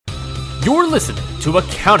You're listening to a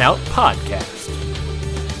Countout Podcast.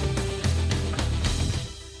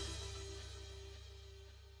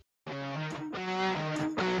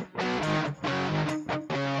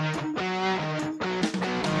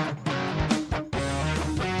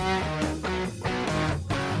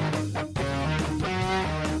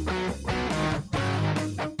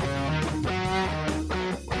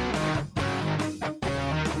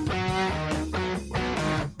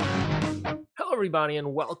 Everybody,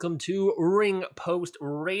 and welcome to Ring Post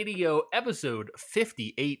Radio episode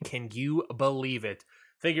 58. Can you believe it?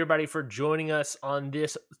 Thank you, everybody, for joining us on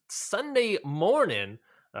this Sunday morning.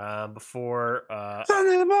 Before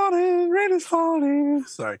Sunday morning, rain is falling.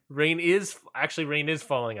 Sorry, rain is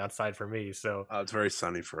falling outside for me. So it's very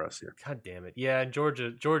sunny for us here. God damn it! Yeah,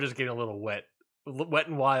 Georgia's getting a little wet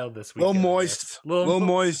and wild this week. A little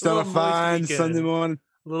moist on a fine Sunday morning.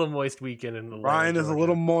 A little moist weekend in the Ryan is a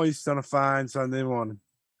little moist on a fine Sunday morning.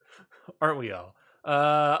 Aren't we all?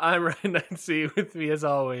 I'm Ryan Nancy. With me, as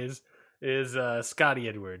always, is Scotty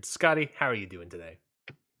Edwards. Scotty, how are you doing today?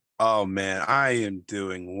 Oh, man, I am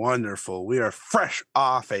doing wonderful. We are fresh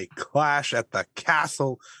off a Clash at the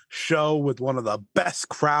Castle show with one of the best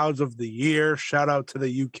crowds of the year. Shout out to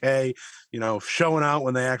the UK, showing out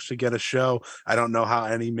when they actually get a show. I don't know how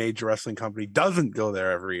any major wrestling company doesn't go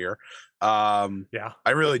there every year. Yeah,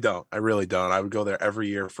 I really don't. I would go there every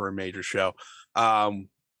year for a major show. And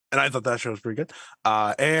I thought that show was pretty good.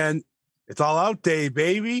 And it's All Out Day,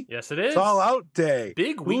 baby. Yes, it is. It's All Out Day.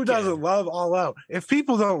 Big weekend. Who doesn't love All Out? If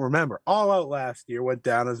people don't remember, All Out last year went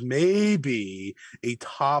down as maybe a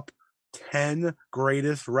top 10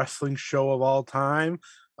 greatest wrestling show of all time.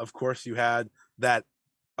 Of course, you had that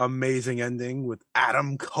amazing ending with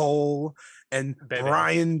Adam Cole and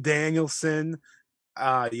Bryan Danielson.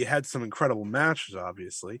 You had some incredible matches,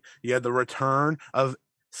 obviously. You had the return of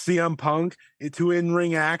CM Punk into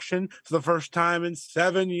in-ring action for the first time in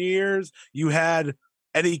 7 years. You had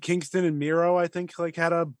Eddie Kingston and Miro, I think,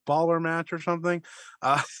 had a baller match or something.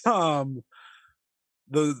 The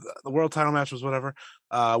world title match was whatever,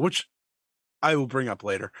 which I will bring up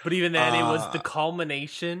later. But even then, it was the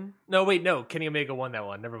culmination. No, wait, no. Kenny Omega won that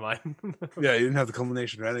one. Never mind. Yeah, you didn't have the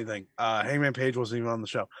culmination or anything. Hangman Page wasn't even on the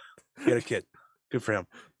show. He had a kid. Good for him.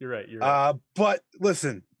 You're right. But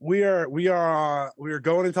listen, we are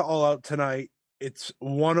going into All Out tonight. It's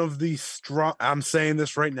one of the strong. I'm saying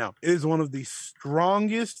this right now. It is one of the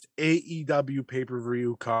strongest AEW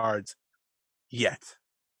pay-per-view cards yet,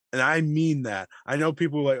 and I mean that. I know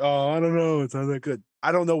people are like, "Oh, I don't know, it's not that good."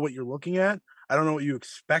 I don't know what you're looking at. I don't know what you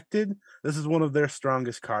expected. This is one of their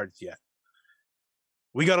strongest cards yet.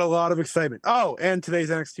 We got a lot of excitement. Oh, and today's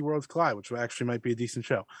NXT Worlds Collide, which actually might be a decent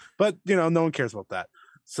show. But, no one cares about that.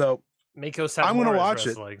 So, Mako I'm going to watch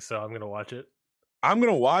it. So I'm going to watch it. I'm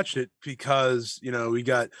going to watch it because, we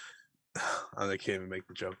got... I can't even make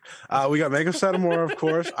the joke. We got Mako Satomura, of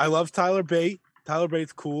course. I love Tyler Bate. Tyler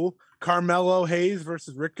Bate's cool. Carmelo Hayes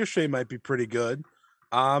versus Ricochet might be pretty good.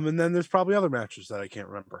 And then there's probably other matches that I can't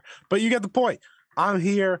remember. But you get the point. I'm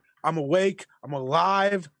here. I'm awake. I'm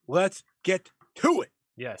alive. Let's get to it.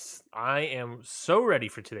 Yes, I am so ready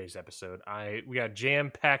for today's episode. We got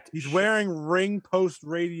jam-packed. He's wearing Ring Post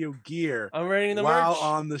Radio gear. I'm wearing the while merch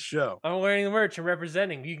on the show. I'm wearing the merch and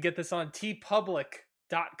representing. You can get this on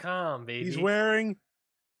tpublic.com, baby. He's wearing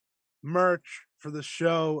merch for the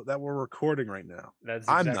show that we're recording right now. That's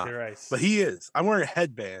exactly I'm not, right. But he is. I'm wearing a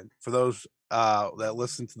headband for those that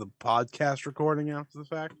listen to the podcast recording after the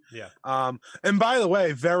fact. Yeah. And by the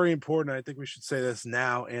way, very important, I think we should say this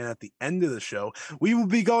now and at the end of the show, we will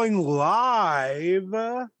be going live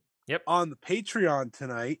on the Patreon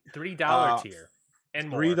tonight. $3 tier. And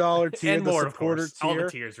more. $3 tier, and the more, supporter of course. tier. All the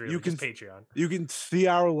tiers, really, just Patreon. You can see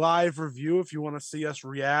our live review if you want to see us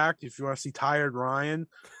react, if you want to see Tired Ryan.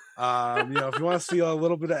 If you want to see a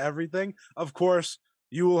little bit of everything. Of course,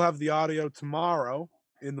 you will have the audio tomorrow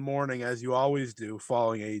in the morning, as you always do,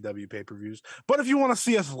 following AEW pay-per-views. But if you want to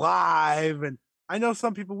see us live, and I know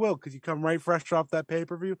some people will, because you come right fresh off that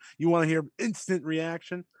pay-per-view, you want to hear instant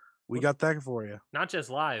reaction, we got that for you. Not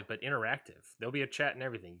just live, but interactive. There'll be a chat and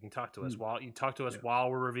everything. You can talk to us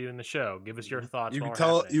while we're reviewing the show. Give us your thoughts.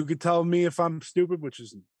 You can tell me if I'm stupid, which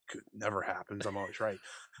is never happens. I'm always right.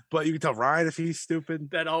 But you can tell Ryan if he's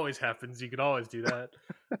stupid. That always happens. You can always do that.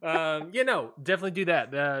 Definitely do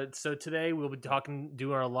that. So today we'll be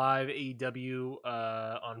doing our live AEW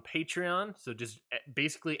on Patreon. So just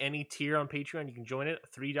basically any tier on Patreon, you can join it.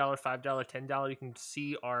 $3, $5, $10. You can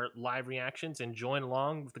see our live reactions and join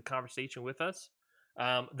along with the conversation with us.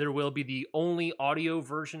 There will be the only audio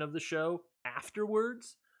version of the show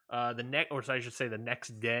afterwards. The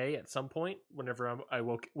next day at some point, whenever I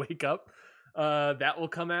wake up, that will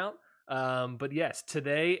come out. But yes,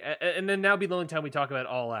 today, and then now be the only time we talk about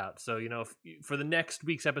All Out. So, for the next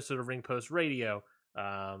week's episode of Ring Post Radio,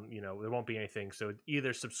 there won't be anything. So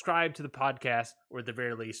either subscribe to the podcast or at the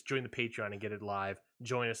very least join the Patreon and get it live.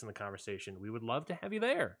 Join us in the conversation. We would love to have you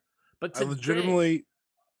there. But today, I legitimately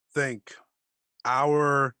think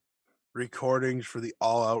our recordings for the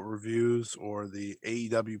All Out reviews or the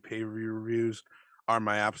AEW pay-per-view reviews are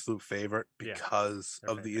my absolute favorite because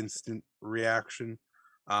of the instant reaction.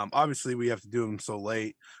 Obviously, we have to do them so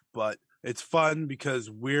late, but it's fun because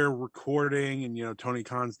we're recording and, Tony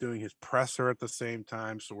Khan's doing his presser at the same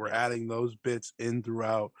time. So we're adding those bits in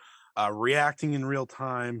throughout, reacting in real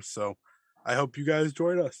time. So I hope you guys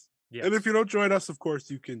join us. Yes. And if you don't join us, of course,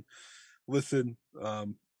 you can listen,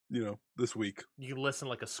 this week. You can listen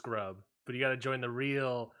like a scrub, but you got to join the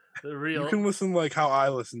real. You can listen like how I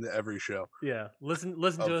listen to every show. Yeah, listen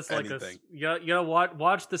to us like us. You gotta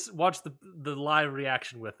watch the live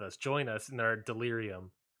reaction with us. Join us in our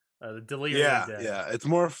delirium. The delirium. Yeah. It's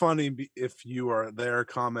more funny if you are there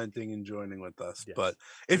commenting and joining with us. Yes. But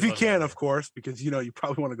if you can, of course, because you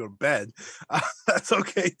probably want to go to bed, that's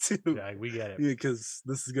okay too. Yeah, we get it because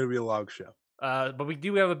this is going to be a long show. But we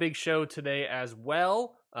do have a big show today as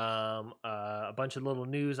well. A bunch of little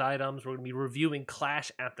news items. We're going to be reviewing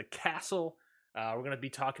Clash at the Castle. We're going to be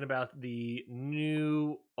talking about the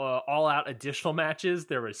new All Out additional matches.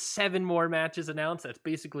 There were 7 more matches announced. That's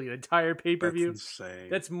basically an entire pay-per-view. That's insane.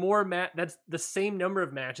 That's the same number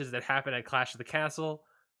of matches that happened at Clash at the Castle.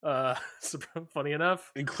 Funny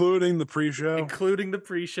enough, including the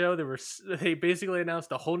pre-show. They basically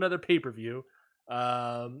announced a whole nother pay-per-view.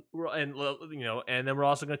 And then we're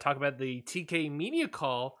also going to talk about the TK media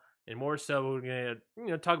call, and more so we're going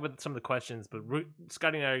to talk about some of the questions. But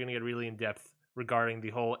Scotty and I are going to get really in depth regarding the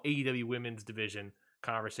whole AEW women's division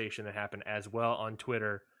conversation that happened as well on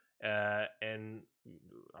Twitter, and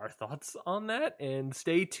our thoughts on that. And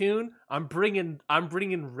stay tuned. I'm bringing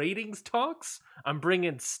ratings talks. I'm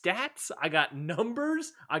bringing stats. I got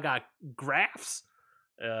numbers. I got graphs.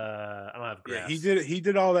 I don't have graphs. Yeah, he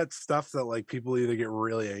did all that stuff that like people either get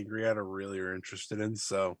really angry at or really are interested in.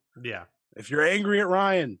 So yeah, if you're angry at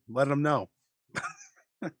Ryan, let him know.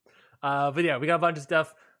 But yeah, we got a bunch of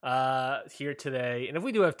stuff here today, and if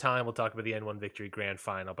we do have time, we'll talk about the N1 Victory Grand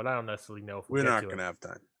Final. But I don't necessarily know if we're not going to have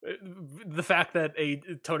time. The fact that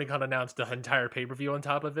Tony Khan announced an entire pay-per-view on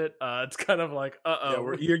top of it, it's kind of like,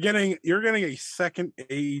 yeah, you're getting a second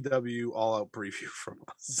AEW All Out preview from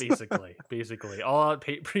us. basically All Out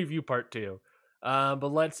preview part 2.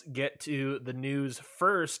 But let's get to the news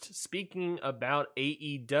first. Speaking about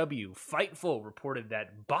AEW, Fightful reported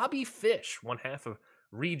that Bobby Fish, one half of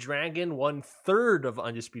Redragon, 1/3 of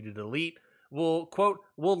Undisputed Elite, will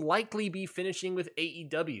likely be finishing with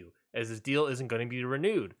AEW, as his deal isn't going to be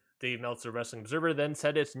renewed. Dave Meltzer, Wrestling Observer, then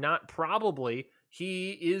said it's not probably.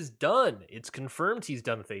 He is done. It's confirmed he's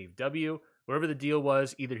done with AEW. Whatever the deal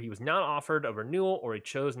was, either he was not offered a renewal or he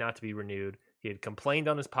chose not to be renewed. He had complained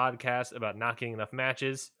on his podcast about not getting enough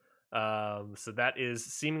matches. So that is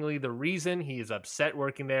seemingly the reason. He is upset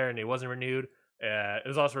working there and it wasn't renewed. It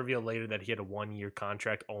was also revealed later that he had a 1-year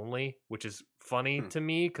contract only, which is funny to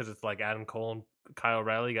me because it's like Adam Cole and Kyle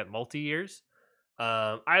O'Reilly got multi-years.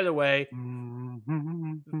 Either way,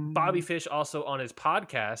 Bobby Fish also on his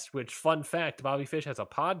podcast, which, fun fact, Bobby Fish has a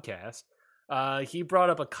podcast. He brought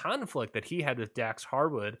up a conflict that he had with Dax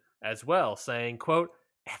Harwood as well, saying, quote,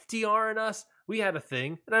 FTR and us, we had a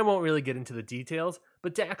thing, and I won't really get into the details,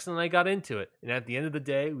 but Dax and I got into it, and at the end of the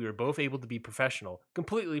day, we were both able to be professional,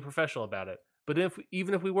 completely professional about it. But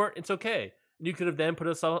even if we weren't, it's okay. You could have then put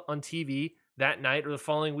us on TV that night or the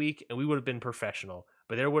following week, and we would have been professional.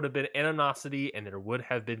 But there would have been animosity, and there would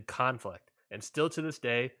have been conflict. And still to this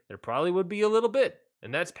day, there probably would be a little bit,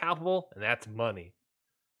 and that's palpable, and that's money.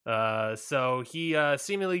 So he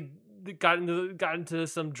seemingly got into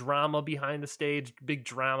some drama behind the stage, big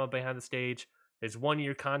drama behind the stage. His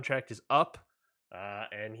 1-year contract is up,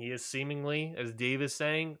 and he is seemingly, as Dave is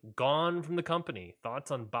saying, gone from the company.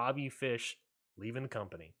 Thoughts on Bobby Fish leaving the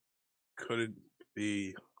company? Could it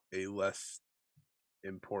be a less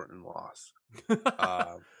important loss?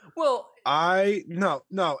 Well,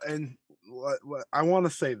 no, and I want to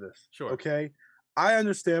say this. Sure. Okay, I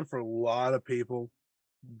understand for a lot of people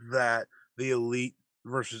that the Elite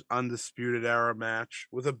versus Undisputed Era match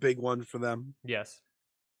was a big one for them. Yes,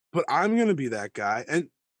 but I'm gonna be that guy. And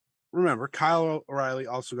remember, Kyle O'Reilly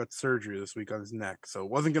also got surgery this week on his neck, so it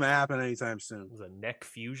wasn't gonna happen anytime soon. It was a neck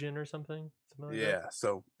fusion or something like yeah, that?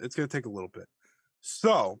 So it's gonna take a little bit.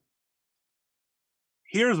 So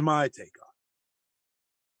here's my take on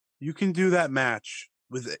it. You can do that match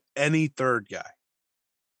with any third guy.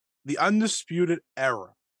 The Undisputed Era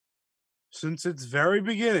since its very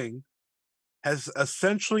beginning, has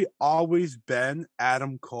essentially always been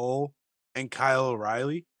Adam Cole and Kyle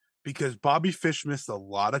O'Reilly because Bobby Fish missed a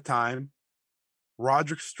lot of time.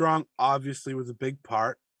 Roderick Strong obviously was a big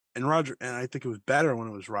part. And I think it was better when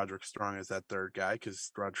it was Roderick Strong as that third guy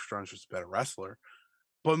because Roderick Strong's just a better wrestler.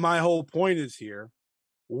 But my whole point is here,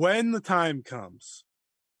 when the time comes,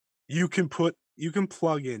 you can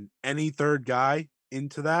plug in any third guy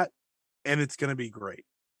into that, and it's gonna be great.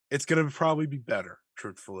 It's gonna probably be better,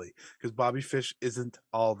 truthfully, because Bobby Fish isn't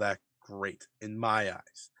all that great in my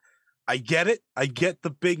eyes. I get it. I get the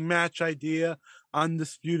big match idea,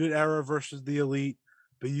 Undisputed Era versus the Elite,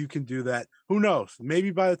 but you can do that. Who knows?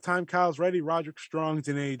 Maybe by the time Kyle's ready, Roderick Strong's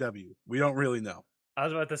in AEW. We don't really know. I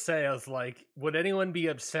was about to say, I was like, would anyone be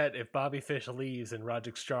upset if Bobby Fish leaves and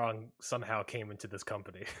Roderick Strong somehow came into this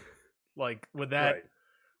company? Like, would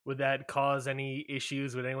that cause any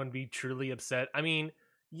issues? Would anyone be truly upset? I mean,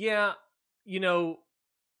 yeah,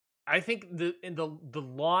 I think the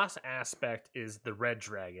loss aspect is the Red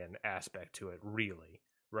Dragon aspect to it, really,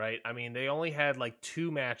 right? I mean, they only had like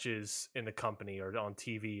 2 matches in the company or on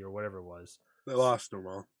TV or whatever it was. They lost them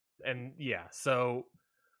all. And yeah, so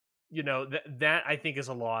that I think is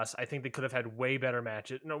a loss. I think they could have had way better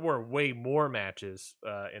matches, or way more matches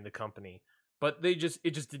in the company, but it just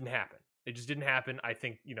didn't happen. It just didn't happen. I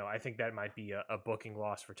think that might be a booking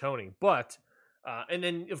loss for Tony, but. And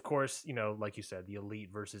then, of course, like you said, the Elite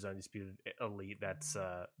versus Undisputed Elite, that's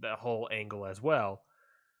that whole angle as well.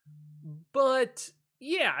 But,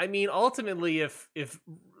 yeah, I mean, ultimately, if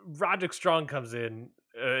Roderick Strong comes in,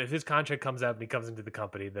 if his contract comes out and he comes into the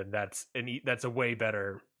company, then that's a way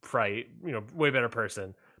better way better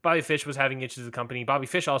person. Bobby Fish was having issues with the company. Bobby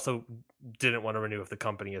Fish also didn't want to renew with the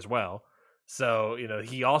company as well. So,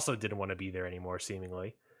 he also didn't want to be there anymore,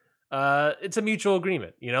 seemingly. It's a mutual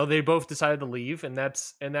agreement. They both decided to leave, and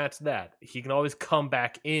that's that. He can always come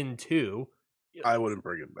back in too. I wouldn't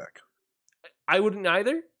bring him back. I wouldn't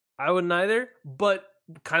either. But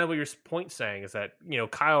kind of what your point saying is that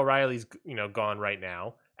Kyle O'Reilly's gone right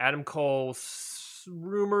now. Adam Cole,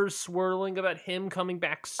 rumors swirling about him coming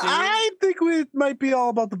back soon. I think it might be all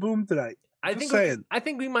about the boom tonight. I think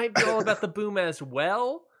we might be all about the boom as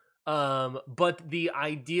well. But the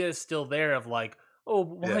idea is still there of like, oh,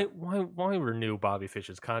 why renew Bobby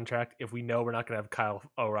Fish's contract if we know we're not going to have Kyle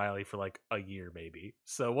O'Reilly for like a year maybe?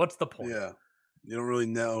 So what's the point? Yeah, you don't really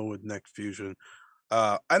know with Next Fusion.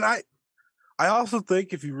 And I also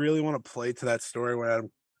think if you really want to play to that story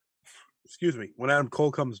when Adam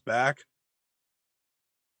Cole comes back,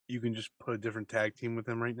 you can just put a different tag team with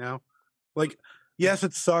him right now. Like, yes,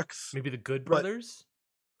 it sucks. Maybe the Good Brothers?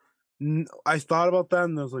 I thought about that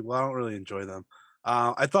and I was like, well, I don't really enjoy them.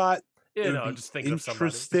 I thought just thinking of somebody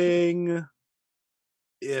interesting.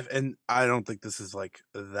 And I don't think this is like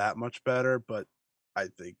that much better, but I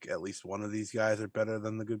think at least one of these guys are better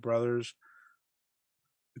than the Good Brothers.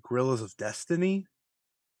 The Guerrillas of Destiny.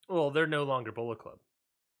 Well, they're no longer Bullet Club.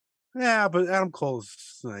 Yeah, but Adam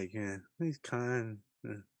Cole's like, he's kind.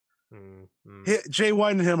 Jay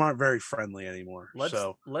White and him aren't very friendly anymore.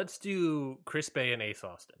 Let's do Chris Bay and Ace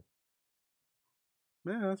Austin.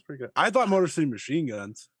 Yeah, that's pretty good. I thought Motor City Machine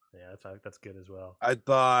Guns. Yeah, that's good as well. I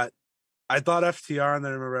thought FTR, and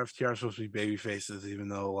then I remember FTR was supposed to be baby faces, even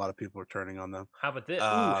though a lot of people were turning on them. How about this?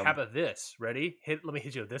 How about this? Ready? Let me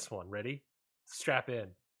hit you with this one. Ready? Strap in.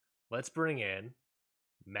 Let's bring in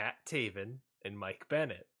Matt Taven and Mike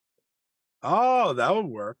Bennett. Oh, that would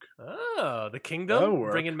work. Oh, the Kingdom?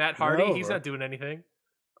 Bring in Matt Hardy. He's not doing anything.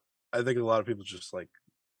 I think a lot of people just like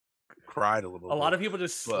cried a little bit. A lot of people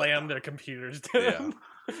just slammed their computers down.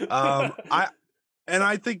 Yeah.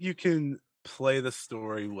 I think you can play the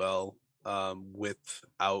story well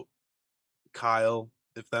without Kyle,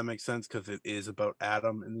 if that makes sense, because it is about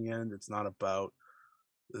Adam in the end. It's not about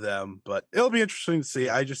them, but it'll be interesting to see.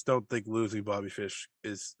 I just don't think losing Bobby Fish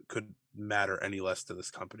could matter any less to this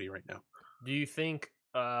company right now. Do you think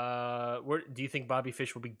where do you think Bobby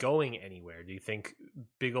Fish will be going anywhere? Do you think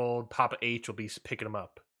big old Papa H will be picking him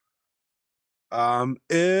up?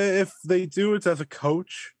 If they do it as a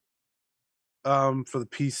coach for the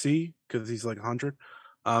PC, because he's like 100.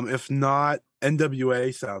 If not,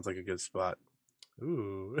 NWA sounds like a good spot.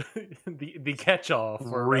 Ooh, the catch-all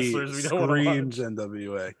for wrestlers we don't want to watch.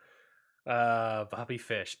 NWA. Bobby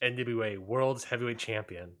Fish, NWA World's Heavyweight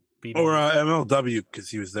Champion, or MLW because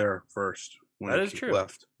he was there first. That is true.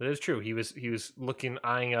 Left. That is true. He was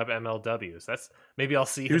eyeing up MLWs. That's maybe I'll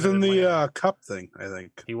see. He was in the cup thing. I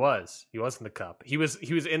think he was in the cup. He was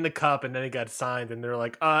in the cup, and then he got signed, and they're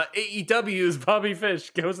like, AEW's Bobby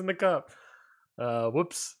Fish goes in the cup.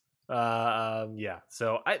 Whoops. Yeah.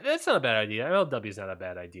 So that's not a bad idea. MLW is not a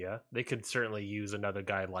bad idea. They could certainly use another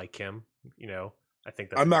guy like him. I think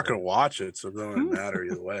that's. I'm not going to watch it, so it doesn't matter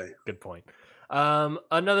either way. Good point.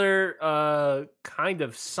 Another kind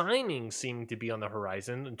of signing seeming to be on the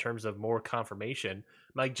horizon in terms of more confirmation.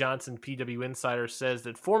 Mike Johnson, PW Insider, says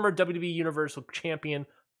that former WWE Universal Champion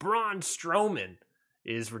Braun Strowman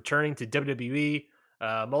is returning to WWE.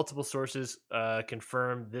 Multiple sources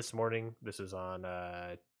confirmed this morning. This is on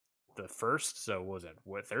the 1st, so what was it?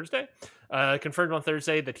 Thursday? Confirmed on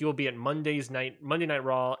Thursday that he will be at Monday Night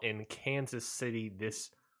Raw in Kansas City this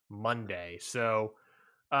Monday. So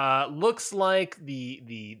looks like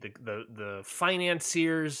the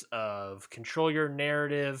financiers of Control Your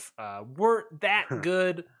Narrative weren't that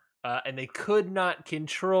good, and they could not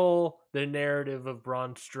control the narrative of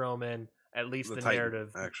Braun Strowman, at least the Titan,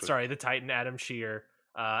 narrative. actually. Sorry, the Titan Adam Shear,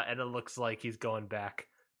 and it looks like he's going back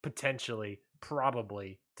potentially,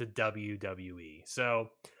 probably to WWE. So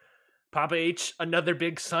Papa H, another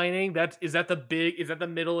big signing. Is that the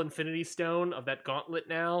middle Infinity Stone of that gauntlet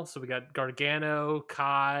now? So we got Gargano,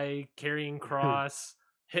 Kai, Karrion Kross,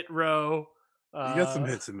 Hit Row. You got some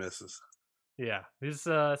hits and misses. Yeah, there's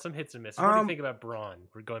some hits and misses. What do you think about Braun?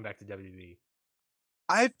 We're going back to WWE.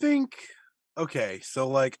 I think so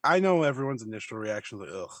like I know everyone's initial reaction is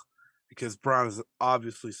like ugh, because Braun is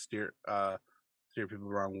obviously steer people the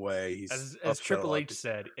wrong way. He's as Triple H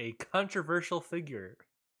said, a controversial figure.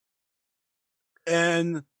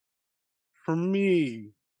 And for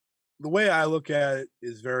me, the way I look at it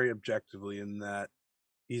is very objectively in that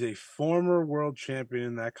he's a former world champion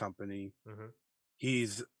in that company. Mm-hmm.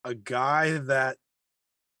 He's a guy that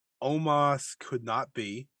Omos could not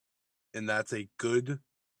be, and that's a good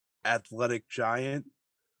athletic giant.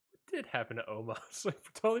 What did happen to Omos? I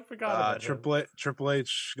totally forgot about him. Triple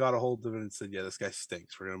H got a hold of it and said, yeah, this guy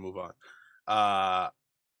stinks. We're going to move on.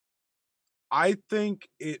 I think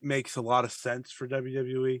it makes a lot of sense for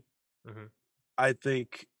WWE. Mm-hmm. I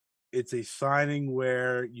think it's a signing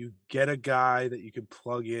where you get a guy that you can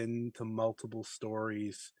plug into multiple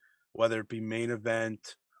stories, whether it be main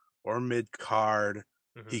event or mid card.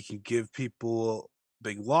 Mm-hmm. He can give people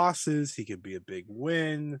big losses. He can be a big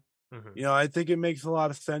win. Mm-hmm. I think it makes a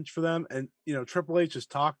lot of sense for them. And, Triple H has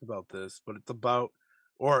talked about this, but it's about,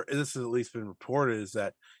 or this has at least been reported, is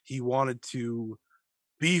that he wanted to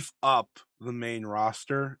beef up the main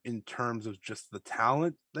roster in terms of just the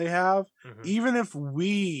talent they have. Mm-hmm. Even if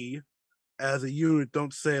we as a unit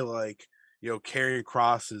don't say like, Karrion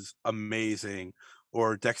Kross is amazing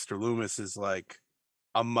or Dexter Lumis is like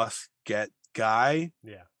a must get guy.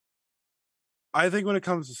 Yeah. I think when it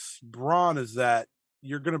comes to Braun is that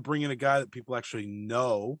you're going to bring in a guy that people actually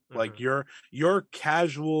know. Mm-hmm. Like your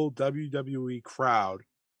casual WWE crowd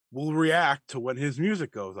will react to when his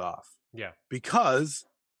music goes off. Yeah. Because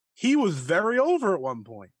he was very over at one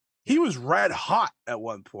point. He was red hot at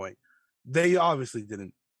one point. They obviously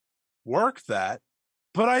didn't work that,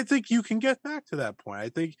 but I think you can get back to that point.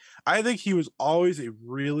 I think he was always a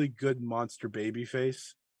really good monster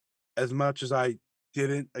babyface, as much as I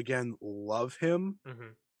didn't, again, love him. Mm-hmm.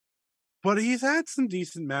 But he's had some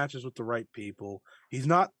decent matches with the right people. He's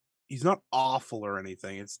not awful or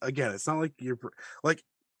anything. It's not like you're like,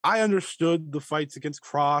 I understood the fights against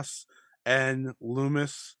Kross and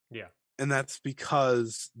Lumis. Yeah. And that's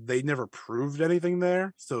because they never proved anything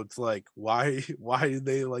there. So it's like, why did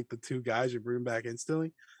they like the two guys you bring back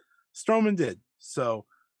instantly? Strowman did. So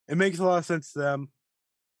it makes a lot of sense to them.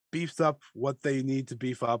 Beefs up what they need to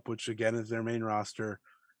beef up, which again is their main roster.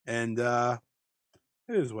 And it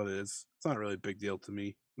is what it is. It's not really a big deal to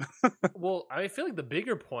me. Well, I feel like the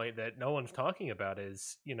bigger point that no one's talking about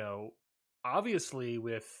is, obviously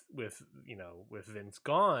with Vince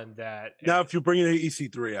gone, that now if you bring in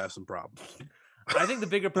EC3, I have some problems. I think the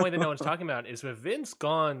bigger point that no one's talking about is with Vince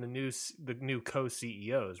gone, the new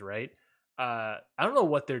co-CEOs, right? I don't know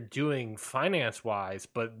what they're doing finance wise,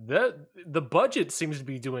 but the budget seems to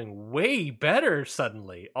be doing way better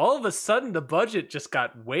suddenly. All of a sudden the budget just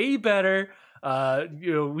got way better.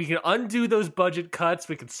 We can undo those budget cuts.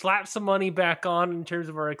 We can slap some money back on in terms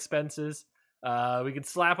of our expenses. We could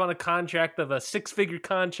slap on a contract of a 6-figure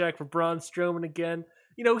contract for Braun Strowman again.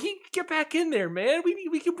 He can get back in there, man.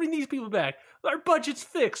 We can bring these people back. Our budget's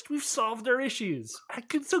fixed. We've solved our issues.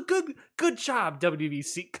 So good job,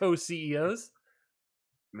 WWE co-CEOs.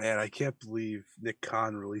 Man, I can't believe Nick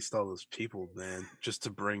Khan released all those people, man, just to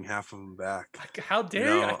bring half of them back. How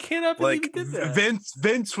dare you? I cannot believe he did that.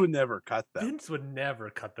 Vince would never cut them. Vince would never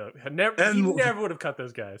cut those. He never would have cut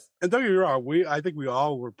those guys. And don't get me wrong, I think we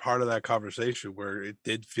all were part of that conversation where it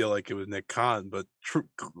did feel like it was Nick Khan, but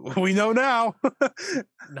we know now.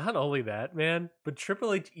 Not only that, man, but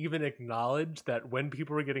Triple H even acknowledged that when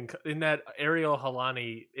people were getting in that Ariel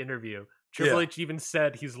Helwani interview, Triple H even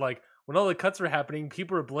said, he's like, when all the cuts were happening,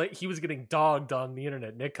 people were he was getting dogged on the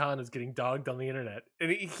internet. Nick Khan is getting dogged on the internet.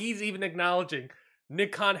 And he's even acknowledging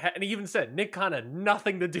Nick Khan, and he even said Nick Khan had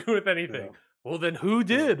nothing to do with anything. Yeah. Well, then who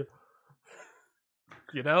did?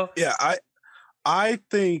 You know? Yeah, I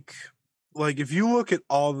think, like, if you look at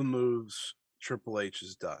all the moves Triple H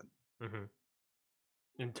has done,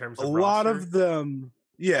 in terms of a lot of them,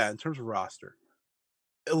 in terms of roster,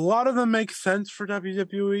 a lot of them make sense for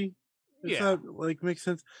WWE. Does that like make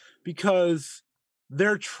sense? Because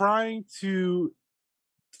they're trying to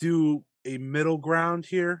do a middle ground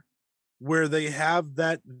here where they have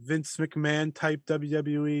that Vince McMahon type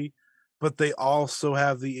WWE, but they also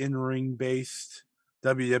have the in-ring based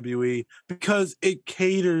WWE because it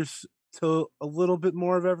caters to a little bit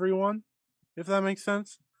more of everyone, if that makes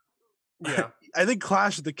sense. Yeah. I think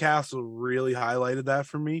Clash at the Castle really highlighted that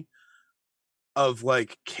for me, of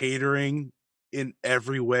like catering in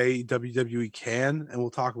every way WWE can, and we'll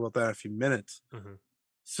talk about that in a few minutes.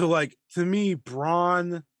 So, like, to me,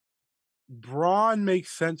 Braun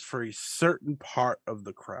makes sense for a certain part of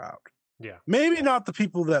the crowd. Yeah, maybe not the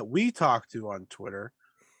people that we talk to on Twitter,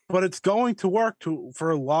 but it's going to work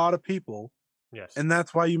for a lot of people. Yes, and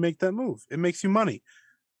that's why you make that move. It makes you money,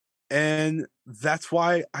 and that's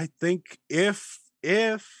why I think if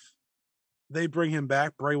they bring him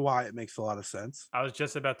back, Bray Wyatt makes a lot of sense. I was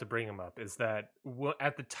just about to bring him up. Is that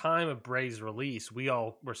at the time of Bray's release, we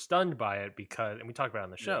all were stunned by it because, and we talked about it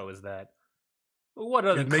on the show, is that what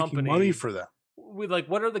other company money for them?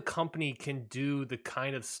 What other company can do the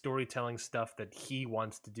kind of storytelling stuff that he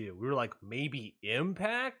wants to do? We were like, maybe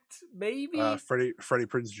Impact, maybe Freddie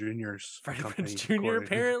Prinze Jr.'s Freddie Prinze Jr.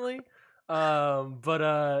 apparently.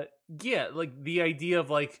 But like the idea of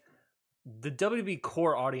like the WWE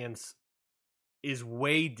core audience is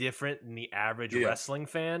way different than the average wrestling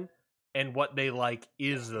fan, and what they like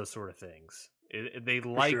is those sort of things. They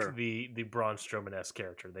like the Braun Strowman-esque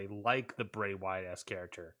character. They like the Bray Wyatt-esque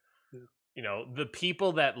character. Yeah. You know, the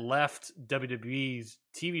people that left WWE's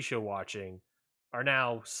TV show watching are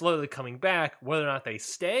now slowly coming back. Whether or not they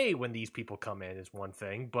stay when these people come in is one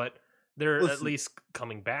thing, but they're at least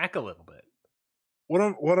coming back a little bit.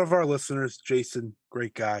 One of our listeners, Jason,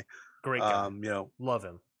 great guy. Love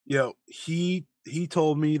him. He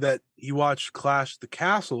told me that he watched Clash at the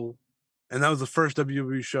Castle, and that was the first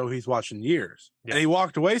WWE show he's watched in years. Yeah. And he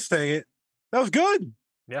walked away saying that was good.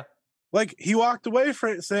 Yeah. Like, he walked away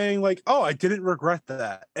from it saying, like, oh, I didn't regret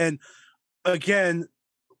that. And again,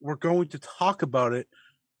 we're going to talk about it,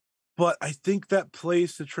 but I think that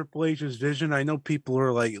plays to Triple H's vision. I know people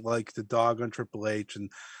are like the dog on Triple H,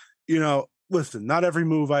 and, listen, not every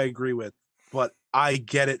move I agree with, but I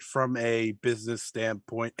get it from a business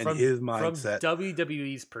standpoint and his mindset. From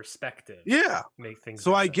WWE's perspective. Yeah. Make things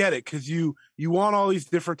so I get it, because you want all these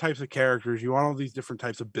different types of characters. You want all these different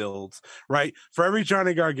types of builds, right? For every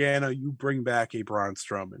Johnny Gargano, you bring back a Braun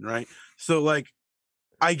Strowman, right? So, like,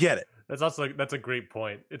 I get it. That's a great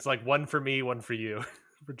point. It's like one for me, one for you.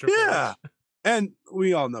 For Triple H. And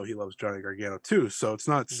we all know he loves Johnny Gargano too, so it's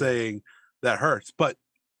not saying that hurts. But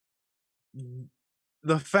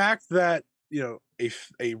the fact that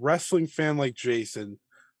a wrestling fan like Jason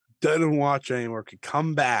doesn't watch anymore could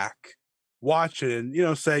come back, watch it,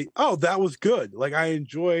 and say, "Oh, that was good. Like, I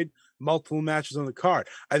enjoyed multiple matches on the card."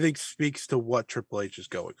 I think speaks to what Triple H is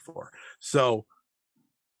going for. So,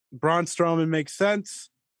 Braun Strowman makes sense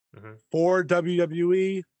for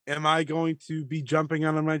WWE. Am I going to be jumping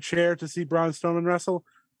out of my chair to see Braun Strowman wrestle?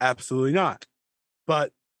 Absolutely not.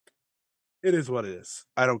 But it is what it is.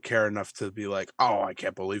 I don't care enough to be like, "Oh, I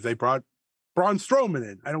can't believe they brought Braun Strowman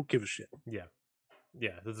in." I don't give a shit. Yeah,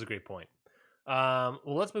 this is a great point. Well,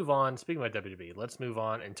 let's move on. Speaking about WWE, let's move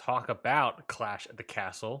on and talk about Clash at the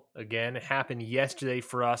Castle. Again, it happened yesterday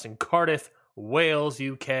for us in Cardiff, Wales,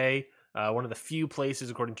 UK. One of the few places,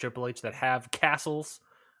 according to Triple H, that have castles.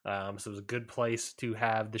 So it was a good place to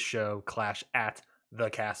have the show Clash at the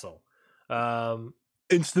Castle.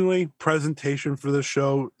 Instantly, presentation for the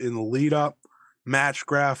show in the lead up, match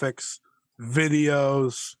graphics,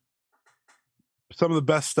 videos, some of the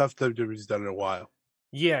best stuff WWE's done in a while.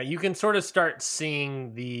 Yeah, you can sort of start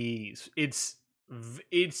seeing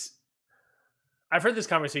I've heard this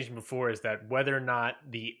conversation before, is that whether or not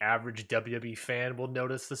the average WWE fan will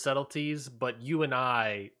notice the subtleties, but you and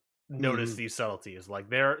I notice these subtleties. Like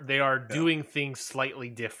they are doing things slightly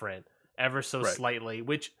different, ever so slightly,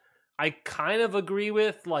 which I kind of agree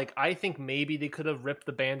with. Like, I think maybe they could have ripped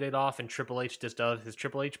the Band-Aid off and Triple H just does his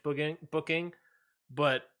Triple H booking.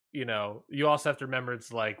 But, you know, you also have to remember,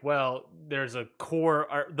 it's like, well, there's a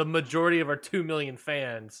core, the majority of our 2 million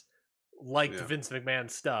fans liked Vince McMahon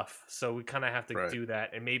stuff. So we kind of have to do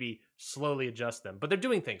that and maybe slowly adjust them. But they're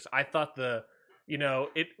doing things. I thought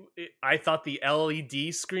I thought the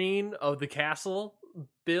LED screen of the castle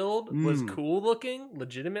build was cool looking,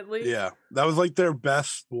 legitimately. Yeah, that was like their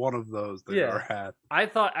best one of those they ever had. I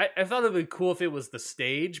thought it would be cool if it was the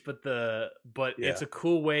stage, but it's a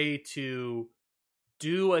cool way to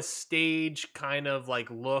do a stage kind of like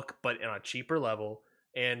look, but on a cheaper level,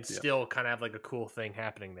 and still kind of have like a cool thing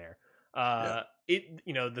happening there.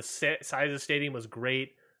 The size of the stadium was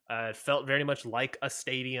great. It felt very much like a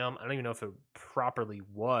stadium. I don't even know if it properly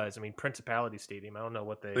was. I mean, Principality Stadium. I don't know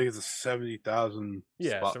what they. I think it's a 70,000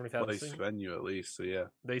 place venue at least. So yeah,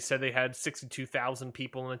 they said they had 62,000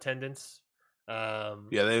 people in attendance.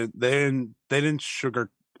 They didn't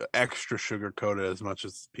extra sugarcoat it as much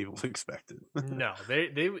as people expected. No,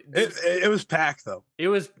 it was packed though. It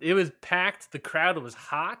was packed. The crowd was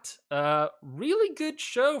hot. Really good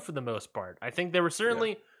show for the most part. I think there were certainly.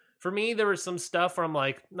 Yeah. For me, there was some stuff where I'm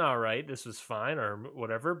like, all right, this was fine or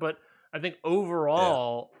whatever. But I think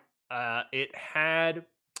overall, it had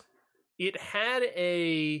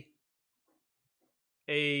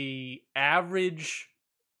a average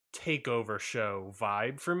takeover show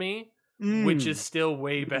vibe for me, which is still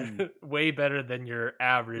way better than your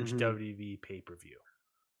average WWE pay-per-view.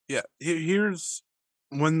 Yeah, here's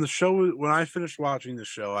when I finished watching the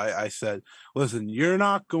show, I said, listen, you're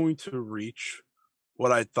not going to reach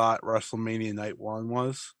what I thought WrestleMania Night 1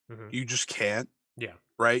 was. You just can't. Yeah.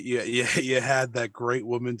 Right? You had that great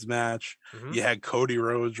women's match. You had Cody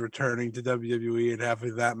Rhodes returning to WWE and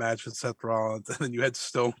having that match with Seth Rollins. And then you had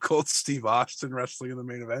Stone Cold Steve Austin wrestling in the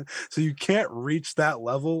main event. So you can't reach that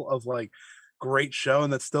level of like great show.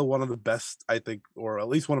 And that's still one of the best, I think, or at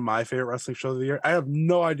least one of my favorite wrestling shows of the year. I have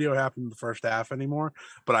no idea what happened in the first half anymore,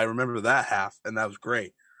 but I remember that half and that was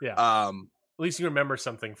great. Yeah. At least you remember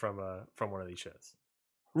something from one of these shows.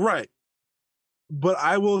 Right. But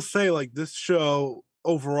I will say, like, this show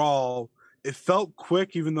overall, it felt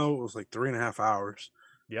quick, even though it was like 3.5 hours.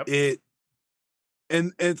 Yep.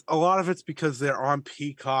 And it's a lot of it's because they're on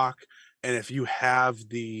Peacock, and if you have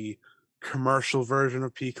the commercial version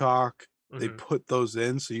of Peacock, they put those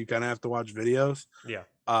in, so you kind of have to watch videos. Yeah.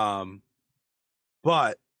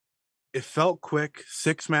 But it felt quick,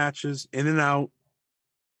 6 matches, in and out.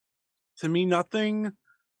 To me, nothing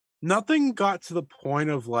got to the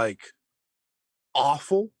point of like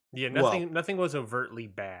awful. Yeah, nothing was overtly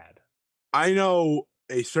bad. I know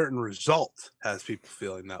a certain result has people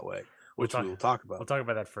feeling that way, which we will talk about. We'll talk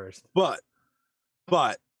about that first. But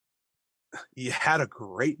you had a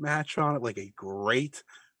great match on it, like a great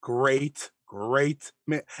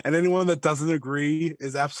man. And anyone that doesn't agree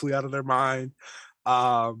is absolutely out of their mind.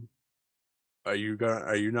 Are you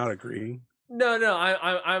not agreeing? No,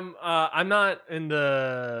 I'm not in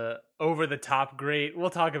the over the top great. We'll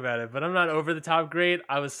talk about it, but I'm not over the top great.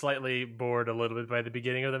 I was slightly bored a little bit by the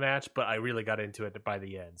beginning of the match, but I really got into it by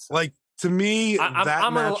the end. So. Like, to me,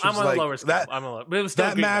 I'm on a lower scale. But it was still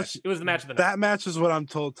that match. It was the match of the night. That match is what I'm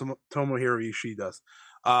told Tomohiro Ishii does.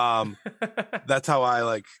 That's how I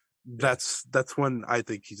like. That's when I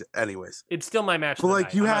think he's. Anyways, it's still my match. But of the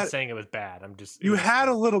night. I'm not saying it was bad. I'm just. You had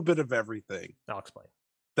a little bit of everything. I'll explain.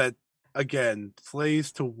 That again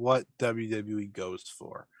plays to what WWE goes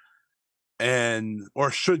for,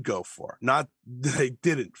 or should go for. Not they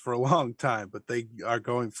didn't for a long time, but they are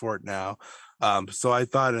going for it now. So I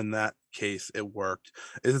thought in that case it worked.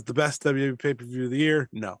 Is it the best WWE pay-per-view of the year?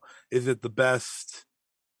 No. Is it the best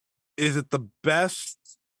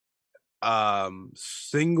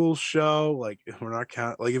single show? Like, if we're not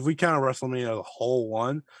if we count WrestleMania as a whole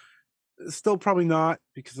one, still probably not,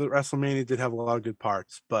 because the WrestleMania did have a lot of good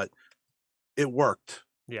parts, but it worked.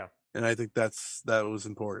 Yeah. And I think that was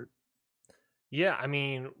important. Yeah, I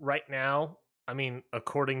mean, right now,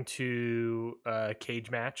 according to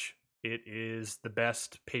Cage Match, it is the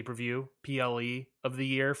best pay-per-view PLE of the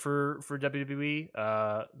year for WWE.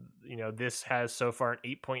 This has so far an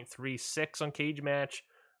 8.36 on Cage Match.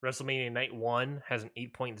 WrestleMania Night 1 has an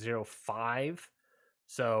 8.05.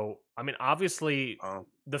 So, obviously,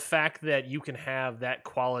 the fact that you can have that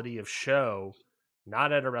quality of show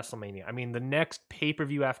not at a WrestleMania. The next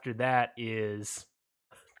pay-per-view after that is,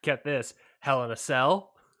 get this, Hell in a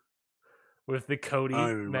Cell, with the Cody I don't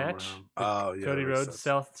even remember match. him. The Oh yeah, Cody that makes Rhodes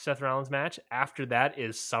sense. Seth Rollins match. After that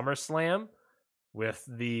is SummerSlam with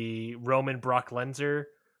the Roman Brock Lesnar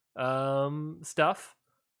stuff,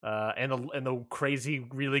 and the crazy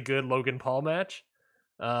really good Logan Paul match.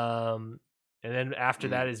 And then after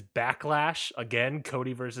that is Backlash again,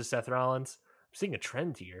 Cody versus Seth Rollins. I'm seeing a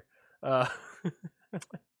trend here. Uh,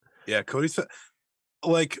 Yeah, Cody said,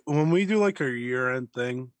 like when we do like our year-end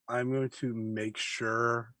thing, I'm going to make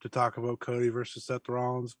sure to talk about Cody versus Seth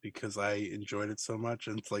Rollins because I enjoyed it so much,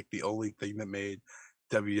 and it's like the only thing that made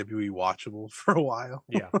WWE watchable for a while.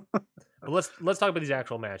 yeah. But let's talk about these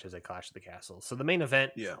actual matches at Clash of the Castle. So the main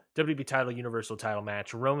event, Yeah. WWE title, Universal title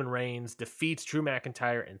match. Roman Reigns defeats Drew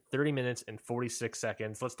McIntyre in 30 minutes and 46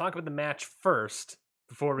 seconds. Let's talk about the match first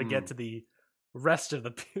before we get to the rest of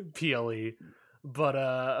the PLE. But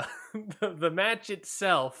the match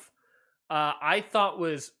itself, I thought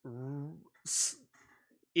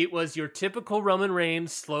it was your typical Roman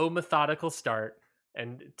Reigns slow, methodical start,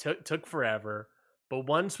 and took forever. But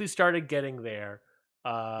once we started getting there,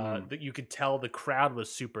 that you could tell the crowd was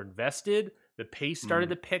super invested. The pace started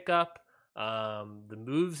to pick up. The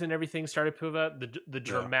moves and everything started to pick up. The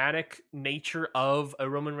dramatic nature of a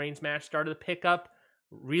Roman Reigns match started to pick up.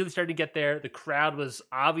 Really started to get there. The crowd was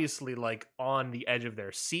obviously like on the edge of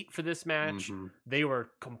their seat for this match. They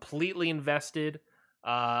were completely invested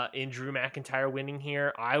in Drew McIntyre winning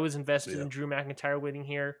here. I was invested in Drew McIntyre winning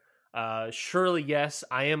here. Surely, yes,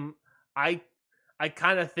 I am. I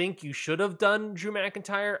kind of think you should have done Drew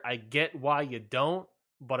McIntyre. I get why you don't,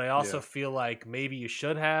 but I also feel like maybe you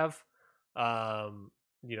should have.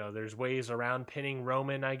 There's ways around pinning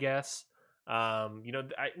Roman, I guess.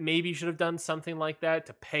 Maybe you should have done something like that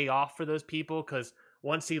to pay off for those people, because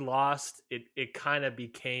once he lost, it kind of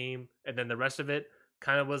became, and then the rest of it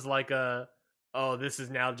kind of was like this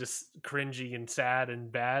is now just cringy and sad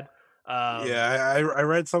and bad. I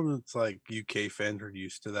read something that's like UK fans are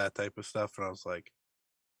used to that type of stuff, and I was like,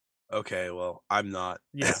 okay, well, I'm not.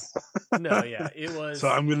 Yeah, no, yeah, it was. So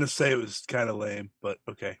I'm gonna say it was kind of lame, but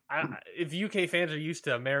okay. If UK fans are used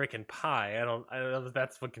to American Pie, I don't know if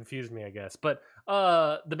that's what confused me, I guess. But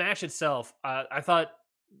the match itself, I thought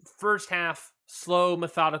first half slow,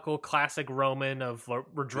 methodical, classic Roman of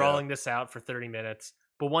we're drawing this out for 30 minutes.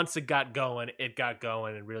 But once it got going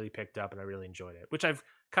and really picked up, and I really enjoyed it, which I've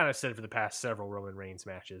kind of said for the past several Roman Reigns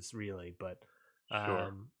matches, really. But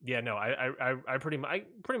I pretty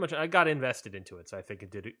much I got invested into it, so I think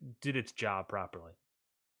it did its job properly.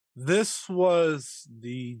 This was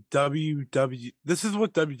the WWE. This is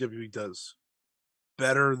what WWE does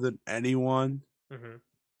better than anyone,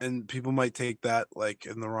 and people might take that like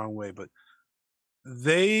in the wrong way, but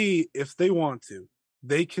if they want to,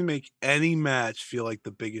 they can make any match feel like the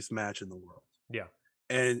biggest match in the world. Yeah.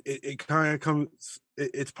 And it kind of comes,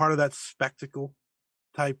 it's part of that spectacle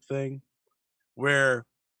type thing where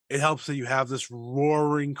it helps that you have this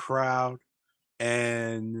roaring crowd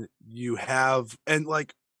and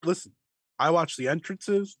listen, I watch the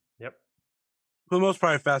entrances. Yep. For the most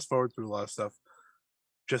part, I fast forward through a lot of stuff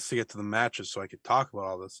just to get to the matches so I could talk about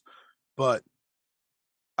all this. But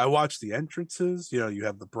I watch the entrances. You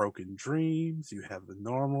have the Broken Dreams. You have the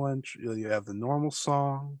normal you have the normal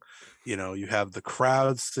song. You have the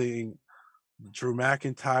crowd singing the Drew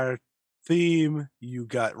McIntyre theme. You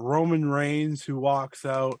got Roman Reigns who walks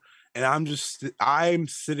out, and I'm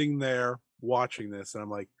sitting there watching this, and I'm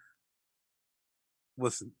like,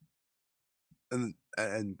 listen,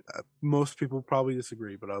 and most people probably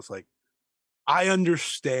disagree, but I was like, I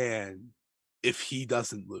understand if he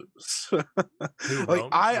doesn't lose.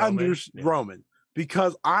 I understand Roman,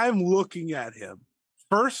 because I'm looking at him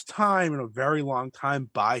first time in a very long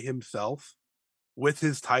time by himself with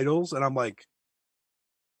his titles, and I'm like,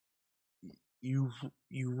 you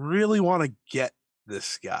really want to get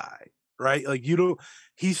this guy, right? Like,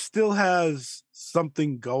 he still has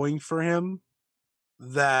something going for him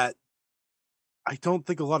that I don't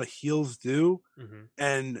think a lot of heels do.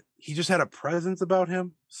 And he just had a presence about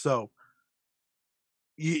him. So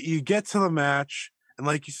you get to the match, and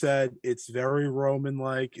like you said, it's very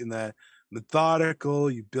Roman-like in that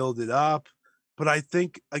methodical, you build it up. But I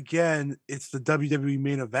think, again, it's the WWE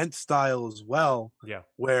main event style as well. Yeah.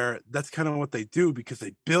 Where that's kind of what they do, because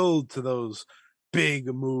they build to those big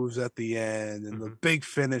moves at the end and the big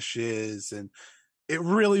finishes. And it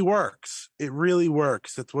really works. It really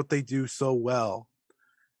works. That's what they do so well.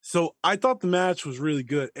 So I thought the match was really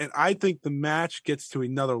good. And I think the match gets to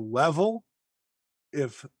another level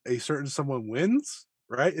if a certain someone wins,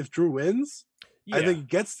 right? If Drew wins, I think it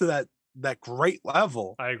gets to that great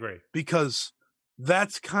level. I agree. Because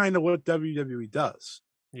that's kind of what WWE does.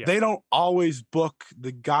 Yeah. They don't always book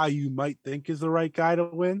the guy you might think is the right guy to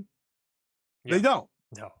win. Yeah. They don't.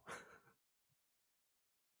 No.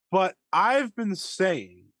 But I've been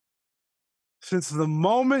saying since the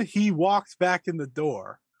moment he walked back in the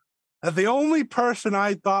door that the only person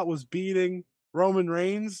I thought was beating Roman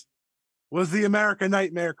Reigns was the American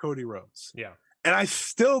Nightmare, Cody Rhodes. Yeah. And I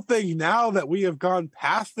still think now that we have gone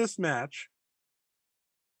past this match,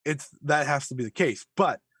 that has to be the case.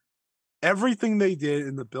 But everything they did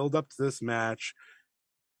in the build up to this match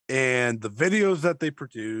and the videos that they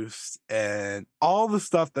produced and all the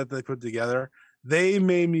stuff that they put together, they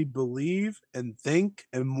made me believe and think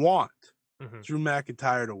and want Drew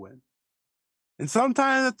McIntyre to win. And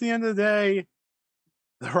sometimes at the end of the day,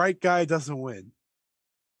 the right guy doesn't win.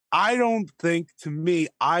 I don't think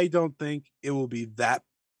it will be that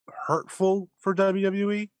hurtful for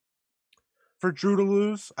WWE for Drew to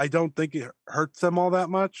lose. I don't think it hurts them all that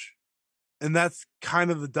much. And that's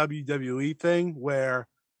kind of the WWE thing where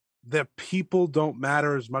the people don't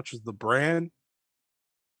matter as much as the brand.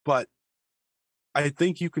 But I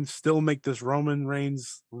think you can still make this Roman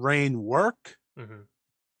Reigns reign work.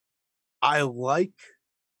 I like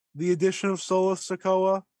the addition of Solo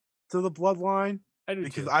Sikoa to the bloodline.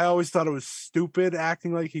 Because I always thought it was stupid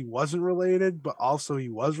acting like he wasn't related, but also he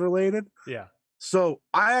was related. Yeah. So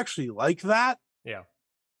I actually like that. Yeah.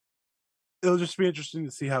 It'll just be interesting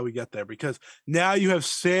to see how we get there because now you have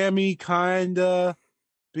Sammy kind of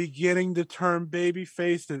beginning to turn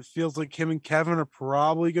babyface. And it feels like him and Kevin are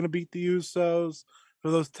probably going to beat the Usos for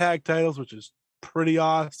those tag titles, which is pretty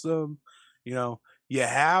awesome. You know, you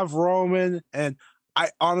have Roman, and I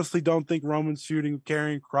honestly don't think Roman's feuding with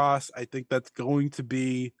Karrion Kross. I think that's going to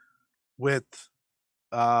be with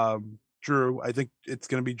Drew. I think it's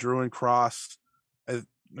going to be Drew and Kross.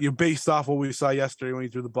 Based off what we saw yesterday when he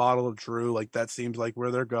threw the bottle of Drew, like that seems like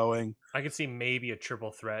where they're going. I could see maybe a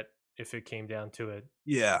triple threat if it came down to it.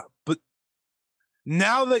 Yeah, but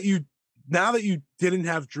now that you didn't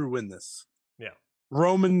have Drew win this,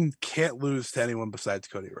 Roman can't lose to anyone besides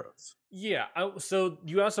Cody Rhodes. Yeah. So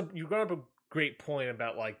you brought up a great point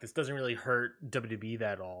about like this doesn't really hurt WWE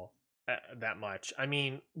that much. I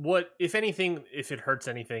mean, what if anything, if it hurts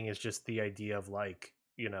anything, is just the idea of like,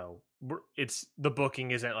 you know, it's the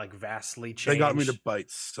booking isn't like vastly changed. They got me to bite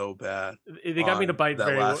so bad. They got me to bite that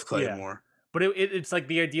very last Claymore. Yeah. But it's like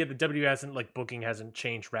the idea that WWE hasn't like booking hasn't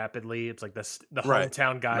changed rapidly. It's like the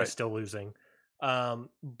hometown guy is still losing.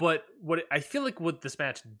 But what I feel like what this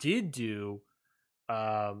match did do,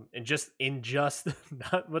 and just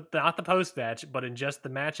not the post match, but in just the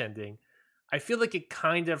match ending, I feel like it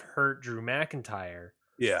kind of hurt Drew McIntyre.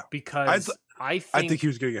 Yeah, because I think he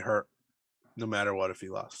was going to get hurt no matter what if he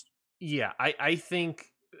lost. Yeah, I think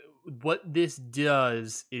what this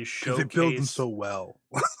does is showcase. They build him so well.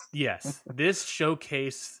 Yes, this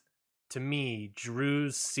showcase to me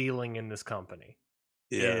Drew's ceiling in this company.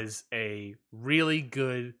 Is a really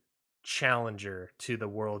good challenger to the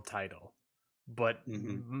world title, but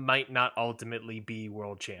might not ultimately be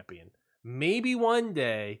world champion. Maybe one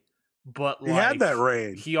day, but he had that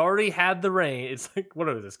reign. He already had the reign. It's like, what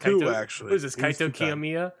is this? Kaito, actually. What is this? Kaito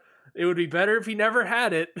Kiyomiya? It would be better if he never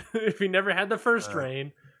had it, if he never had the first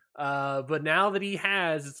reign. But now that he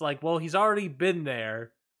has, it's like, well, he's already been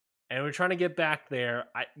there, and we're trying to get back there.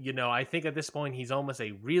 I think at this point he's almost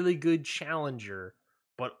a really good challenger.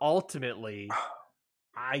 But ultimately,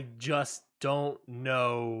 I just don't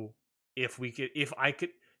know if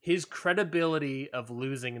his credibility of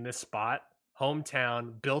losing in this spot,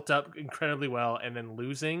 hometown, built up incredibly well, and then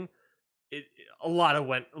losing, a lot of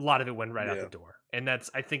it went right out the door. And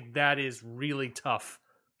I think that is really tough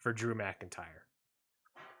for Drew McIntyre.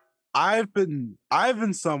 I've been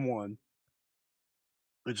someone,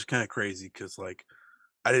 which is kind of crazy because like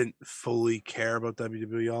I didn't fully care about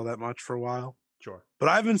WWE all that much for a while. Sure. But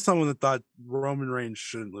I've been someone that thought Roman Reigns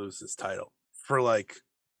shouldn't lose his title for like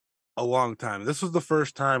a long time. This was the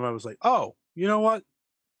first time I was like, oh, you know what?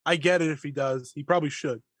 I get it if he does. He probably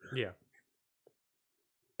should. Yeah.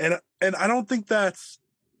 And I don't think that's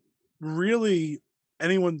really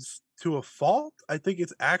anyone's to a fault. I think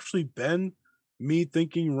it's actually been me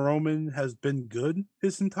thinking Roman has been good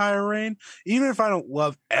his entire reign. Even if I don't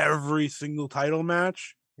love every single title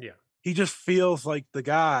match. Yeah. He just feels like the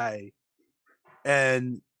guy.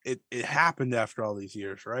 And it happened after all these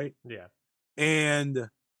years, right? Yeah. And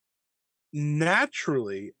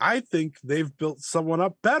naturally, I think they've built someone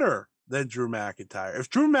up better than Drew McIntyre. If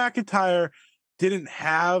Drew McIntyre didn't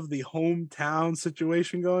have the hometown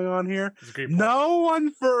situation going on here, no one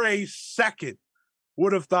for a second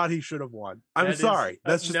would have thought he should have won. I'm sorry.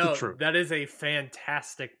 That's just the truth. That is a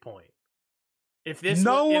fantastic point.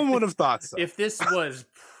 no one would have thought so. If this was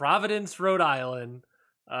Providence, Rhode Island,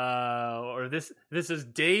 or this is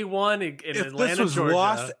day one in Atlanta, this was Georgia.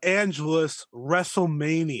 Los Angeles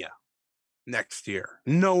WrestleMania next year,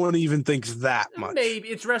 no one even thinks that much. Maybe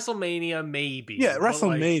it's WrestleMania, maybe. Yeah,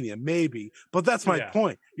 WrestleMania, maybe. But that's my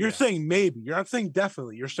point. You're saying maybe. You're not saying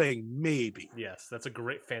definitely. You're saying maybe. Yes, that's a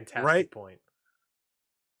fantastic point.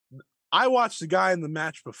 I watched the guy in the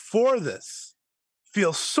match before this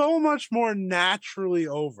feel so much more naturally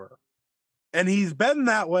over. And he's been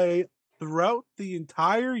that way throughout the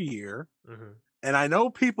entire year. Mm-hmm. And I know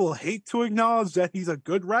people hate to acknowledge that he's a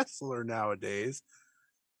good wrestler nowadays.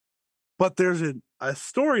 But there's a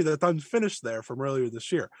story that's unfinished there from earlier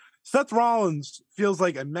this year. Seth Rollins feels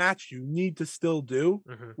like a match you need to still do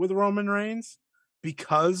with Roman Reigns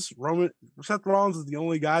because Seth Rollins is the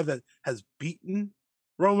only guy that has beaten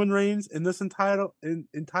Roman Reigns in this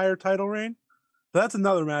entire title reign. So that's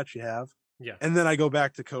another match you have. Yeah. And then I go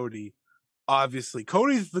back to Cody. Obviously,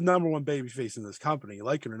 Cody's the number one babyface in this company,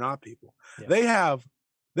 like it or not, people. Yeah.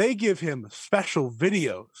 They give him special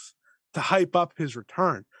videos to hype up his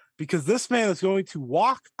return. Because this man is going to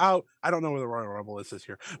walk out. I don't know where the Royal Rumble is this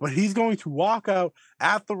year, but he's going to walk out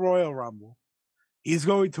at the Royal Rumble. He's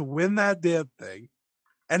going to win that damn thing.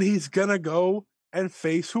 And he's going to go and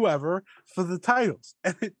face whoever for the titles.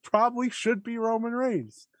 And it probably should be Roman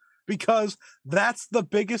Reigns. Because that's the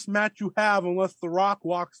biggest match you have unless The Rock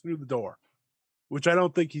walks through the door. Which I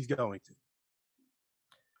don't think he's going to.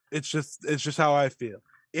 It's just how I feel.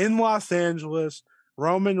 In Los Angeles,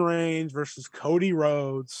 Roman Reigns versus Cody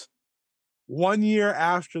Rhodes. 1 year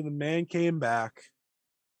after the man came back,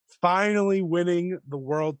 finally winning the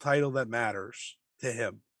world title that matters to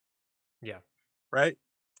him. Yeah. Right?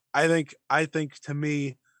 I think to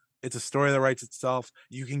me, it's a story that writes itself.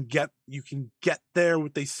 You can get there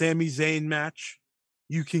with a Sami Zayn match.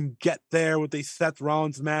 You can get there with a Seth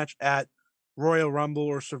Rollins match at Royal Rumble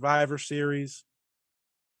or Survivor Series.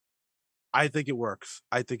 I think it works.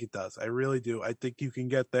 I think it does. I really do. I think you can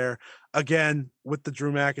get there. Again, with the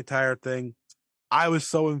Drew McIntyre thing, I was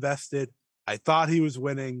so invested. I thought he was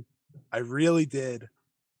winning. I really did.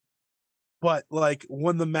 But, like,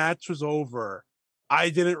 when the match was over,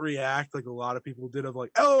 I didn't react like a lot of people did of,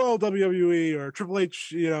 like, LOL WWE or Triple H,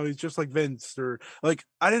 he's just like Vince. Or, like,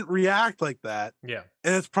 I didn't react like that. Yeah.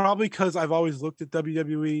 And it's probably because I've always looked at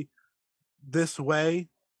WWE this way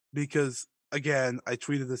because, again, I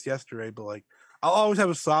tweeted this yesterday, but like I'll always have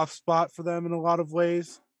a soft spot for them in a lot of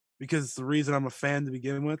ways because it's the reason I'm a fan to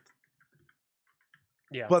begin with.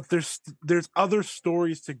 Yeah. But there's other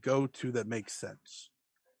stories to go to that make sense.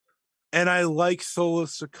 And I like Solo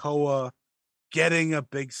Sikoa getting a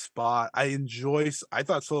big spot. I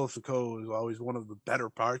thought Solo Sikoa was always one of the better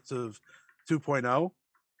parts of 2.0.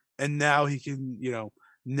 And now he can,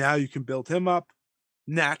 now you can build him up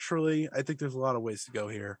naturally. I think there's a lot of ways to go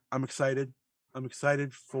here. I'm excited. I'm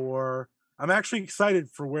actually excited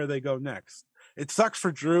for where they go next. It sucks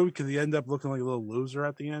for Drew because he ended up looking like a little loser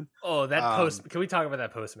at the end. Oh, that post. Can we talk about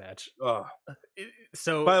that post match?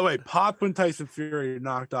 So, by the way, pop when Tyson Fury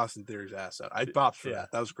knocked Austin Theory's ass out. I popped for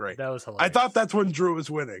that. That was great. That was hilarious. I thought that's when Drew was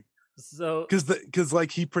winning. So, because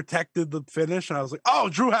like he protected the finish, and I was like, oh,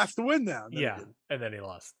 Drew has to win now. And then he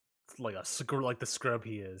lost. Like the scrub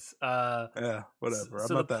he is. Yeah, whatever.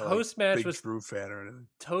 So I'm not the that post match big was Drew fan or anything.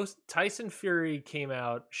 Tyson Fury came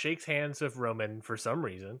out, shakes hands with Roman for some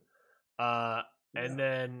reason,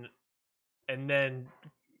 and then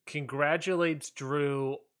congratulates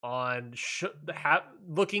Drew on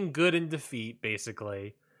looking good in defeat,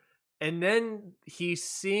 basically, and then he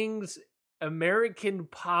sings American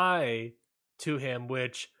Pie to him,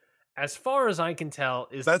 which, as far as I can tell,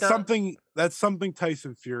 something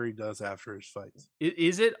Tyson Fury does after his fights.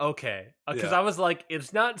 Is it? Okay. Because I was like,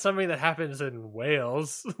 it's not something that happens in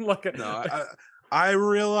Wales. I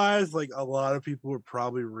realized like a lot of people were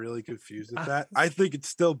probably really confused with that. I think it's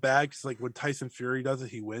still bad because like when Tyson Fury does it,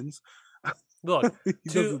 he wins. Look,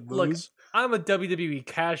 I'm a WWE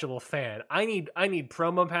casual fan. I need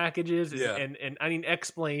promo packages and I need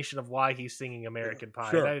explanation of why he's singing American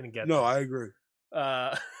Pie. Sure. I didn't get I agree.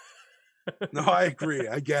 No, I agree.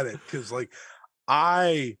 I get it because like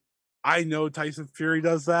I know Tyson Fury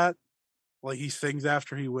does that. Like he sings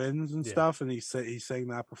after he wins and stuff, and he sang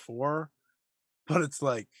that before. But it's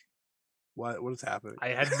like, what is happening? I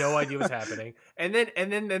had no idea what's happening. And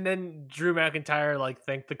then Drew McIntyre like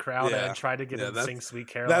thanked the crowd and tried to get him to sing Sweet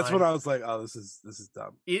Caroline. That's when I was like, oh, this is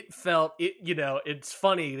dumb. It felt it's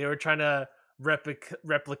funny. They were trying to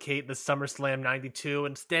replicate the SummerSlam 92.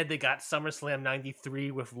 Instead, they got SummerSlam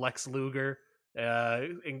 93 with Lex Luger,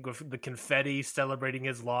 with the confetti celebrating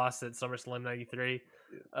his loss at SummerSlam 93.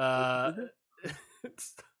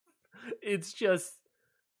 it's just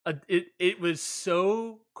it was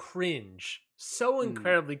so cringe, so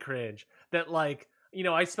incredibly cringe that like, you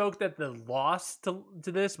know, I spoke that the loss to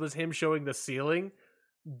this was him showing the ceiling.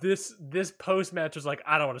 This post match was like,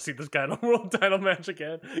 I don't want to see this guy in a world title match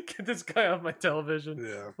again. Get this guy off my television.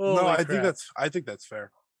 Yeah. Holy No, I crap. think that's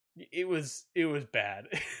fair. It was bad.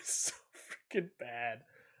 It's so freaking bad.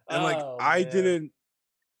 And like I didn't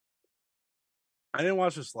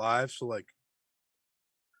watch this live, so like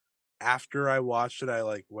after I watched it, I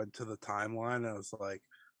like went to the timeline and I was like,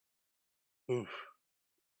 oof,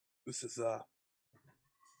 this is a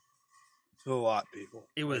lot, people.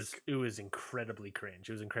 It was incredibly cringe.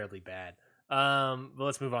 It was incredibly bad. But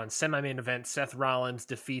let's move on. Semi-main event: Seth Rollins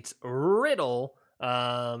defeats Riddle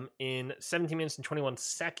in 17 minutes and 21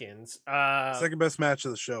 seconds. Second best match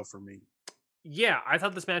of the show for me. Yeah, I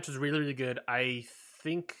thought this match was really, really good. I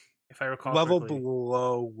think, if I recall, level correctly,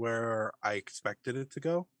 below where I expected it to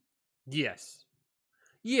go. Yes.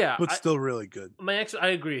 Yeah, but still really good. I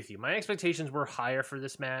agree with you. My expectations were higher for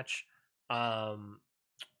this match, but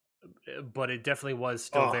it definitely was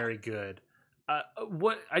still very good.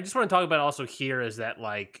 What I just want to talk about also here is that,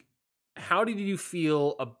 like, how did you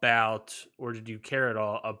feel about, or did you care at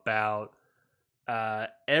all about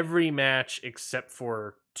every match except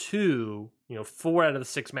for 2, 4 out of the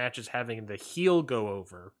 6 matches having the heel go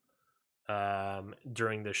over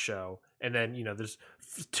during the show, and then there's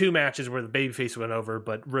 2 matches where the babyface went over,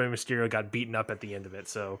 but Rey Mysterio got beaten up at the end of it,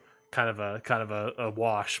 so kind of a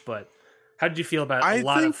wash. But how did you feel about a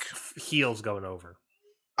lot of heels going over?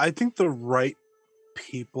 I think the right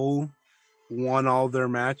people won all their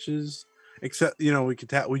matches, except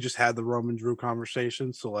we just had the Roman Drew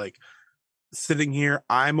conversation, so like sitting here,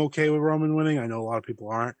 I'm okay with Roman winning. I know a lot of people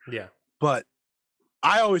aren't. Yeah, but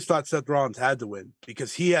I always thought Seth Rollins had to win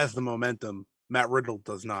because he has the momentum. Matt Riddle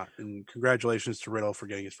does not. And congratulations to Riddle for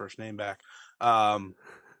getting his first name back. I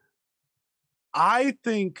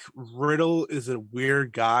think Riddle is a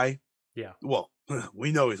weird guy. Yeah. Well,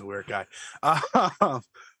 we know he's a weird guy.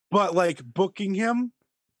 But like booking him,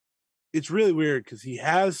 it's really weird because he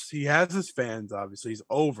has his fans, obviously. He's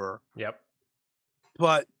over. Yep.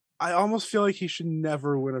 But I almost feel like he should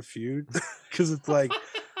never win a feud because it's like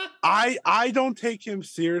I don't take him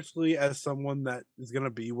seriously as someone that is going to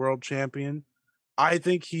be world champion. I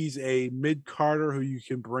think he's a mid-carder who you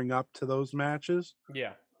can bring up to those matches.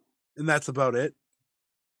 Yeah. And that's about it.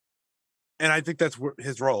 And I think that's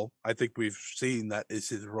his role. I think we've seen that is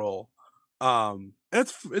his role.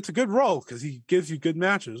 It's a good role because he gives you good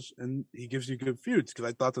matches and he gives you good feuds, because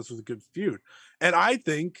I thought this was a good feud. And I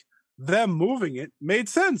think them moving it made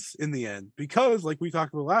sense in the end because, like we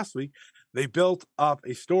talked about last week, they built up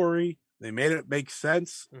a story. They made it make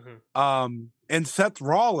sense. Mm-hmm. And Seth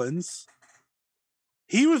Rollins,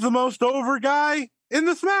 he was the most over guy in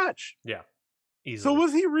this match. Yeah. Easily. So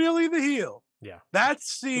was he really the heel? Yeah. That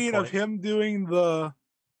scene of him doing the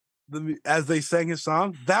as they sang his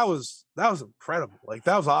song, that was incredible. Like,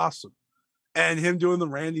 that was awesome. And him doing the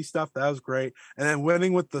Randy stuff, that was great. And then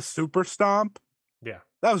winning with the super stomp. Yeah.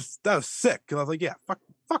 That was sick. Cause I was like, yeah,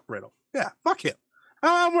 fuck Riddle. Yeah, fuck him.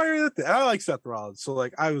 I'm wearing it. I like Seth Rollins. So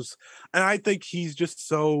like and I think he's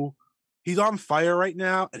just he's on fire right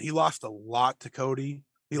now, and he lost a lot to Cody.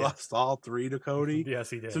 He lost all 3 to Cody. Yes,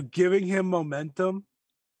 he did. So giving him momentum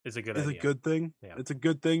is a good thing. Yeah. It's a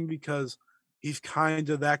good thing because he's kind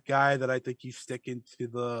of that guy that I think he's sticking to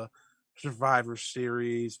the Survivor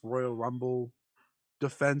Series, Royal Rumble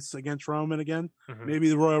defense against Roman again. Mm-hmm. Maybe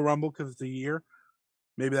the Royal Rumble because it's a year.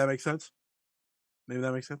 Maybe that makes sense.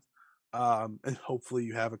 And hopefully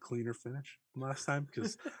you have a cleaner finish from last time,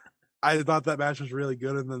 because I thought that match was really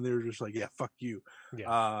good, and then they were just like, yeah, fuck you.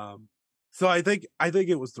 Yeah. So I think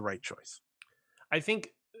it was the right choice. I think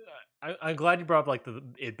I'm glad you brought up like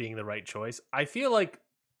it being the right choice. I feel like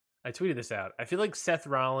I tweeted this out. I feel like Seth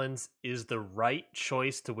Rollins is the right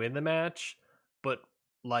choice to win the match, but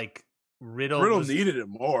like Riddle needed it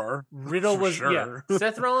more. Riddle was sure. Yeah.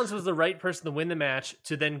 Seth Rollins was the right person to win the match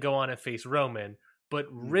to then go on and face Roman, but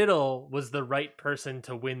Riddle was the right person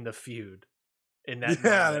to win the feud in that moment.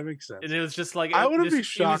 That makes sense. And it was just like, I wouldn't be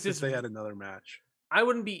shocked if they had another match. I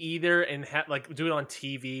wouldn't be either, and do it on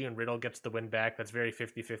TV and Riddle gets the win back. That's very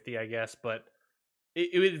 50-50, I guess. But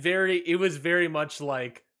it was very much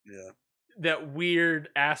like that weird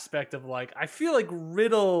aspect of like, I feel like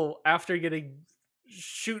Riddle, after getting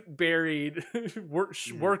buried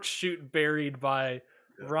by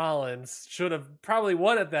Rollins should have probably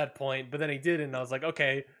won at that point, but then he didn't. And I was like,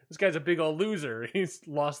 okay, this guy's a big old loser. He's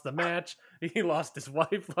lost the match. He lost his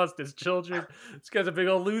wife, lost his children. This guy's a big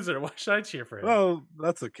old loser. Why should I cheer for him? Well,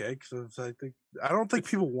 that's okay, because I don't think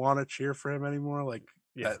people want to cheer for him anymore, like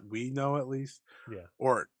that we know at least. Yeah.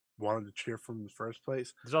 Or wanted to cheer from the first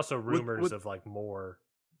place. There's also rumors of like more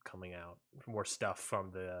coming out, more stuff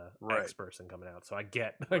from the X person coming out. So I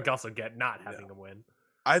also get not having him win.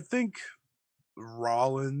 I think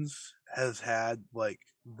Rollins has had like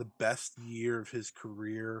the best year of his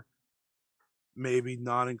career, maybe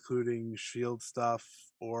not including Shield stuff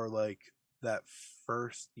or like that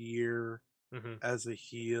first year as a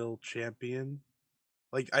heel champion.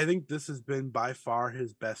 Like, I think this has been by far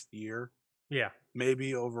his best year. Yeah.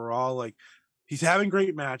 Maybe overall, like, he's having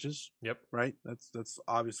great matches. Yep. Right? That's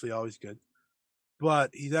obviously always good. But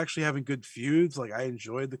he's actually having good feuds. Like, I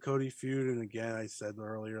enjoyed the Cody feud, and again, I said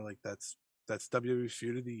earlier, like, that's WWE's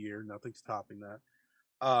feud of the year. Nothing's topping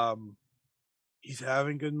that. He's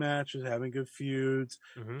having good matches, having good feuds.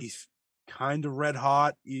 He's kind of red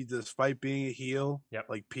hot, despite being a heel. Yep.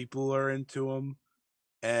 Like, people are into him.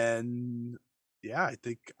 And yeah, I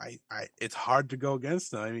think I it's hard to go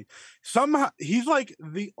against him. I mean, somehow he's like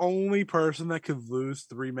the only person that could lose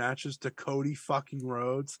 3 matches to Cody fucking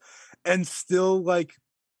Rhodes and still like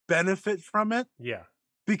benefit from it. Yeah.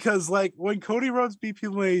 Because like when Cody Rhodes beat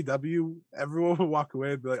people in AEW, everyone would walk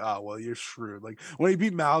away and be like, "Oh, well, you're screwed." Like when he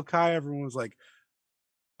beat Malachi, everyone was like,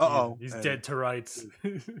 "Uh-oh, he's dead to rights."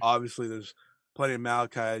 Obviously, there's plenty of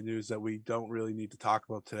Malachi news that we don't really need to talk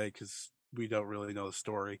about today because we don't really know the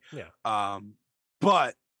story. Yeah.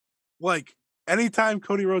 But like anytime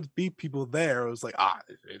Cody Rhodes beat people there, it was like,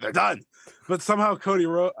 they're done. But somehow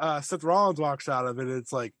Seth Rollins walks out of it, and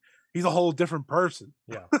it's like he's a whole different person.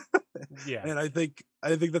 Yeah. Yeah. And I think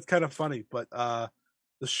that's kind of funny. But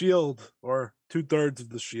the Shield, or 2/3 of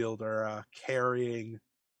the Shield, are carrying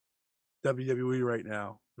WWE right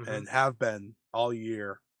now and have been all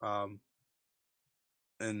year.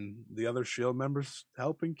 And the other Shield members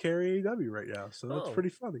helping carry AEW right now, so that's pretty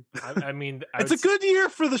funny. I mean, it's a good year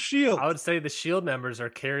for the Shield. I would say the Shield members are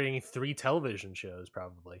carrying 3 television shows,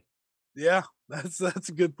 probably. Yeah, that's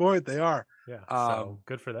a good point. They are. Yeah, so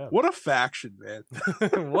good for them. What a faction, man!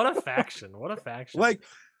 What a faction! What a faction! Like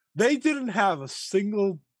they didn't have a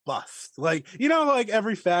single bust. Like like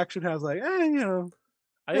every faction has like,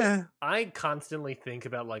 I constantly think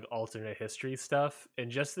about like alternate history stuff, and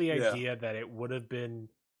just the idea that it would have been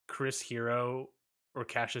Chris Hero or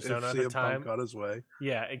Cassius Ohno at the time. Punk got his way.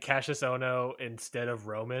 Yeah, and Cassius Ohno instead of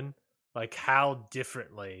Roman. Like how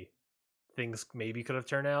differently things maybe could have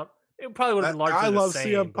turned out. It probably would have been largely I love the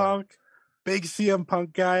same, CM Punk. Big CM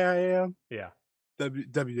Punk guy I am. Yeah.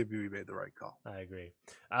 WWE made the right call. I agree.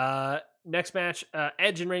 Next match,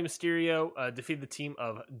 Edge and Rey Mysterio defeated the team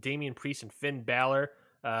of Damian Priest and Finn Balor.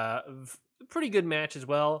 Pretty good match as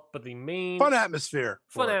well, but the main fun atmosphere.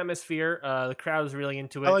 The crowd was really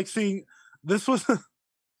into it. I like seeing this was.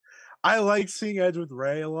 I like seeing Edge with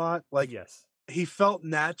Rey a lot. Like, yes, he felt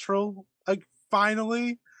natural. Like,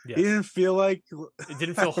 finally, yes. He didn't feel like it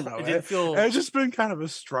didn't feel. It didn't feel. It's just been kind of a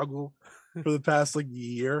struggle for the past like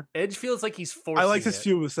year. Edge feels like he's forcing. I like his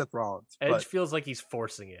feud with Seth Rollins. Edge feels like he's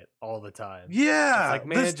forcing it all the time. Yeah, it's like,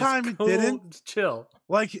 man, this time he didn't. Just chill.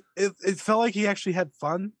 Like it felt like he actually had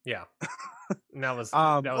fun. Yeah, and that was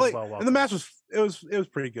like, well welcome. And the match was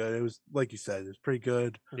pretty good. It was like you said, it was pretty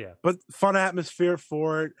good. Yeah, but fun atmosphere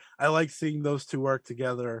for it. I like seeing those two work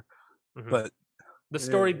together. But the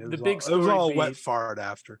story, the big story, it was all beat, wet fart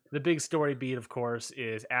after. The big story beat, of course,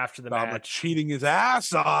 is after the match, cheating his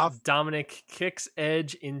ass off. Dominic kicks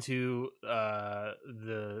Edge into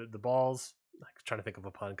the balls. I'm trying to think of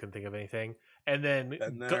a pun, couldn't think of anything. And then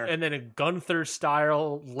a Gunther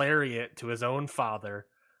style lariat to his own father,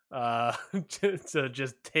 to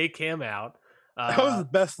just take him out. That was the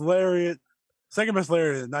best lariat. Second best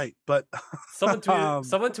lariat of the night, but someone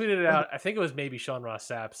tweeted it out. I think it was maybe Sean Ross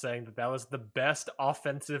Sapp saying that was the best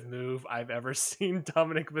offensive move I've ever seen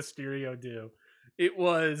Dominic Mysterio do. It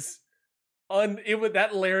was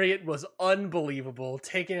that lariat was unbelievable,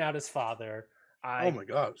 taking out his father. Oh my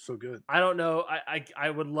god, so good. I don't know. I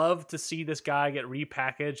would love to see this guy get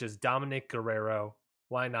repackaged as Dominic Guerrero.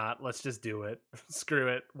 Why not? Let's just do it. Screw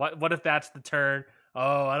it. What if that's the turn?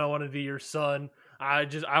 Oh, I don't want to be your son. I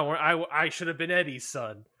should have been Eddie's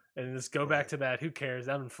son, and just go back to that. Who cares?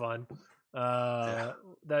 That was fun. That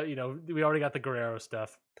we already got the Guerrero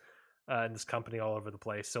stuff in this company all over the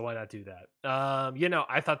place, so why not do that?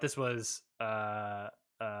 I thought this was it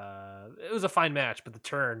was a fine match, but the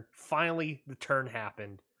turn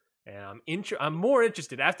happened, and I'm more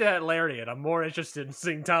interested after that lariat. I'm more interested in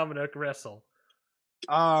seeing Dominic wrestle.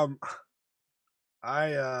 Um,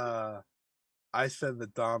 I said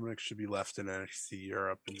that Dominic should be left in NXT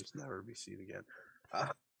Europe and just never be seen again.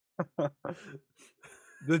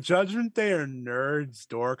 The Judgment Day are nerds,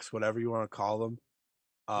 dorks, whatever you want to call them.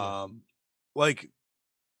 Like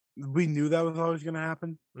we knew that was always going to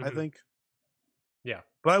happen. I think. Yeah,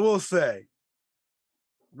 but I will say,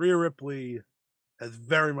 Rhea Ripley has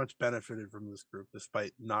very much benefited from this group,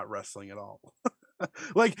 despite not wrestling at all.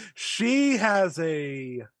 Like she has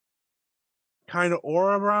a kind of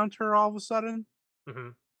aura around her all of a sudden,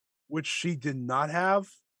 which she did not have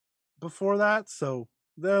before that. So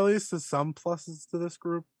there at least is some pluses to this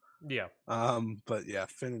group. Yeah. But yeah,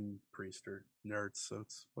 Finn and Priest are nerds, so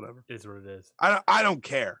it's whatever. It is what it is. I don't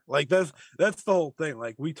care. Like that's the whole thing.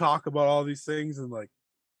 Like we talk about all these things, and like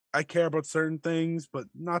I care about certain things, but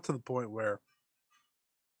not to the point where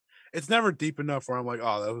it's never deep enough where I'm like,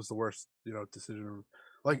 oh, that was the worst, decision.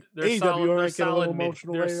 Like AEW might get a little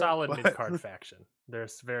emotional. They're a solid mid-card faction. They're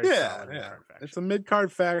very solid mid-card faction. It's a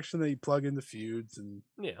mid-card faction that you plug into feuds, and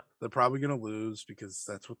they're probably gonna lose because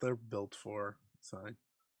that's what they're built for. It's fine.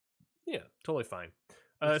 Yeah, totally fine.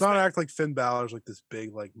 It's not act like Finn Balor's like this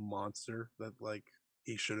big like monster that like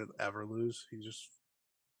he shouldn't ever lose. He just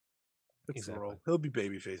fits the role. He'll be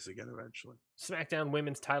babyface again eventually. SmackDown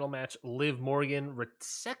Women's Title match: Liv Morgan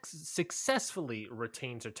successfully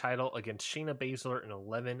retains her title against Shayna Baszler in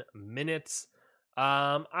 11 minutes.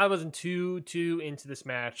 I wasn't too into this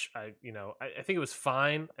match. I think it was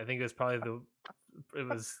fine. I think it was probably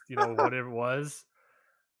whatever it was.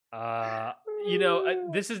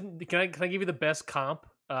 This is can I give you the best comp?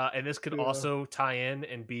 And this could also tie in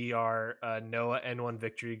and be our Noah N1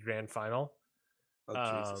 Victory Grand Final.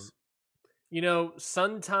 Oh, Jesus.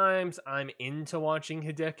 Sometimes I'm into watching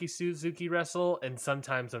Hideki Suzuki wrestle, and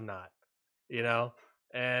sometimes I'm not.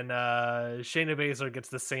 And Shayna Baszler gets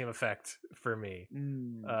the same effect for me.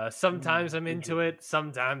 Sometimes I'm into it,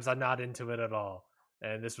 sometimes I'm not into it at all.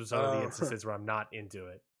 And this was one of the instances where I'm not into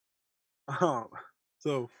it.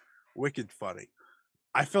 So wicked funny.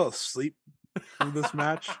 I fell asleep in this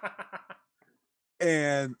match,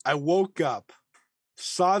 and I woke up,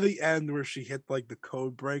 saw the end where she hit like the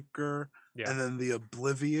code breaker. Yeah. And then the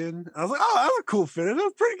Oblivion. I was like, oh, that was a cool finish. That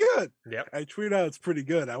was pretty good. Yep. I tweeted out it's pretty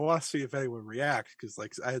good. I want to see if anyone reacts because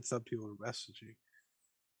like I had some people messaging.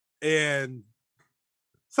 And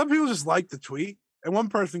some people just liked the tweet. And one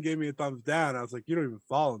person gave me a thumbs down. I was like, you don't even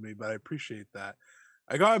follow me, but I appreciate that.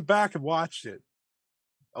 I got back and watched it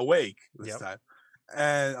awake this time.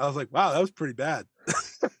 And I was like, wow, that was pretty bad.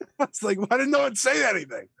 I was like, why didn't no one say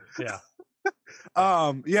anything? Yeah.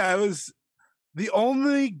 It was. The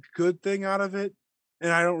only good thing out of it, and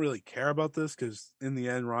I don't really care about this because in the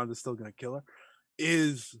end, Ronda's still going to kill her,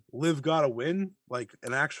 is Liv got a win, like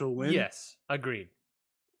an actual win. Yes, agreed.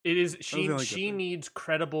 It is she needs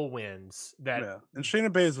credible wins. And Shayna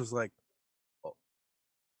Baszler was like, oh,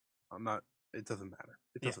 I'm not. It doesn't matter.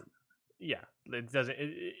 It doesn't. Yeah, it doesn't.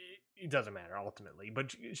 It doesn't matter ultimately.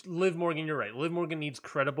 But Liv Morgan, you're right. Liv Morgan needs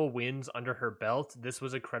credible wins under her belt. This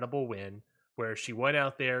was a credible win, where she went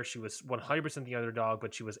out there, she was 100% the underdog,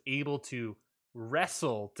 but she was able to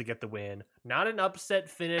wrestle to get the win. Not an upset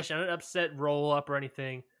finish, not an upset roll up or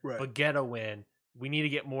anything, but get a win. We need to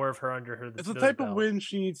get more of her under her. It's the type of win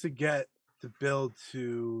she needs to get to build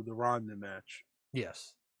to the Ronda match.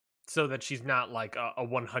 Yes. So that she's not like a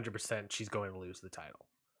 100% she's going to lose the title.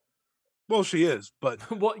 Well, she is,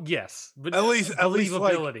 but well, yes, but at least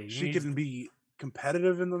like, she can be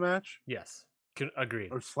competitive in the match. Yes.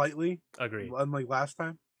 Agreed. Or slightly. Agreed. Unlike last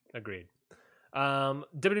time. Agreed.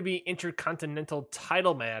 WWE Intercontinental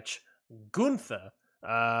title match. Gunther,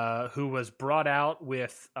 who was brought out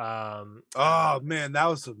with oh man, that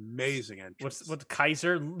was amazing entrance. What's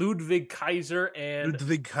Kaiser? Ludwig Kaiser and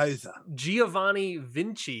Giovanni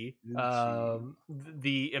Vinci.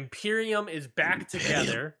 The Imperium is back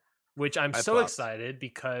together, which I'm so excited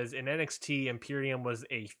because in NXT Imperium was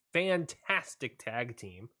a fantastic tag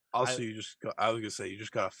team. Also, you just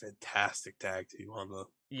got a fantastic tag team on the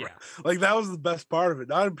like that was the best part of it.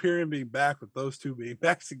 Not Imperium being back, but those two being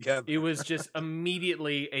back together. It was just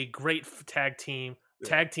immediately a great tag team.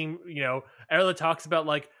 Tag team, Erla talks about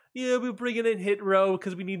like, we're bringing in Hit Row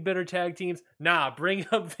because we need better tag teams. Nah, bring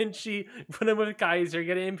up Vinci, put him with Kaiser,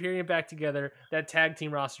 get Imperium back together. That tag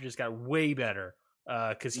team roster just got way better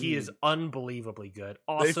because he is unbelievably good.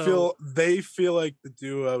 Also, they feel like the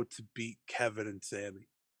duo to beat Kevin and Sammy.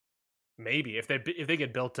 Maybe if they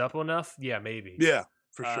get built up enough, maybe. Yeah,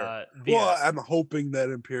 for sure. I'm hoping that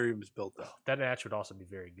Imperium is built up. That match would also be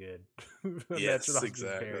very good. Yes,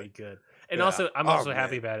 exactly. Be very good. And also, I'm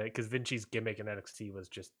happy about it because Vinci's gimmick in NXT was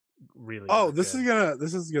just really. This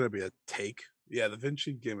is gonna be a take Yeah, the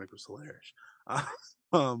Vinci gimmick was hilarious.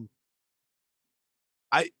 Um,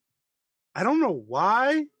 I don't know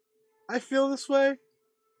why I feel this way,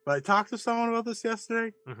 but I talked to someone about this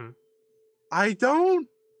yesterday. Mm-hmm. I don't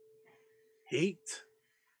hate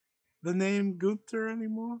the name Gunther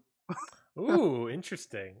anymore. Ooh,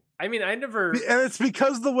 interesting. I mean, I never And it's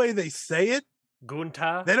because the way they say it.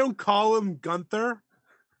 Gunta. They don't call him Gunther.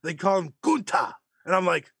 They call him Gunta. And I'm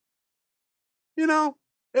like,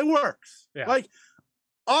 it works. Yeah. Like,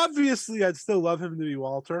 obviously, I'd still love him to be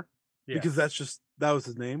Walter. Yeah. Because that was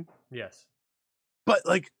his name. Yes. But,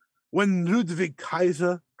 like, when Ludwig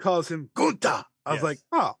Kaiser calls him Gunta, I was like,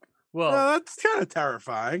 oh, well, that's kind of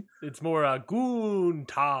terrifying. It's more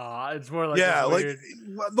Gunta. It's more like like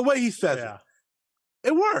the way he says it.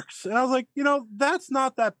 It works. And I was like, that's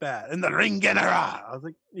not that bad. And the Ring General, I was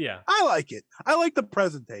like, yeah, I like it. I like the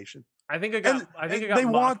presentation. I think it got. They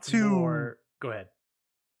want to. More... Go ahead.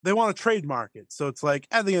 They want to trademark it, so it's like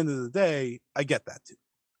at the end of the day, I get that too.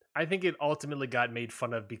 I think it ultimately got made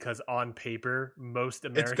fun of because on paper, most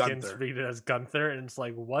Americans read it as Gunther, and it's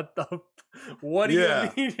like, what do you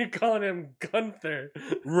mean you're calling him Gunther?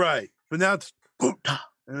 Right, but now it's Gunta,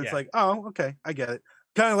 and it's like, oh, okay, I get it.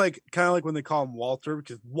 Kind of like when they call him Walter,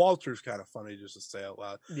 because Walter's kind of funny just to say out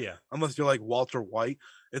loud. Yeah. Unless you're like Walter White,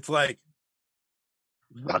 it's like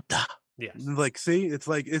Gunta. Yes. Like, see, it's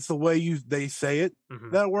like it's the way they say it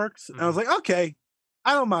that works. And I was like, okay,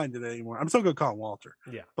 I don't mind it anymore. I'm still gonna call him Walter.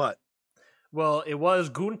 Yeah. But well, it was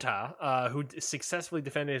Gunta who successfully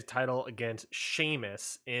defended his title against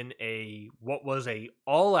Sheamus in what was a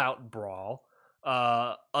all-out brawl,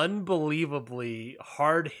 unbelievably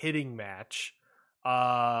hard-hitting match.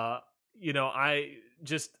 I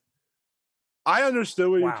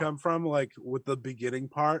understood where you come from, like with the beginning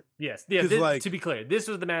part. Yes, yeah. To be clear, this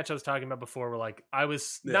was the match I was talking about before. Where like I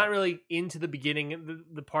was not really into the beginning,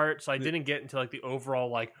 the part, so I didn't get into like the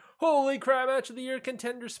overall like holy crap match of the year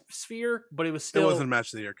contender sphere. But it was still wasn't a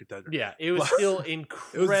match of the year contender. Yeah, it was still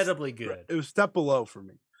incredibly good. It was step below for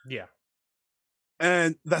me. Yeah,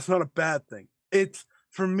 and that's not a bad thing. It's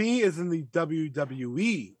for me is in the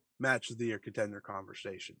WWE match of the year contender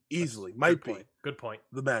conversation easily. Might be good point.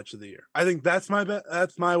 The match of the year. I think that's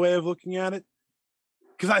my way of looking at it,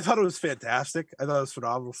 because I thought it was fantastic. I thought it was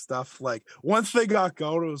phenomenal stuff. Like once they got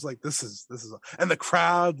going, it was like this is, and the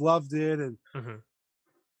crowd loved it,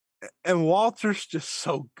 and Walter's just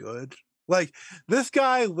so good. Like this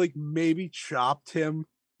guy, like maybe chopped him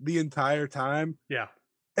the entire time. Yeah.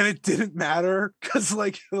 And it didn't matter because,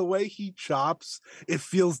 like, the way he chops, it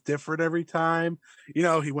feels different every time.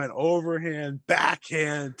 He went overhand,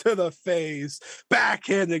 backhand to the face,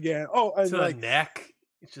 backhand again. Oh, and to like the neck.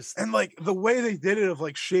 It's just and like the way they did it of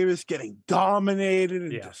like Sheamus getting dominated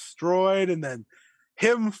and destroyed, and then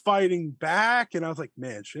him fighting back. And I was like,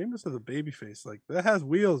 man, Sheamus has a baby face. Like that has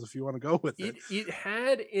wheels if you want to go with it. It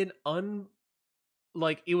had it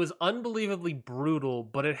was unbelievably brutal,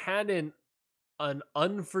 but it had an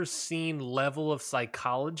unforeseen level of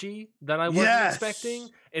psychology that I wasn't expecting,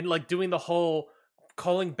 and like doing the whole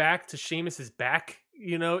calling back to Sheamus's back,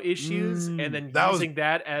 issues, and then using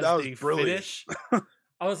that as the finish.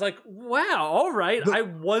 I was like, wow, all right. I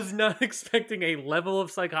was not expecting a level of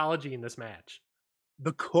psychology in this match.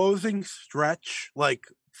 The closing stretch, like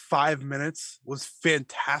 5 minutes, was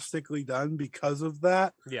fantastically done because of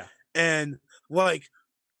that. Yeah. And like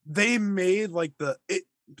they made like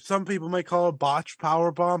some people might call it a botched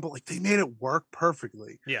power bomb, but like they made it work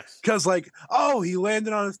perfectly. Yes. Because like, oh, he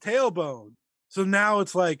landed on his tailbone. So now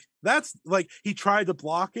it's like that's like he tried to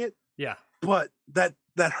block it. Yeah. But that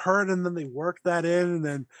hurt, and then they worked that in, and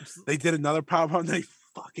then they did another power bomb. And they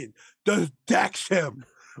fucking just decks him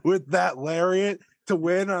with that lariat to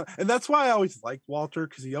win. And that's why I always liked Walter,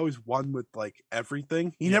 because he always won with like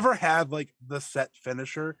everything. He never had like the set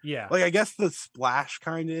finisher. Yeah. Like I guess the splash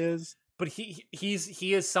kind of is. But he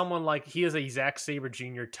is someone like he is a Zack Sabre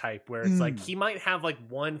Jr. type where it's like he might have like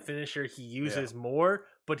one finisher he uses more,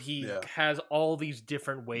 but he has all these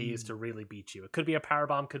different ways to really beat you. It could be a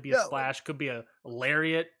powerbomb, could be a splash, could be a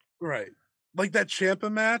lariat. Right. Like that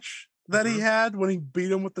Ciampa match that he had when he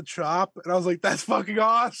beat him with the chop, and I was like, that's fucking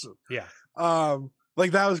awesome. Yeah.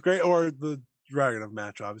 Like that was great. Or the Dragunov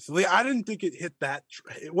match, obviously. I didn't think it hit that.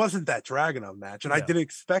 It wasn't that Dragunov match, and I didn't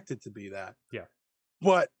expect it to be that. Yeah.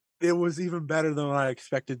 But it was even better than what I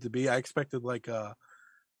expected to be. I expected like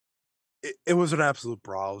it was an absolute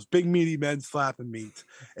brawl. It was big meaty men slapping meat.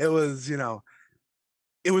 It was,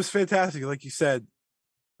 it was fantastic. Like you said,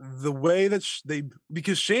 the way that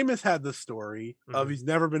because Sheamus had the story of he's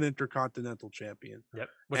never been Intercontinental Champion. Yep.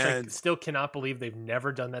 Which I still cannot believe they've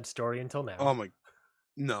never done that story until now. Oh my,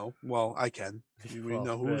 no. Well, I can. We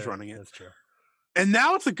know who's running it. That's true. And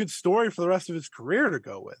now it's a good story for the rest of his career to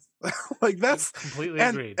go with. Like that's completely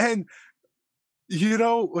and, agreed. And you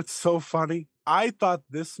know what's so funny? I thought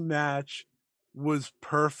this match was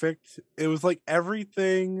perfect. It was like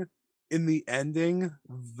everything in the ending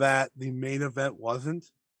that the main event wasn't.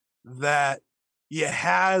 That you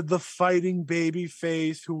had the fighting baby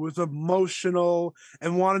face who was emotional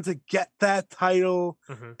and wanted to get that title,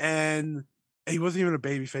 and he wasn't even a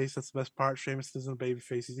baby face. That's the best part. Sheamus isn't a baby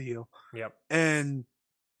face; he's a heel. Yep. And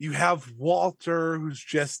you have Walter, who's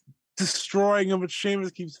just destroying him, but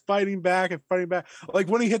Sheamus keeps fighting back and fighting back. Like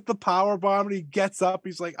when he hit the power bomb and he gets up,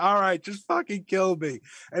 he's like, "All right, just fucking kill me,"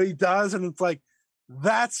 and he does, and it's like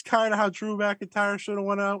that's kind of how Drew McIntyre should have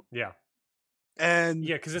went out. Yeah. And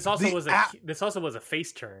yeah, because this also was a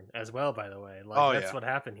face turn as well, by the way. Like that's what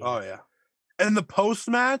happened here. Oh yeah. And the post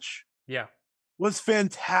match was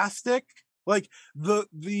fantastic. Like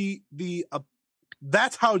the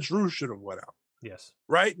that's how Drew should have went out. Yes.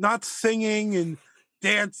 Right? Not singing and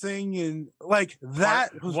dancing and like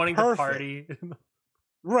that was wanting perfect. to party.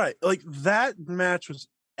 Right. Like that match was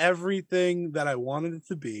everything that I wanted it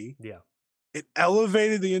to be. Yeah. It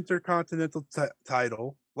elevated the Intercontinental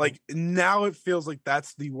title. Like now it feels like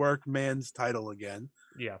that's the workman's title again.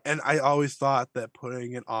 Yeah. And I always thought that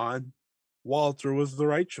putting it on Walter was the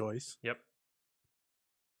right choice. Yep.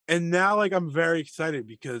 And now like I'm very excited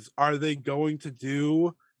because are they going to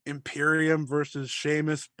do Imperium versus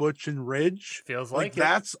Sheamus, Butch, and Ridge? Feels like it.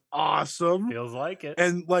 That's awesome. Feels like it.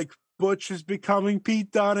 And like Butch is becoming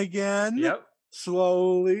Pete Dunne again. Yep.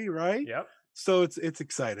 Slowly, right? Yep. So it's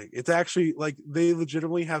exciting. It's actually like they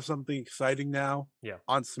legitimately have something exciting now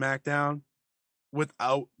on SmackDown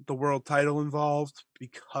without the world title involved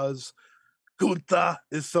because Gunther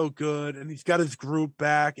is so good and he's got his group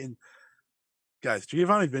back. And guys,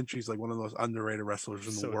 Giovanni Vinci is like one of the most underrated wrestlers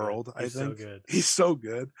in the world. I think so good. He's so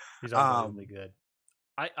good. He's unbelievably good.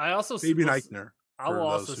 I also Fabian Eichner. I will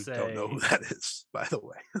also say, don't know who that is, by the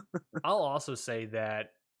way. I'll also say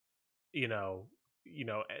that you know,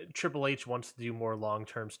 Triple H wants to do more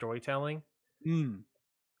long-term storytelling.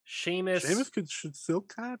 Sheamus should still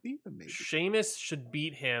kind of beat him, maybe. Sheamus should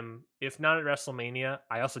beat him, if not at WrestleMania.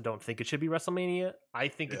 I also don't think it should be WrestleMania. I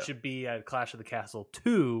think it should be at Clash of the Castle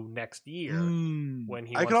 2 next year when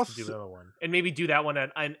he wants to do another one. And maybe do that one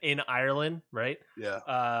in Ireland, right? Yeah.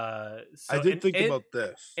 So, I did think about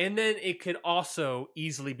this. And then it could also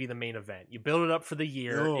easily be the main event. You build it up for the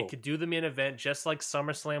year. It could do the main event just like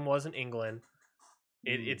SummerSlam was in England.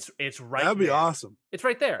 It's right. That'd be there. Awesome. It's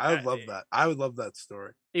right there. I would love that. I would love that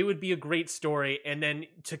story. It would be a great story, and then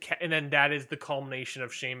that is the culmination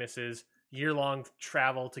of Sheamus's year-long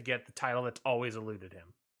travel to get the title that's always eluded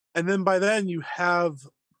him. And then by then you have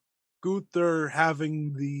Gunther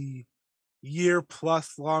having the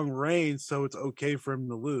year-plus long reign, so it's okay for him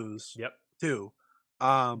to lose. Yep. Too.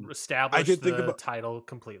 Establish the title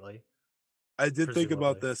completely. I did think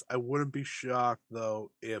about this. I wouldn't be shocked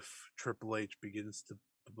though if Triple H begins to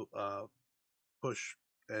push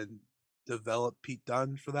and develop Pete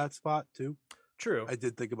Dunne for that spot too. True. I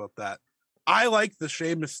did think about that. I like the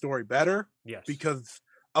Sheamus story better. Yes. Because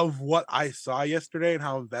of what I saw yesterday and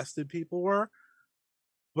how invested people were.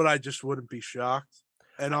 But I just wouldn't be shocked.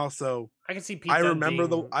 And also I can see Pete I remember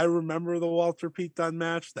the Walter Pete Dunne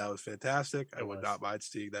match. That was fantastic. I would not mind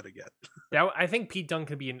seeing that again. I think Pete Dunne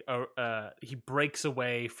could be he breaks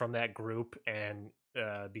away from that group and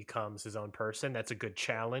becomes his own person. That's a good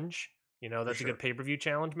challenge. That's a good pay-per-view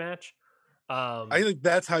challenge match. I think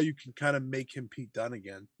that's how you can kind of make him Pete Dunne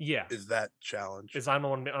again. Yeah. Is that challenge. Because I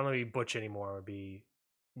don't want to be Butch anymore. It would be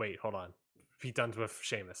wait, hold on. Pete Dunne's with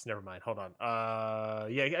Sheamus. Never mind. Hold on.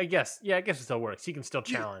 I guess it still works. He can still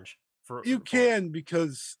challenge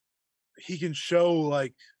because he can show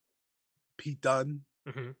like Pete Dunne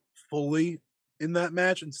fully in that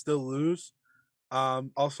match and still lose.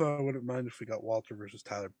 Also, I wouldn't mind if we got Walter versus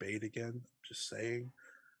Tyler Bate again. Just saying.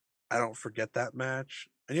 I don't forget that match.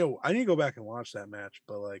 I need to go back and watch that match,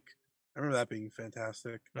 but like I remember that being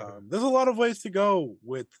fantastic. There's a lot of ways to go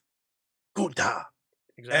with Gunther.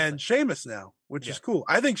 Exactly. And Sheamus now, which is cool.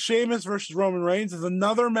 I think Sheamus versus Roman Reigns is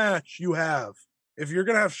another match you have. If you're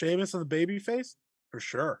going to have Sheamus and the babyface, for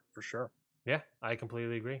sure. Yeah, I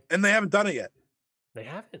completely agree. And they haven't done it yet. They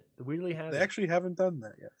haven't. They weirdly haven't. They actually haven't done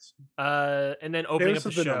that yet. And then opening up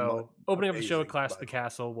the show at Clash of the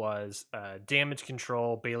Castle was Damage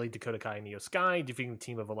Control, Bayley, Dakota Kai, and Io Sky, defeating the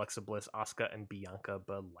team of Alexa Bliss, Asuka, and Bianca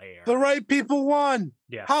Belair. The right people won.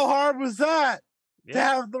 Yeah. How hard was that to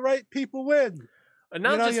have the right people win? You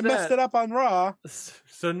messed it up on Raw.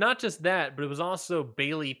 So not just that, but it was also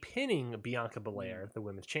Bayley pinning Bianca Belair, the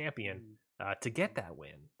women's champion, to get that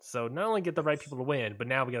win. So not only get the right people to win, but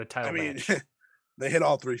now we got a title match. they hit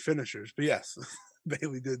all 3 finishers. But yes,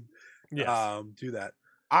 Bailey did Yes. do that.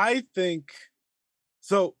 I think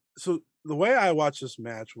so. So the way I watched this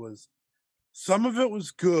match was some of it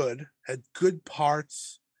was good, had good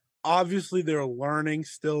parts. Obviously, they're learning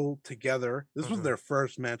still together. This was their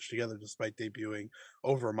first match together, despite debuting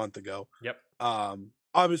over a month ago. Yep.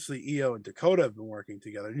 Obviously, Io and Dakota have been working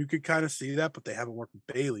together, and you could kind of see that, but they haven't worked with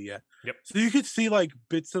Bailey yet. Yep. So you could see like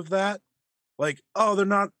bits of that, like, oh, they're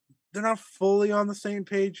not fully on the same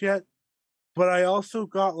page yet. But I also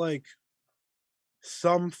got like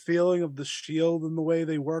some feeling of the Shield in the way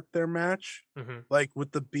they work their match, like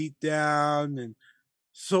with the beatdown. And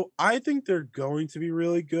so I think they're going to be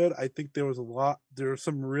really good. I think there were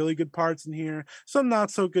some really good parts in here, some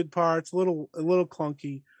not so good parts, a little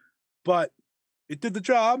clunky, but it did the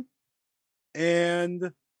job.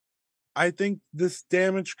 And I think this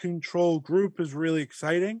Damage Control group is really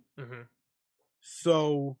exciting.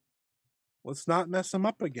 So let's not mess them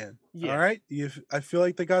up again. Yeah. All right. I feel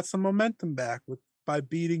like they got some momentum back by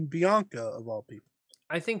beating Bianca of all people.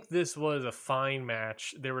 I think this was a fine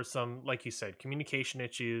match. There were some, like you said, communication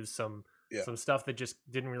issues, some stuff that just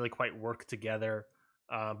didn't really quite work together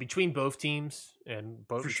between both teams and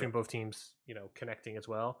both teams, connecting as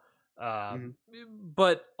well.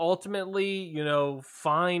 But ultimately,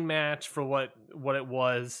 fine match for what it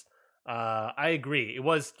was. I agree. It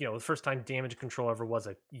was, the first time Damage Control ever was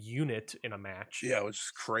a unit in a match. Yeah, which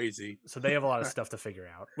is crazy. So they have a lot of stuff to figure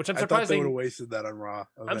out, which I'm I surprised thought they would have wasted that on Raw.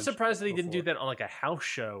 I'm surprised that they didn't do that on like a house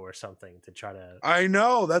show or something to try to. I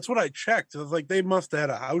know. That's what I checked. I was like, they must have had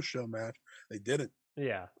a house show match. They didn't.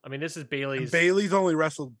 Yeah. I mean, this is Bailey's. And Bailey's only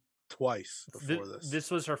wrestled twice before this. This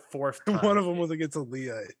was her 4th time. One of them was against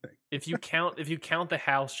Aaliyah, I think. If you count the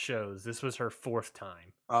house shows, this was her 4th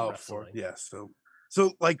time. Oh, 4th. Yes. So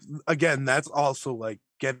like again, that's also like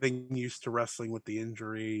getting used to wrestling with the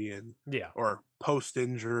injury and or post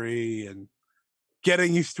injury and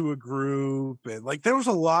getting used to a group, and like there was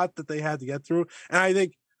a lot that they had to get through. And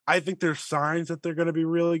I think there's signs that they're going to be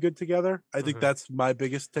really good together. I think that's my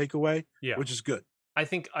biggest takeaway, which is good. I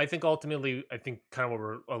think ultimately, kind of what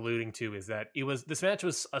we're alluding to is that this match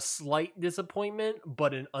was a slight disappointment,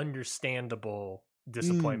 but an understandable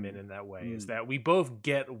disappointment in that way. Is that we both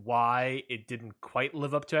get why it didn't quite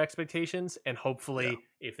live up to expectations, and hopefully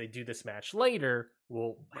if they do this match later,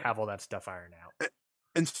 we'll have all that stuff ironed out.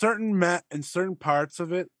 And certain parts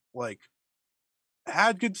of it, like,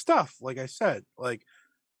 had good stuff. Like I said, like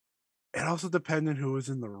it also depended who was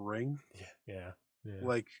in the ring. Yeah.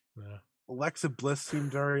 Like Alexa Bliss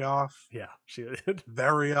seemed very off. Yeah, she did.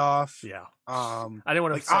 Very off. Yeah. I didn't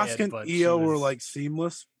want to say Asuka it, but and Io were like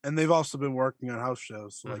seamless, and they've also been working on house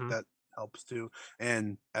shows, so like that helps too.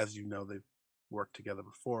 And as you know, they've worked together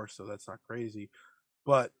before, so that's not crazy.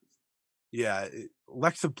 But yeah,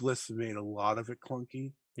 Alexa Bliss made a lot of it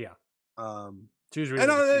clunky. Yeah. She was really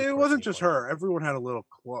it wasn't just her. Everyone had a little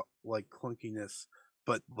clunkiness,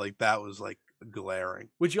 but like that was like glaring.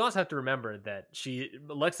 Which you also have to remember that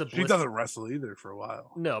Alexa Bliss, she doesn't wrestle either for a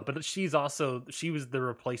while. No, but she was the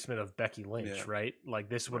replacement of Becky Lynch, right? Like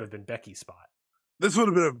this would have been Becky's spot. This would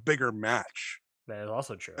have been a bigger match. That is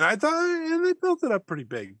also true. And I thought, and they built it up pretty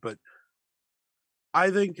big, but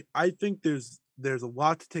I think there's a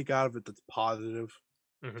lot to take out of it that's positive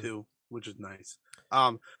too, which is nice.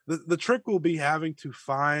 The trick will be having to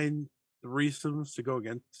find threesomes to go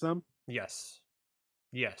against them. Yes.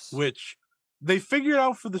 Which they figured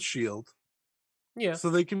out for the Shield. Yeah.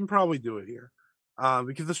 So they can probably do it here.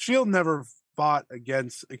 Because the Shield never fought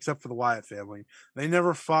except for the Wyatt family, they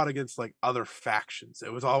never fought against like other factions.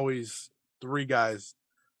 It was always 3 guys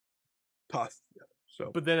tossed together.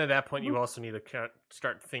 So, but then at that point, you also need to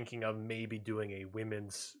start thinking of maybe doing a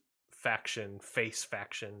women's face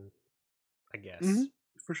faction, I guess,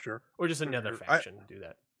 for sure, or just another faction do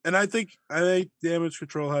that. And I think Damage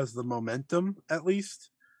Control has the momentum, at least,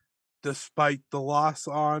 despite the loss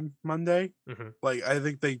on Monday. Like I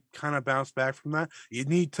think they kind of bounced back from that. You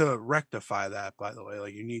need to rectify that, by the way.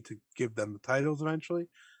 Like you need to give them the titles eventually.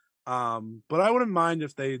 But I wouldn't mind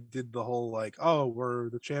if they did the whole like, oh, we're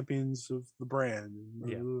the champions of the brand.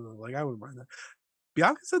 Like I wouldn't mind that.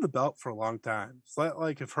 Bianca's had the belt for a long time. It's not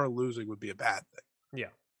like if her losing would be a bad thing.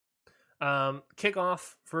 Yeah.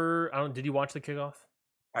 Kickoff for did you watch the kickoff?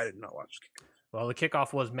 I did not watch the kickoff. Well, the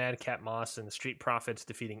kickoff was Madcap Moss and the Street Profits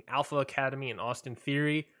defeating Alpha Academy and Austin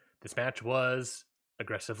Theory. This match was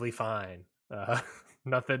aggressively fine.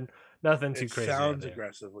 Nothing too crazy. Sounds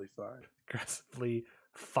aggressively fine. Aggressively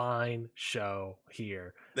fine show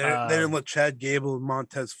here. They didn't let Chad Gable and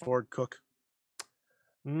Montez Ford cook.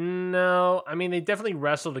 No, I mean they definitely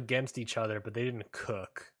wrestled against each other, but they didn't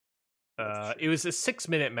cook. It was a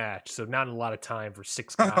 6-minute match, so not a lot of time for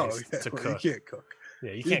 6 guys to cook. You can't cook.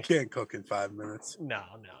 Yeah, you can't cook in 5 minutes. No.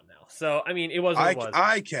 So I mean, it was what it was.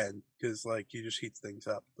 I can, because like you just heat things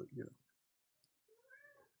up, but you know.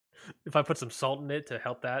 If I put some salt in it to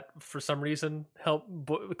help that for some reason help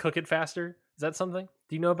cook it faster, is that something?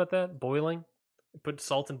 Do you know about that? Boiling? Put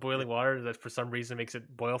salt in boiling water that for some reason makes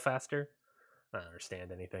it boil faster? I don't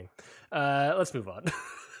understand anything. Let's move on.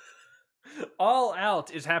 All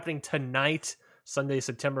Out is happening tonight, Sunday,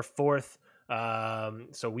 September 4th.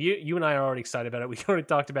 So you and I are already excited about it. We already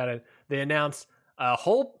talked about it. They announced a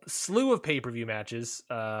whole slew of pay-per-view matches,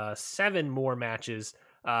 7 more matches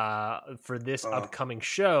for this upcoming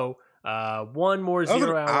show. One more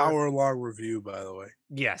 0 hour long review, by the way.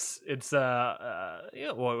 Yes, it's well,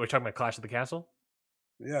 we're talking about Clash of the Castle.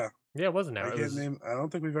 Yeah, it wasn't hour. I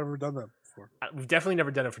don't think we've ever done that before. We've definitely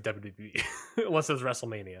never done it for WWE unless it was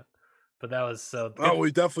WrestleMania. But that was so. Oh,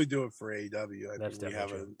 we definitely do it for AEW. I think we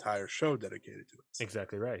have an entire show dedicated to it. So.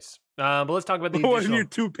 Exactly right. But let's talk about the additional... your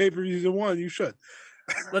 2 pay-per-views in one. You should.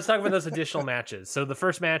 Let's talk about those additional matches. So the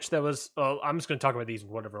first match that was, I'm just going to talk about these in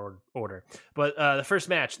whatever order. But the first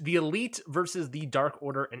match, the Elite versus the Dark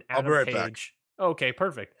Order and Adam Page. Back. Okay,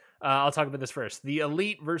 perfect. I'll talk about this first. The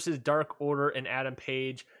Elite versus Dark Order and Adam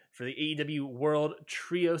Page for the AEW World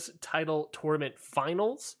Trios Title Tournament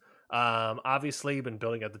Finals. Obviously, been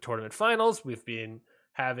building up the tournament finals. We've been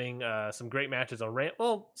having some great matches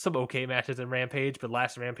on some okay matches in Rampage, but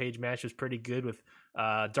last Rampage match was pretty good with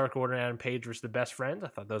Dark Order and Adam Page versus the Best Friends. I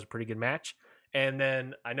thought that was a pretty good match. And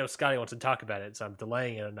then I know Scotty wants to talk about it, so I'm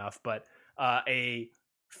delaying it enough, but a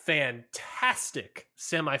fantastic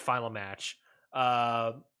semifinal match.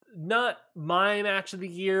 Not my match of the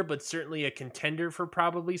year, but certainly a contender for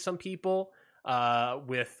probably some people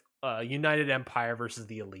with United Empire versus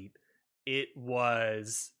the Elite. It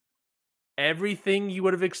was everything you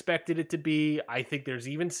would have expected it to be. I think there's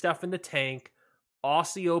even stuff in the tank.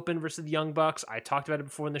 Aussie Open versus the Young Bucks. I talked about it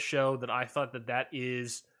before in the show that I thought that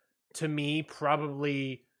is, to me,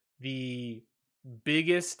 probably the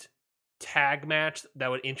biggest tag match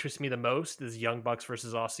that would interest me the most is Young Bucks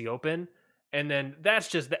versus Aussie Open. And then that's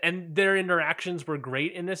just and their interactions were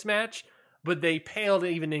great in this match, but they paled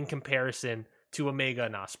even in comparison to Omega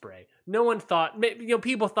and Ospreay. No one thought,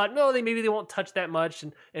 people thought, no, maybe they won't touch that much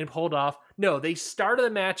and hold off. No, they started the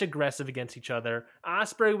match aggressive against each other.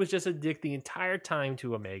 Ospreay was just a dick the entire time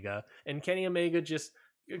to Omega, and Kenny Omega just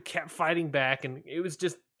kept fighting back, and it was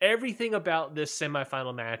just everything about this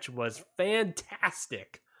semifinal match was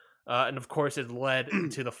fantastic. And of course, it led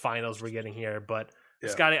to the finals we're getting here. But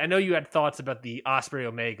Scotty, I know you had thoughts about the Ospreay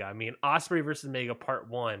Omega. I mean, Ospreay versus Omega Part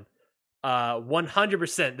 1.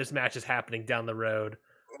 100% this match is happening down the road.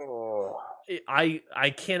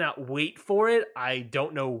 I cannot wait for it. I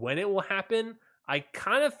don't know when it will happen. I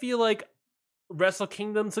kind of feel like Wrestle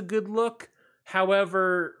Kingdom's a good look.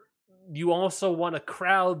 However, you also want a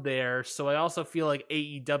crowd there, so I also feel like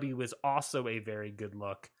AEW is also a very good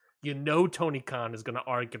look. Tony Khan is going to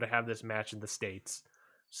argue to have this match in the States.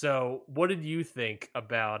 So what did you think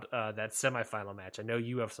about that semifinal match? I know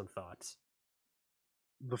you have some thoughts.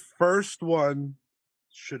 The first one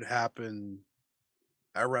should happen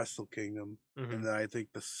at Wrestle Kingdom, and then I think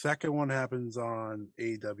the second one happens on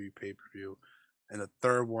AEW pay-per-view, and the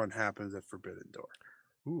third one happens at Forbidden Door.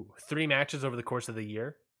 Ooh, 3 matches over the course of the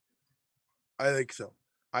year? I think so.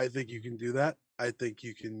 I think you can do that. I think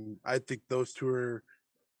those two are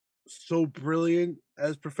so brilliant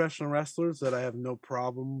as professional wrestlers that I have no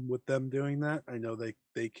problem with them doing that. I know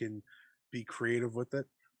they can be creative with it,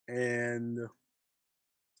 and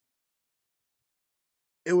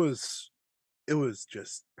it was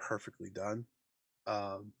just perfectly done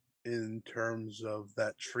in terms of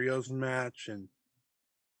that trios match. And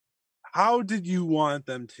how did you want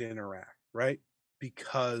them to interact, right?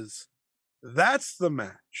 Because that's the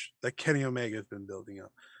match that Kenny Omega has been building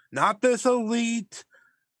up, not this Elite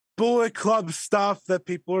Bullet Club stuff that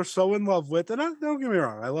people are so in love with. And don't get me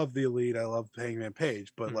wrong, I love the Elite, I love Hangman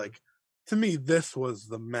Page, but to me, this was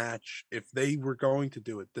the match. If they were going to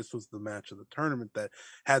do it, this was the match of the tournament that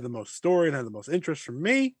had the most story and had the most interest for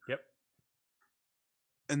me. Yep.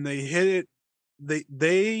 And they hit it.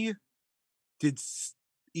 They did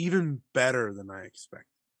even better than I expected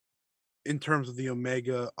in terms of the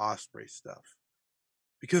Omega Ospreay stuff,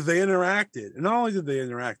 because they interacted, and not only did they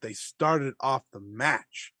interact, they started off the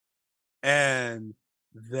match, and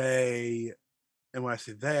when I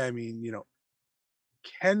say they, I mean,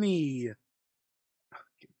 Kenny's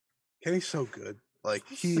so good. Like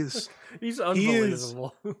he's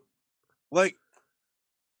unbelievable. Like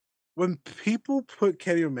when people put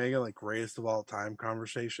Kenny Omega like greatest of all time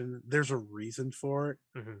conversation, there's a reason for it.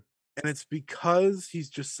 And it's because he's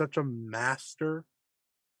just such a master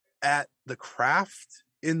at the craft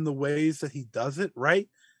in the ways that he does it, right?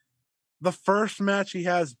 The first match he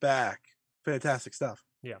has back, fantastic stuff.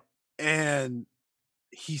 Yeah. And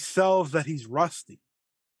he sells that he's rusty.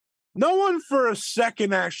 No one for a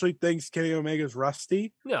second actually thinks Kenny Omega's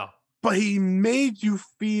rusty. No. But he made you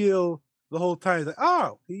feel the whole time that,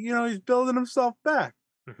 oh, he's building himself back.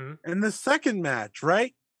 Mm-hmm. And the second match,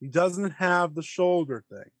 right? He doesn't have the shoulder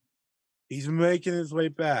thing. He's making his way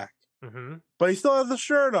back. Mm-hmm. But he still has the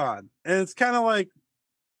shirt on. And it's kind of like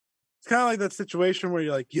that situation where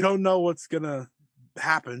you're like, you don't know what's gonna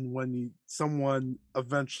happen when someone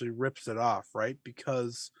eventually rips it off, right?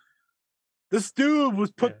 Because this dude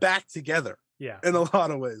was put back together. Yeah. In a lot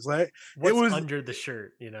of ways, right? What's it was under the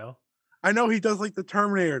shirt, I know he does like the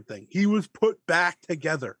Terminator thing. He was put back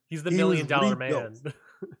together. He's the $1 million man.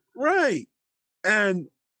 Right. And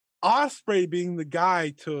Ospreay being the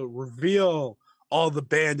guy to reveal all the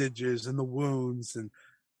bandages and the wounds, and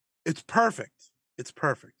it's perfect. It's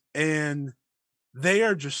perfect. And they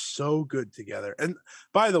are just so good together. And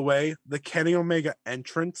by the way, the Kenny Omega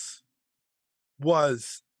entrance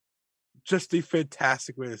was just a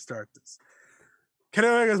fantastic way to start this. Kenny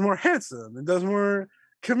Omega is more handsome and does more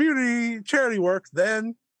community charity work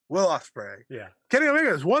than Will Ospreay. Yeah. Kenny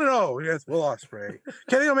Omega is 1-0 against Will Ospreay.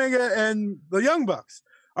 Kenny Omega and the Young Bucks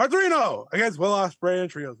are 3-0 against Will Ospreay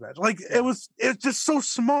and Trios match. Like it's just so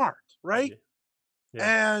smart, right?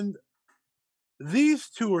 Yeah. And these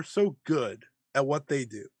two are so good at what they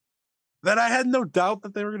do that I had no doubt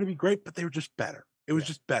that they were going to be great, but they were just better. It was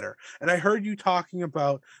just better. And I heard you talking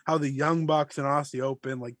about how the Young Bucks and Aussie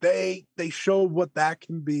Open, like they showed what that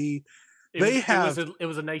can be. It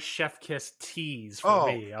was a nice chef kiss tease for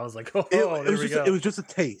me. I was like, it was just a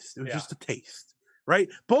taste. It was just a taste, right?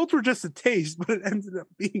 Both were just a taste, but it ended up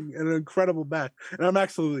being an incredible match. And I'm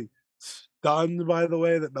absolutely stunned, by the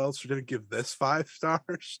way, that Meltzer didn't give this 5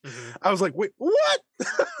 stars. Mm-hmm. I was like, wait, what?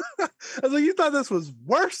 I was like, you thought this was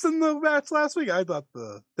worse than the match last week? I thought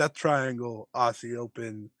the Death Triangle Aussie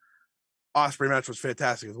Open Ospreay match was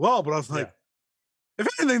fantastic as well, but I was like, if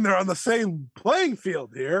anything, they're on the same playing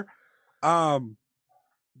field here.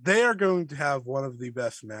 They are going to have one of the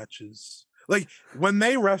best matches. Like, when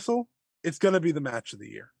they wrestle, it's going to be the match of the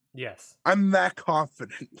year. Yes. I'm that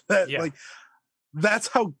confident that, like, that's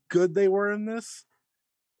how good they were in this.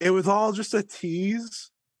 It was all just a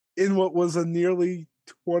tease in what was a nearly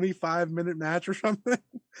 25-minute match or something.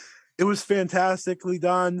 It was fantastically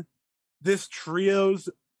done. This trios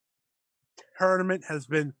tournament has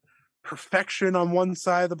been perfection on one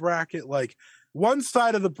side of the bracket. Like, one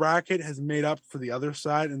side of the bracket has made up for the other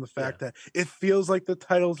side in the fact that it feels like the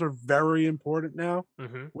titles are very important now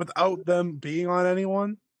without them being on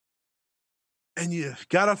anyone. And you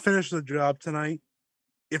got to finish the job tonight.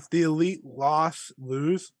 If the Elite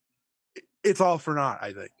lose, it's all for naught,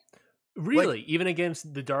 I think. Really? Like, even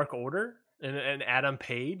against the Dark Order and Adam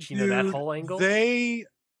Page, dude, that whole angle?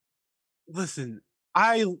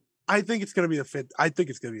 I think it's going to be a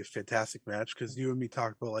fantastic match because you and me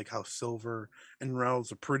talked about like how Silver and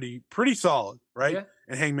Reynolds are pretty solid, right? Yeah.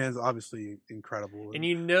 And Hangman's obviously incredible. And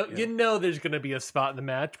you know there's going to be a spot in the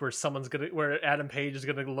match where Adam Page is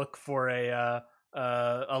going to look for a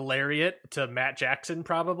lariat to Matt Jackson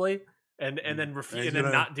probably, and then refuse and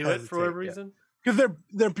not do it for whatever reason. Because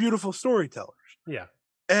they're beautiful storytellers. Yeah.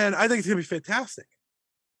 And I think it's going to be fantastic.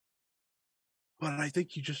 But I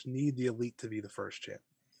think you just need the Elite to be the first champ.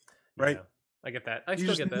 Right? Yeah, I get that. I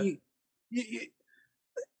still get that.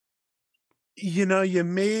 You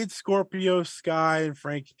made Scorpio Sky and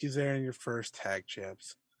Frankie Kazarian your first tag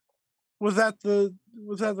champs. Was that the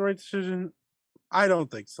right decision? I don't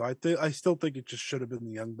think so. I still think it just should have been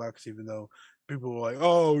the Young Bucks, even though people were like,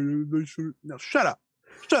 "Oh, they should." No, shut up.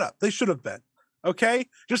 They should have been. Okay,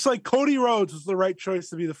 just like Cody Rhodes was the right choice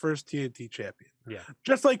to be the first TNT champion. Yeah.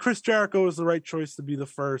 Just like Chris Jericho was the right choice to be the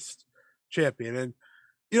first champion, and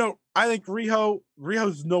I think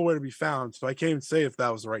Riho's nowhere to be found, so I can't even say if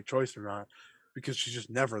that was the right choice or not because she's just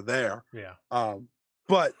never there. Yeah.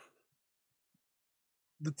 But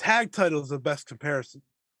the tag title is the best comparison.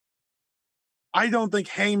 I don't think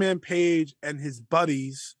Hangman Page and his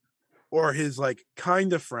buddies or his like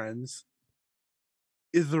kind of friends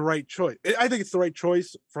is the right choice. I think it's the right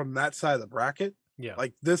choice from that side of the bracket. Yeah.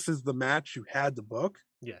 Like this is the match you had to book.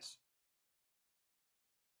 Yes.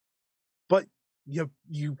 But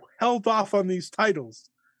you held off on these titles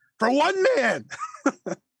for one man.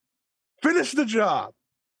 Finish the job.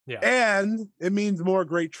 Yeah. And it means more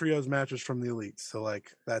great trios matches from the Elites. So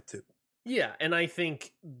like that too. Yeah, and I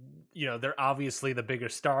think they're obviously the bigger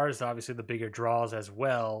stars, obviously the bigger draws as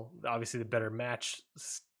well, obviously the better match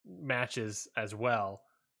matches as well.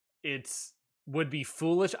 It's would be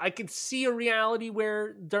foolish. I could see a reality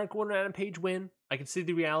where Dark Order and Adam Page win. I could see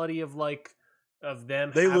the reality of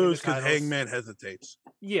them. They having lose the because titles. Hangman hesitates.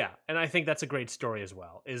 Yeah, and I think that's a great story as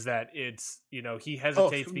well. Is that it's he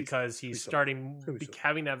hesitates because he's starting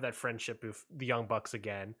having to have that friendship with the Young Bucks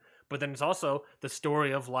again. But then it's also the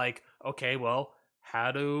story of okay, well,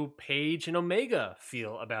 how do Page and Omega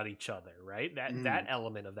feel about each other, right? That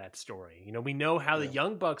element of that story. We know how the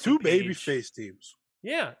Young Bucks two babyface teams.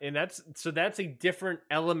 Yeah, and that's a different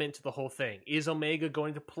element to the whole thing. Is Omega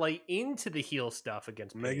going to play into the heel stuff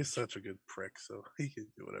against Page? Omega's such a good prick, so he can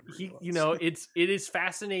do whatever he wants. It is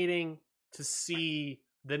fascinating to see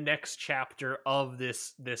the next chapter of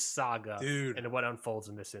this saga, dude, and what unfolds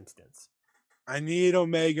in this instance. I need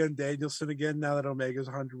Omega and Danielson again now that Omega's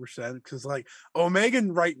 100%, because Omega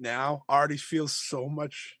right now already feels so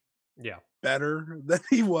much better than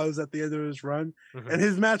he was at the end of his run. Mm-hmm. And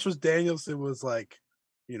his match with Danielson was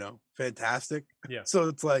fantastic. Yeah. So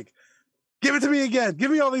it's give it to me again.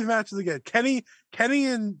 Give me all these matches again. Kenny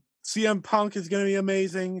and CM Punk is going to be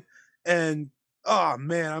amazing. And oh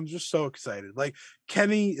man, I'm just so excited.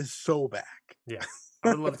 Kenny is so back. Yeah.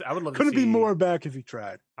 I would love Couldn't be more back if he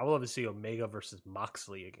tried. I would love to see Omega versus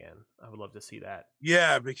Moxley again. I would love to see that.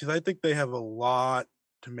 Yeah, because I think they have a lot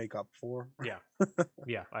to make up for. Yeah.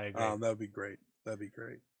 Yeah, I agree. That would be great. That'd be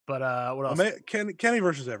great. But what else? Kenny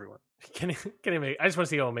versus everyone. Kenny I just want to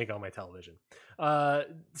see Omega on my television.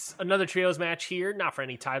 Another trios match here, not for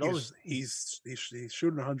any titles. He's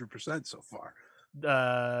shooting 100% so far.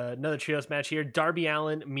 Another trios match here: Darby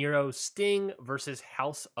Allin, Miro, Sting versus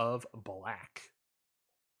House of Black.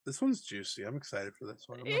 This one's juicy. I'm excited for this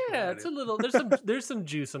one. It's a little. There's some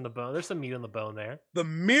juice on the bone. There's some meat on the bone there. The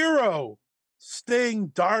Miro Sting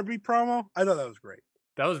Darby promo. I thought that was great.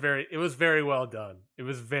 It was very well done. It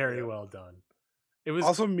was very well done. It was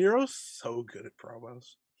also Miro's so good at promos.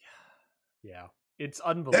 Yeah, it's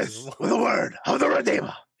unbelievable. This was the word of the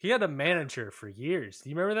Redeemer. He had a manager for years. Do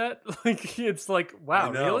you remember that? It's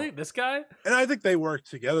wow, really? This guy? And I think they work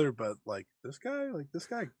together, but this guy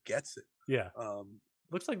gets it. Yeah.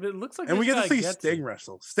 Looks like. And we get to see Sting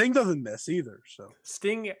wrestle. Sting doesn't miss either. So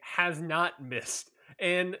Sting has not missed,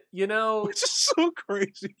 and which is so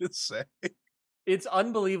crazy to say. It's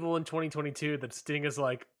unbelievable in 2022 that Sting is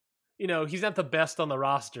he's not the best on the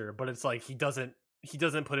roster, but it's he doesn't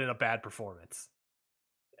put in a bad performance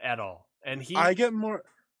at all. And I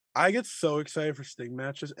get so excited for Sting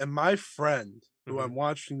matches. And my friend who I'm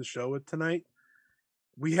watching the show with tonight,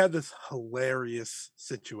 we had this hilarious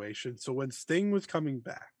situation. So when Sting was coming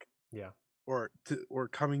back, or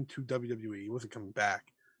coming to WWE, he wasn't coming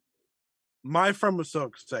back. My friend was so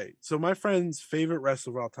excited. So my friend's favorite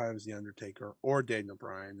wrestler of all time is The Undertaker or Daniel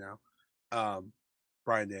Bryan now.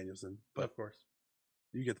 Bryan Danielson, but of course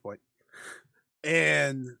you get the point.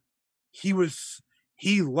 And he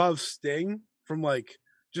loves Sting from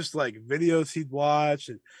just videos he'd watch,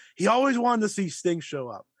 and he always wanted to see Sting show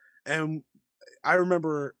up. And I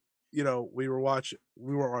remember, we weren't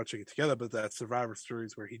watching it together, but that Survivor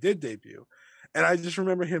Series where he did debut. And I just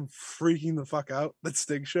remember him freaking the fuck out that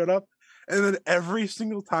Sting showed up. And then every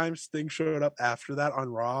single time Sting showed up after that on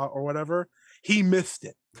Raw or whatever, he missed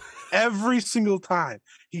it. Every single time.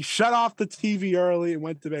 He shut off the TV early and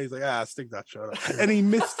went to bed. He's Sting's not showing up. And he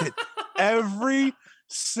missed it every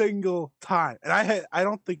single time. And I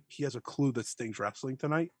don't think he has a clue that Sting's wrestling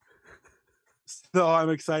tonight. So I'm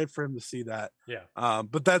excited for him to see that. Yeah.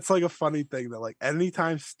 But that's a funny thing that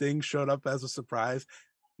anytime Sting showed up as a surprise,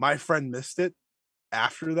 my friend missed it.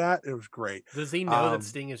 After that, it was great. Does he know that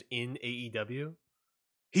Sting is in AEW?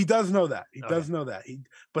 He does know that. He does know that.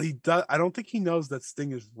 But he does. I don't think he knows that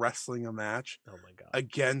Sting is wrestling a match. Oh my god!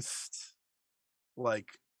 Against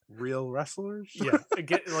real wrestlers. Yeah,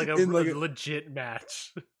 again, a legit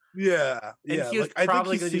match. Yeah, and yeah. I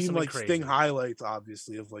think he's seen Sting highlights,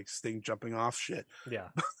 obviously, of Sting jumping off shit. Yeah,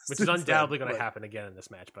 which is undoubtedly going to happen again in this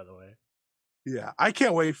match, by the way. Yeah, I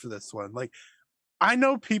can't wait for this one. I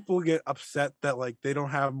know people get upset that they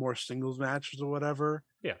don't have more singles matches or whatever.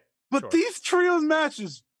 Yeah. But these trios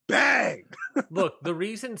matches bang. Look, the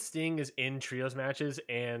reason Sting is in trios matches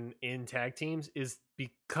and in tag teams is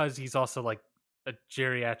because he's also a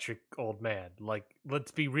geriatric old man.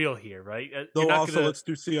 Let's be real here, right? Let's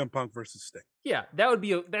do CM Punk versus Sting. Yeah, that would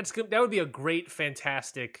be a great,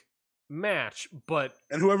 fantastic match. But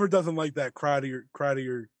whoever doesn't like that, cry to your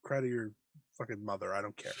fucking mother. I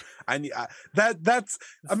don't care. That's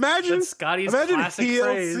Scotty's classic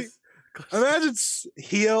phrase. Imagine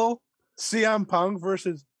heel CM Punk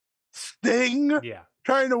versus Sting. Yeah,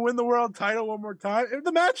 trying to win the world title one more time. If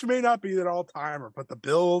the match may not be an all timer, but the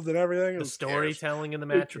build and everything, The storytelling in the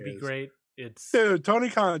match would be great. It's dude, Tony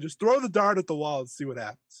Khan, just throw the dart at the wall and see what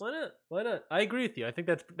happens. Why not? Why not? I agree with you. I think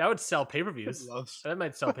that would sell pay-per-views. That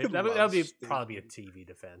might sell pay. That would be probably a TV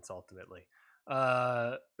defense ultimately.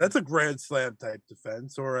 That's a Grand Slam type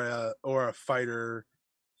defense or a Fighter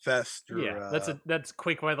Fest. Or, yeah, that's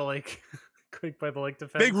Quake by the Lake. Quake by the Lake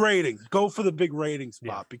defense. Big ratings. Go for the big rating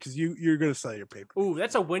spot because you're gonna sell your paper. Ooh,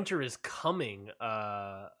 that's a Winter is Coming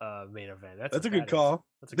main event. That's a good call.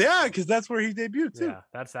 Because that's where he debuted too. Yeah,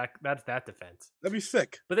 that's that defense. That'd be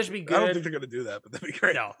sick. But that should be good. I don't think they're gonna do that, but that'd be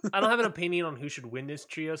great. No, I don't have an opinion on who should win this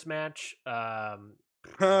trios match.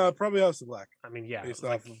 Probably House of Black. I mean, yeah, based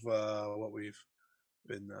off of what we've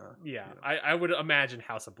been. Yeah, you know. I would imagine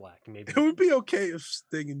House of Black. Maybe it would be okay if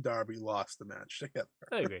Sting and Darby lost the match together.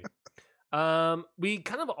 I agree. We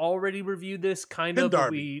kind of already reviewed this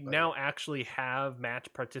but we now actually have match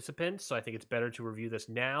participants, so I think it's better to review this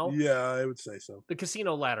now. Yeah, I would say so. The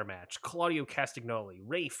Casino Ladder match: Claudio Castagnoli,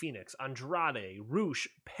 Rey Fenix, Andrade, Rush,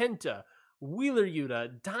 Penta, Wheeler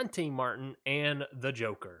Yuta, Dante Martin, and the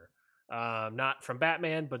Joker. Not from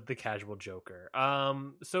Batman, but the casual Joker.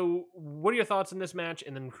 So what are your thoughts on this match?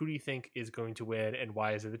 And then who do you think is going to win, and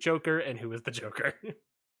why is it the Joker, and who is the Joker?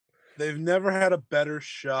 They've never had a better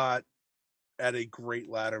shot at a great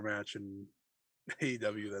ladder match in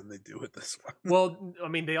AEW than they do with this one. Well, I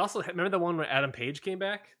mean, they also remember the one where Adam Page came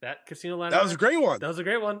back, that Casino Ladder. That was a great one. That was a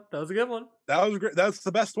great one. That was a good one. That was great. That's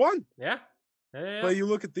the best one. Yeah. But you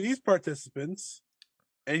look at these participants,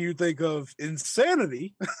 and you think of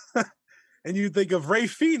Insanity, and you think of Rey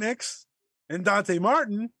Fenix and Dante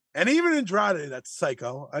Martin, and even Andrade. That's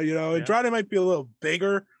psycho. Andrade might be a little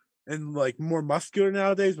bigger and like more muscular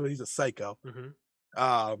nowadays, but he's a psycho. Mm-hmm.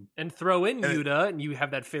 And throw in Yuta, and you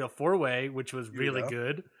have that Fatal 4-Way, which was really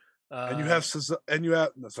good. And you have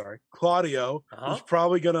Claudio, who's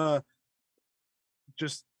probably gonna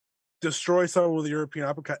just destroy someone with a European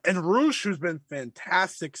uppercut, and Rush, who's been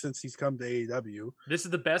fantastic since he's come to AEW. This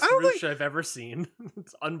is the best Rush I've ever seen.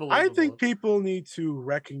 It's unbelievable. I think people need to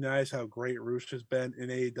recognize how great Rush has been in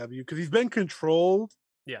AEW because he's been controlled.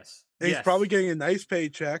 Yes, and he's probably getting a nice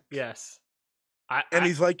paycheck. Yes.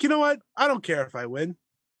 He's like, you know what? I don't care if I win.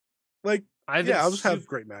 Like, I'll just have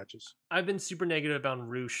great matches. I've been super negative about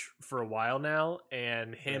Rush for a while now,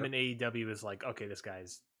 and him in AEW is like, okay, this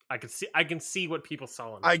guy's. I can see what people saw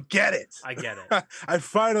in him. I get it. I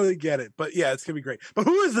finally get it. But yeah, it's gonna be great. But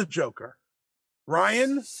who is the Joker?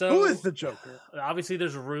 Ryan? Who is the Joker? Obviously,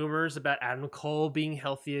 there's rumors about Adam Cole being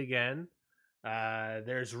healthy again.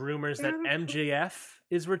 There's rumors that MJF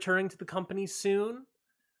is returning to the company soon.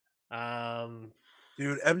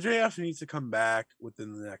 Dude, MJF needs to come back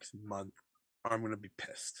within the next month, or I'm gonna be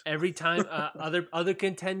pissed. Every time other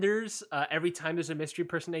contenders, every time there's a mystery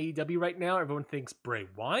person at AEW right now, everyone thinks Bray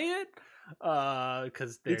Wyatt.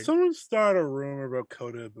 Because did someone start a rumor about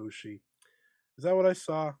Kota Ibushi? Is that what I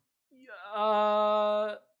saw?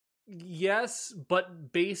 Yes,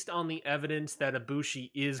 but based on the evidence that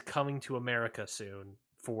Ibushi is coming to America soon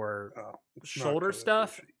for shoulder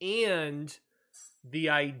stuff and the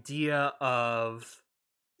idea of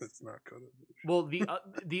it's not Kota Ibushi. Well,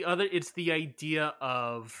 the other it's the idea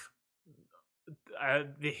of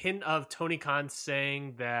the hint of Tony Khan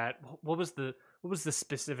saying that what was the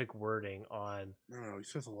specific wording on? I don't know. He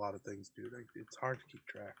says a lot of things, dude. It's hard to keep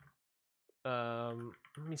track.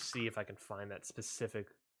 Let me see if I can find that specific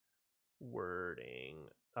wording.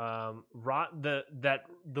 The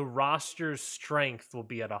roster's strength will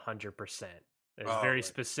be at 100%. There's very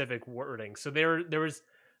specific wording. So there was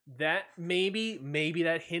that maybe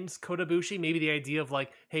that hints Kota Ibushi. Maybe the idea of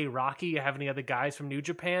like, hey Rocky, you have any other guys from New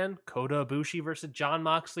Japan? Kota Ibushi versus Jon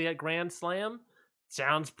Moxley at Grand Slam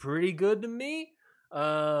sounds pretty good to me.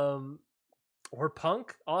 Or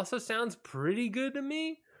Punk also sounds pretty good to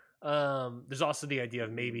me. There's also the idea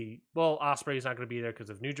of maybe Ospreay's not going to be there because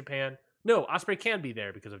of New Japan. No, Ospreay can be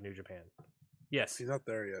there because of New Japan. Yes. He's not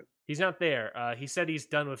there yet. He's not there. He said he's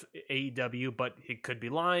done with AEW, but he could be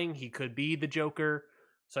lying. He could be the Joker.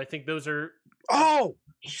 So I think those are... Oh,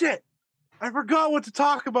 shit. I forgot what to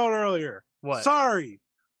talk about earlier. What? Sorry.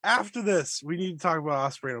 After this, we need to talk about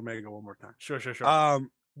Ospreay and Omega one more time. Sure.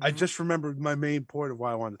 I just remembered my main point of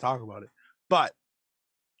why I wanted to talk about it. But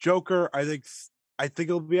Joker, I think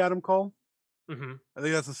it'll be Adam Cole. Mm-hmm. I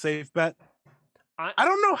think that's a safe bet. I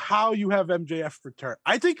don't know how you have MJF return.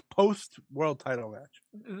 I think post world title match.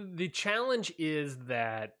 The challenge is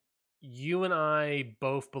that you and I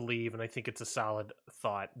both believe, and I think it's a solid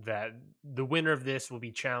thought, that the winner of this will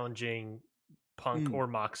be challenging Punk or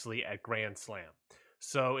Moxley at Grand Slam.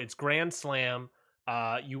 So it's Grand Slam.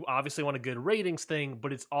 You obviously want a good ratings thing,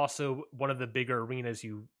 but it's also one of the bigger arenas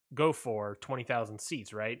you go for, 20,000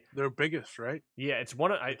 seats, right? They're biggest, right? Yeah, it's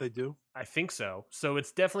one of They do. I think so. So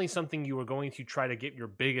it's definitely something you were going to try to get your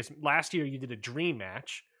biggest. Last year you did a dream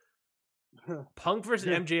match. Punk versus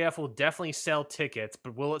MJF will definitely sell tickets,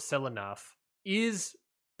 but will it sell enough? Is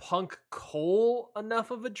Punk Cole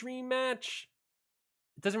enough of a dream match?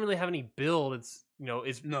 It doesn't really have any build. It's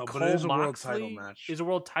is No, Cole but it is a world Moxley title match. is a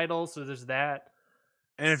world title, so there's that.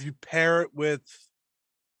 And if you pair it with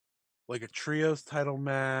like a trios title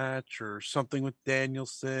match or something with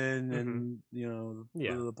Danielson and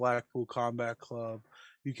the Blackpool Combat Club,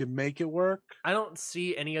 you can make it work. I don't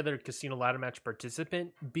see any other casino ladder match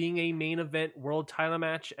participant being a main event world title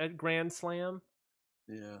match at Grand Slam.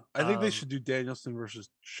 Yeah, I think they should do Danielson versus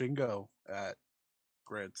Shingo at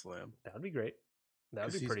Grand Slam. That would be great.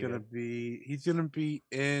 That would be pretty good. He's gonna be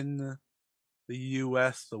in the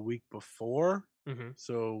U.S. the week before. Mm-hmm.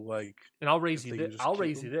 So and I'll raise you this.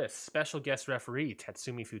 You this special guest referee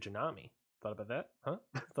Tatsumi Fujinami. Thought about that? Huh?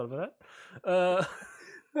 Thought about that?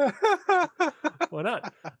 Why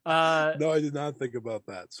not? No, I did not think about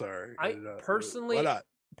that. Sorry. I personally, why not?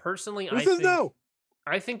 Personally,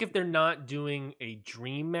 I think if they're not doing a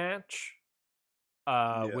dream match,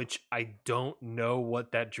 which I don't know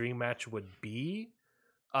what that dream match would be,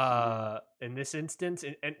 in this instance,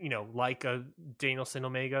 and like a Danielson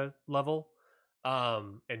Omega level,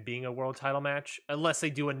 and being a world title match, unless they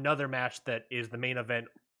do another match that is the main event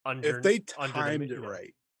if they timed it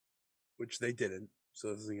right, which they didn't.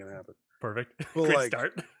 So this isn't gonna happen. Perfect. But Great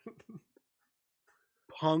start.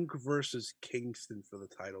 Punk versus Kingston for the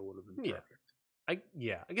title would have been perfect.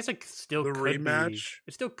 I guess it still the could rematch.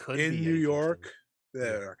 It still could in be New York.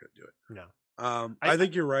 They're not gonna do it. No. I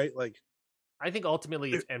think you're right. I think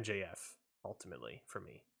ultimately it's MJF. Ultimately, for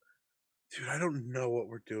me, dude, I don't know what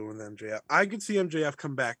we're doing with MJF. I could see MJF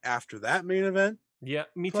come back after that main event. Yeah,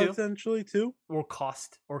 me too. Potentially too. Or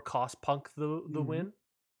cost Punk the win.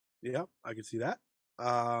 Yeah, I could see that.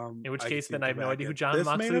 In which case, then I have no idea who John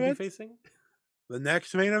Moxley would be facing. The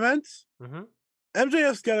next main event,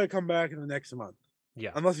 MJF's got to come back in the next month.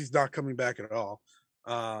 Yeah, unless he's not coming back at all,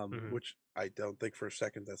 which I don't think for a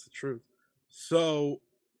second that's the truth. So,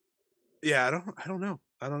 yeah, I don't know.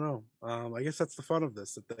 I guess that's the fun of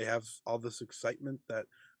this, that they have all this excitement that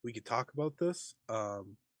we could talk about this.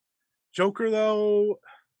 Joker, though,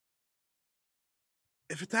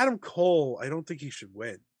 if it's Adam Cole, I don't think he should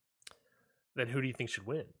win. Then who do you think should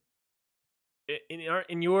win?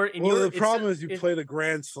 The problem is you play the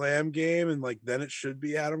Grand Slam game, and then it should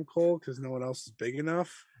be Adam Cole because no one else is big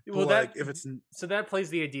enough. Well, so that plays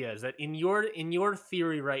the idea is that in your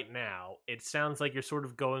theory right now, it sounds like you're sort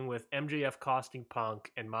of going with MJF costing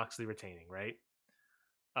Punk and Moxley retaining, right?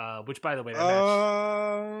 Which, by the way,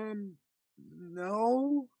 that match.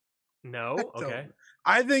 No. Okay.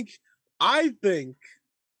 I think.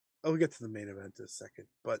 I'll get to the main event in a second,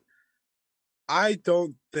 but I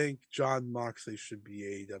don't think John Moxley should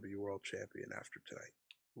be AEW World Champion after tonight.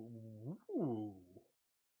 Ooh.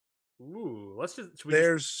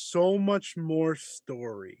 There's so much more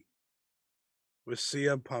story with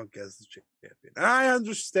CM Punk as the champion. And I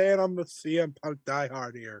understand I'm a CM Punk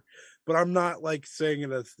diehard here, but I'm not saying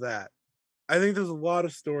it as that. I think there's a lot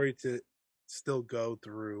of story to still go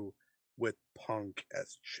through with Punk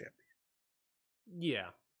as champion. Yeah.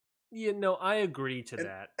 Yeah, no, I agree to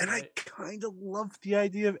that. And I kind of love the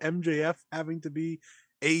idea of MJF having to be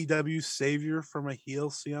AEW's savior from a heel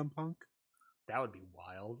CM Punk. That would be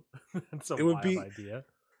wild. That's a wild idea.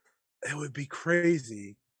 It would be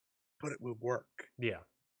crazy, but it would work. Yeah.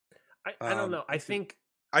 I don't know. I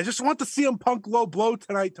just want the CM Punk low blow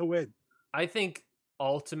tonight to win. I think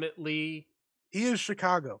ultimately he is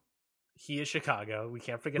Chicago. We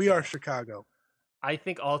can't forget we are Chicago. I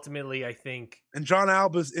think ultimately, and John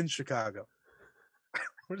Alba's in Chicago.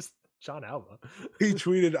 Where's John Alba? He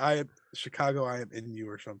tweeted, "I am Chicago. I am in you"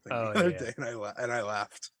 or something the other day, and I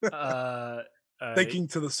laughed. Thinking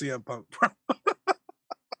to the CM Punk.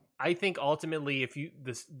 I think ultimately, if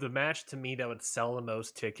the match to me that would sell the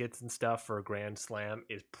most tickets and stuff for a Grand Slam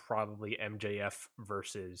is probably MJF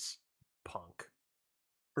versus Punk,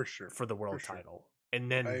 for sure, for the world title,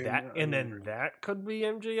 and then that could be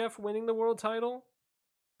MJF winning the world title.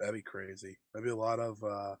 That'd be crazy. That'd be a lot of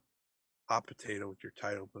hot potato with your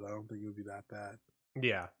title, but I don't think it would be that bad.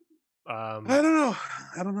 Yeah. I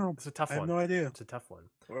don't know. It's a tough one. I have no idea. It's a tough one.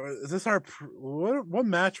 Is this our what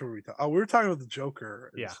match were we talking? Oh, we were talking about the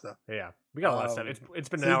Joker and stuff. Yeah. We got a lot of stuff. It's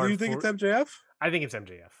been an hour. Do you think it's MJF? I think it's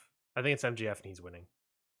MJF. I think it's MJF and he's winning.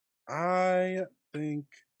 I think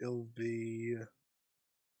it'll be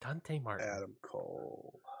Dante Martin. Adam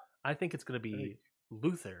Cole. I think it's going to be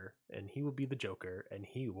Luther, and he will be the Joker, and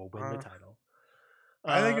he will win the title.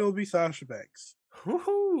 I think it will be Sasha Banks.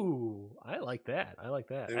 Woohoo! I like that.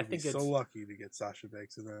 They would be so lucky to get Sasha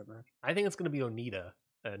Banks in that match. I think it's going to be Onita,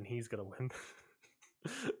 and he's going to win.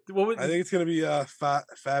 I think it's going to be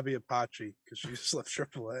Fabi Apache because she just left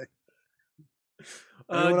AAA.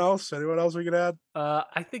 Anyone else? Anyone else we could add?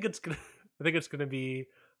 I think it's gonna be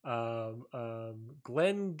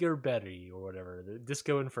Glenn Gerbetti or whatever, the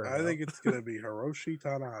Disco Inferno. I think it's gonna be Hiroshi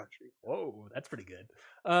Tanahashi. Whoa, that's pretty good.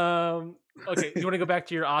 Okay, you want to go back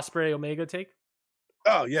to your Ospreay Omega take?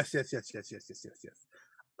 Oh yes.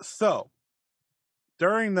 So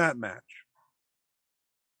during that match,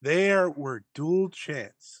 there were dual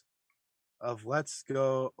chants of "Let's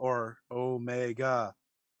Go" or "Omega."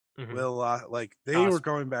 Mm-hmm. Will they were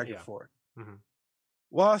going back and forth. Mm-hmm.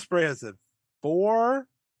 Will Ospreay has 4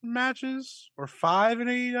 matches or 5 in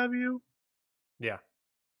AEW. Yeah,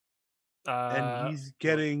 and he's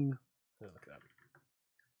getting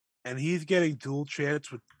dual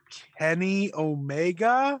chants with Kenny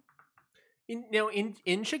Omega.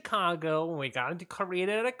 In Chicago, when we got into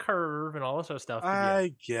created a curve and all this other stuff.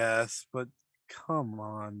 I guess, but come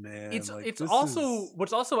on, man. It's also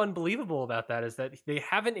what's also unbelievable about that is that they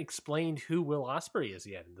haven't explained who Will Ospreay is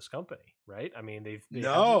yet in this company, right? I mean, they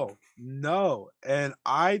no, and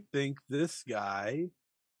I think this guy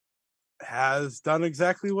has done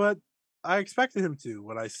exactly what I expected him to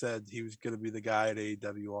when I said he was going to be the guy at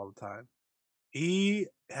AEW all the time. He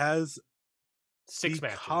has 6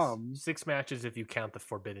 matches. 6 matches if you count the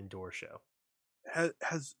Forbidden Door show.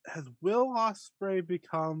 Has Will Ospreay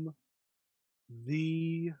become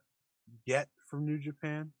the get from New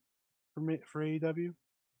Japan for AEW?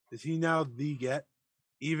 Is he now the get?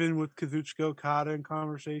 Even with Kazuchika Okada in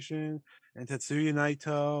conversation and Tetsuya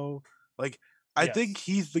Naito, I think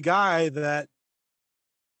he's the guy that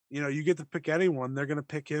you get to pick anyone. They're gonna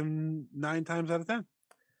pick him 9 times out of 10.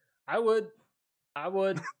 I would. I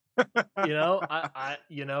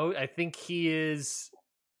think he is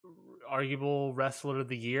arguable wrestler of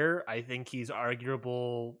the year. I think he's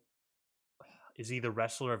arguable. Is he the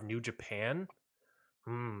wrestler of New Japan?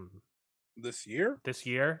 This year?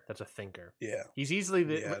 That's a thinker. Yeah. He's easily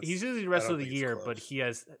the wrestler of the year, but he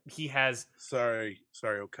has Sorry,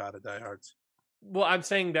 Okada diehards. Well, I'm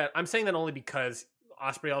saying that only because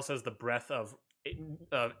Ospreay also has the breadth of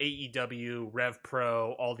AEW, Rev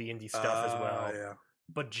Pro, all the indie stuff as well. Yeah.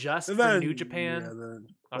 But just for New Japan,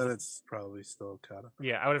 then it's probably still Okada.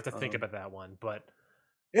 Yeah, I would have to think about that one, but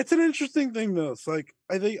it's an interesting thing though. It's I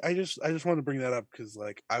think I just want to bring that up because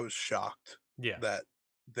I was shocked that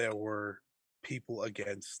there were people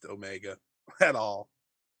against Omega at all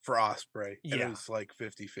for Ospreay. And it was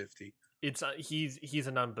 50-50. It's he's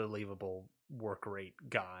an unbelievable work rate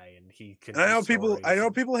guy, and he can. I know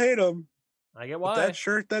people hate him. I get why. But that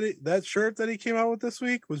shirt that he came out with this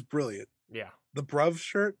week was brilliant. Yeah, the Bruv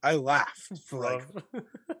shirt. I laughed for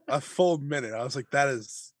a full minute. I was like, that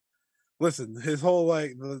is. Listen, his whole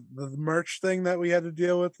the merch thing that we had to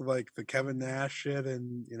deal with, the Kevin Nash shit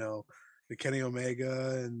and the Kenny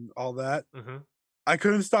Omega and all that. Mm-hmm. I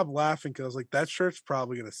couldn't stop laughing because I was like, that shirt's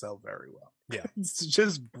probably gonna sell very well. Yeah, it's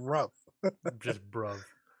just bruv. Just bruv.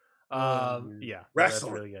 Yeah,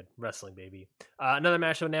 wrestling. That's really good. Wrestling, baby. Another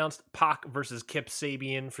match announced: Pac versus Kip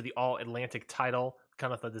Sabian for the All Atlantic title.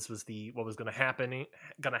 Kind of thought this was what was going to happen, and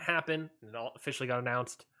it all officially got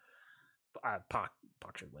announced. Pac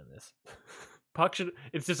should win this.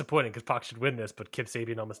 It's disappointing because Pac should win this, but Kip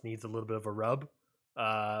Sabian almost needs a little bit of a rub.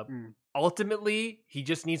 Ultimately, he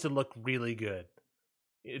just needs to look really good.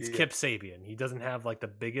 It's Kip Sabian. He doesn't have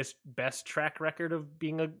the best track record of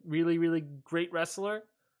being a really, really great wrestler.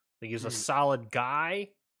 I think he's a solid guy,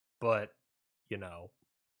 but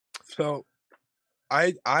So,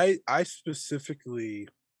 I specifically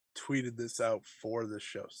tweeted this out for this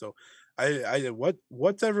show. So, I did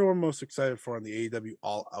what's everyone most excited for on the AEW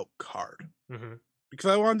All Out card? Mm-hmm.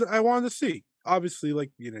 Because I wanted to see. Obviously,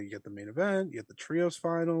 you get the main event, you get the trios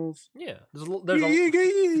finals. Yeah,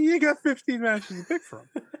 you got 15 matches to pick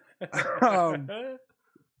from.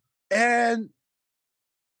 And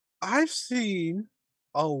I've seen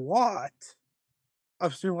a lot.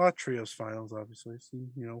 I've seen a lot of trios finals. Obviously, I've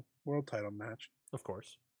seen world title match, of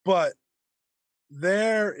course, but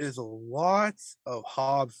there is a lot of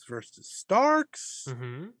Hobbs versus Starks.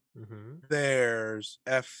 Mm-hmm. Mm-hmm. There's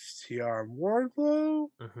FTR and Wardlow.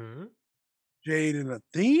 Mm-hmm. Jade and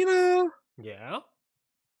Athena. Yeah.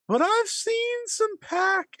 But I've seen some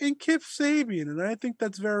Pac and Kip Sabian, and I think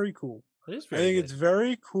that's very cool. I think it's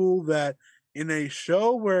very cool that in a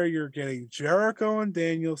show where you're getting Jericho and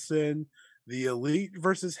Danielson, the Elite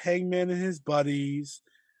versus Hangman and his buddies,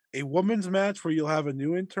 a women's match where you'll have a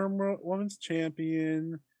new interim women's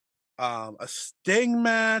champion, a Sting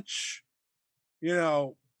match,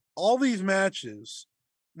 all these matches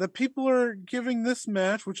that people are giving this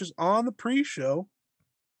match, which is on the pre-show,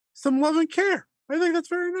 some love and care. I think that's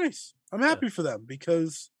very nice. I'm happy for them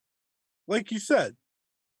because, like you said,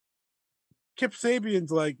 Kip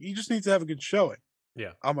Sabian's he just needs to have a good showing.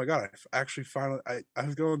 Yeah. Oh my God. I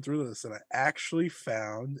was going through this and I actually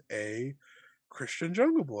found a Christian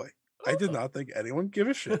Jungle Boy. I did not think anyone give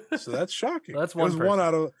a shit. So that's shocking. That's one.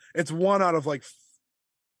 It's one out of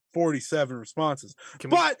 47 responses.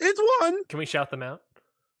 It's one. Can we shout them out?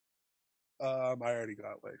 I already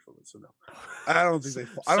got away from it, so no. I don't think they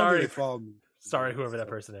followed me. Sorry, whoever that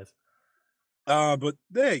person is. But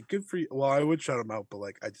hey, good for you. Well, I would shout them out, but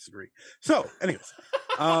I disagree. So, anyways,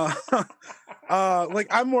 I'm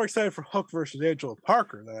more excited for Hook versus Angelo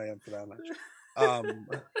Parker than I am for that match.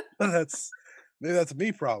 Maybe that's a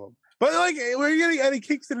me problem. But we're getting Eddie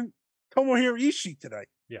Kingston and Tomohiro Ishii tonight.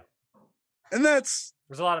 Yeah, and there's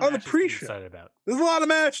a lot of on matches the pre-show. Excited about. There's a lot of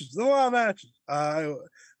matches.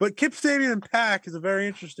 But Kip Sabian and Pac is a very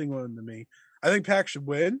interesting one to me. I think Pac should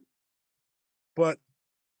win, but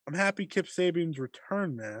I'm happy Kip Sabian's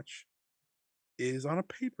return match is on a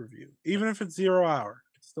pay-per-view. Even if it's 0 hour,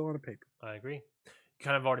 it's still on a pay-per-view. I agree. You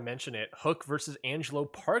kind of already mentioned it. Hook versus Angelo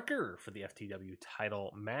Parker for the FTW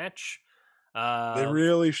title match. They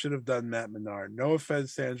really should have done Matt Menard. No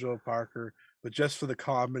offense to Angelo Parker, but just for the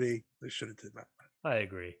comedy, they should have did that. I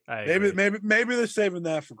agree. Maybe they're saving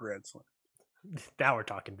that for Grand Slam. Now we're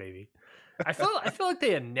talking, baby. I feel like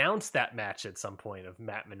they announced that match at some point of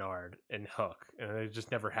Matt Menard and Hook, and it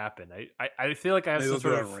just never happened. I feel like I have some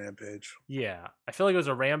sort of Rampage. Yeah, I feel like it was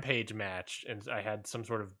a Rampage match, and I had some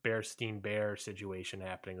sort of Bearstein Bear situation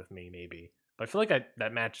happening with me, maybe. But I feel like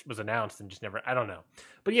that match was announced and just never. I don't know,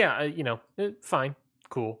 but yeah, fine,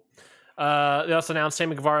 cool. They also announced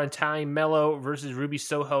Sammy Guevara and Ty Mello versus Ruby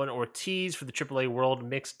Soho and Ortiz for the AAA World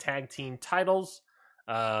Mixed Tag Team titles.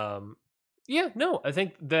 I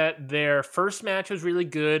think that their first match was really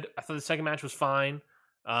good. I thought the second match was fine.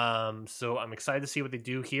 So I'm excited to see what they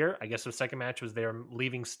do here. I guess the second match was they're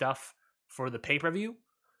leaving stuff for the pay-per-view.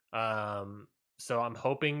 So I'm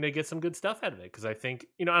hoping they get some good stuff out of it because I think,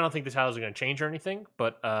 I don't think the titles are going to change or anything,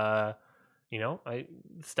 but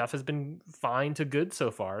stuff has been fine to good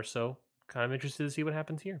so far. So kind of interested to see what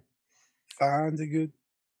happens here. Fine to good.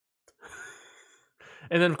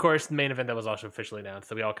 And then, of course, the main event that was also officially announced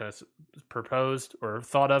that we all kind of proposed or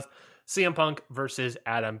thought of, CM Punk versus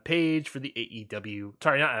Adam Page for the AEW.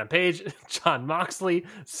 Sorry, not Adam Page, Jon Moxley.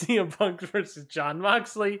 CM Punk versus Jon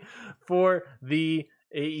Moxley for the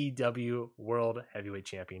AEW World Heavyweight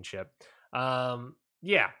Championship.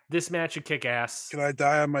 This match should kick ass. Can I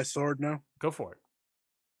die on my sword now? Go for it.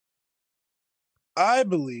 I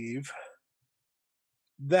believe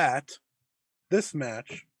that this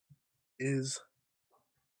match is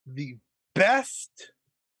the best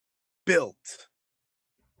built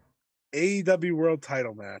AEW World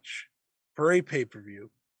title match for a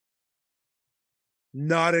pay-per-view,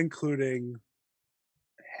 not including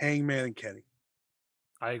Hangman and Kenny.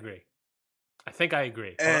 I agree. I think I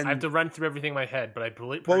agree. And I have to run through everything in my head, but I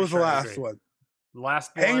believe. What was the last one?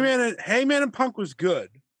 Last one. Hangman and Punk was good.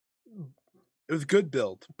 It was a good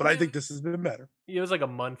build, but I think this has been better. It was like a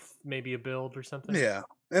month, maybe a build or something. Yeah,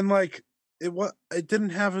 and it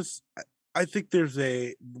didn't have us. I think there's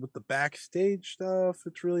with the backstage stuff.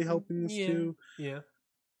 It's really helping this too. Yeah.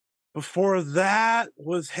 Before that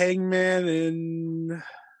was Hangman and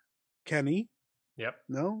Kenny. Yep.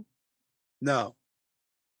 No,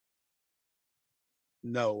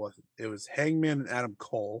 it wasn't. It was Hangman and Adam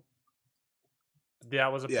Cole.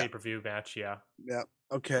 That was a pay-per-view match. Yeah. Yeah.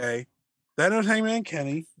 Okay. Then it was Hangman and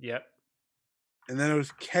Kenny. Yep. And then it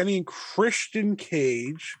was Kenny and Christian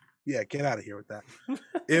Cage. Yeah, get out of here with that.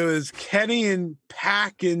 It was Kenny and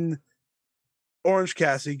Pac and Orange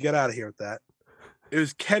Cassidy. Get out of here with that. It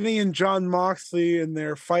was Kenny and Jon Moxley and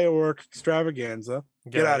their firework extravaganza.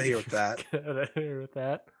 Get out of here with that. Get out of here with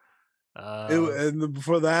that. And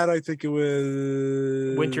before that, I think it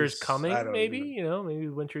was Winter's Coming, maybe? Maybe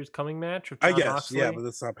Winter's Coming match with Jon I guess, Moxley. Yeah, but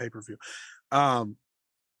that's not pay-per-view.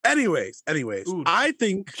 Anyways, Ooh, I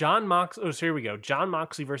think Jon Moxley. Oh, so here we go. Jon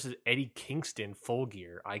Moxley versus Eddie Kingston, Full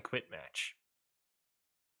Gear, I Quit match.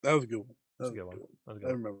 That was a good one. That was a good one. I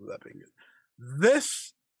remember that being good.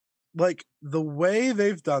 This, the way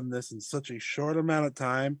they've done this in such a short amount of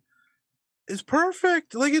time, is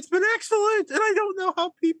perfect. It's been excellent, and I don't know how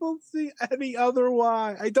people see any other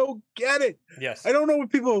why. I don't get it. Yes, I don't know what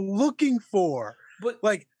people are looking for. But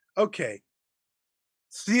okay,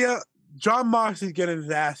 see Jon Moxley's getting his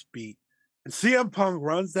ass beat And CM Punk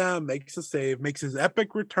runs down, makes a save, makes his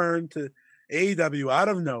epic return to AEW out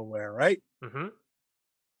of nowhere, right? Mm-hmm.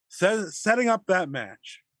 Setting up that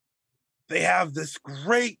match. They have this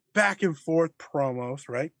great back and forth promos,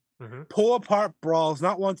 right? Mm-hmm. Pull apart brawls,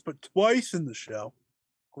 not once, but twice in the show.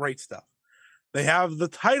 Great stuff. They have the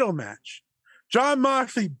title match. Jon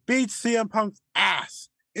Moxley beats CM Punk's ass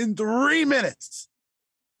in 3 minutes.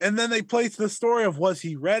 And then they place the story of, was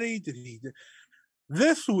he ready? Did he?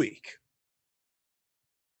 This week,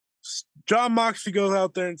 Jon Moxley goes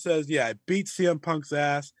out there and says, yeah, I beat CM Punk's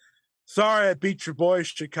ass. Sorry, I beat your boy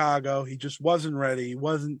Chicago. He just wasn't ready. He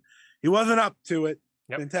wasn't up to it.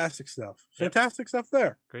 Yep. Fantastic stuff. Fantastic stuff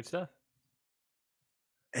there. Great stuff.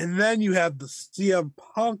 And then you have the CM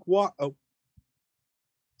Punk walk. Oh,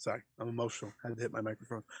 sorry, I'm emotional. Had to hit my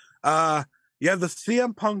microphone. You have the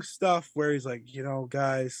CM Punk stuff where he's like,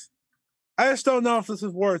 guys, I just don't know if this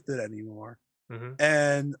is worth it anymore. Mm-hmm.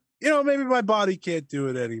 And, maybe my body can't do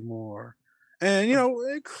it anymore. And,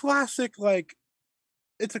 a classic,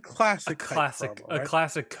 it's a classic. Promo, right? A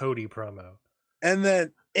classic Cody promo. And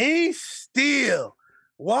then Ace Steel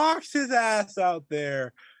walks his ass out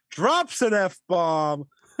there, drops an F-bomb,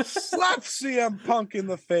 slaps CM Punk in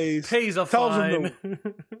the face, pays a fine,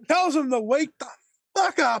 tells him to wake the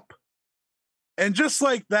fuck up. And just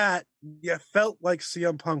like that, you felt like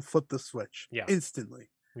CM Punk flipped the switch instantly,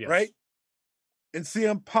 right? And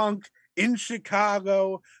CM Punk in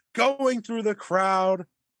Chicago, going through the crowd.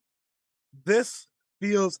 This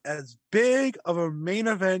feels as big of a main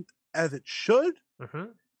event as it should. Mm-hmm.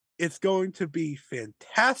 It's going to be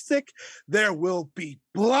fantastic. There will be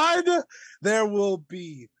blood. There will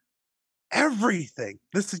be everything.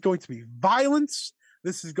 This is going to be violence.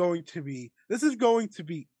 This is going to be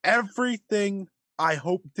everything I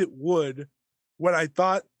hoped it would when I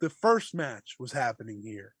thought the first match was happening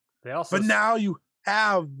here. But now you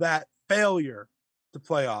have that failure to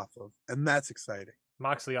play off of, and that's exciting.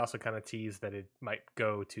 Moxley also kind of teased that it might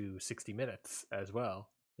go to 60 minutes as well.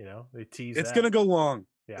 They teased it's going to go long.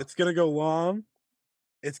 Yeah. It's going to go long.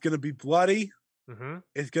 It's going to be bloody. Mm-hmm.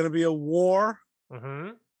 It's going to be a war.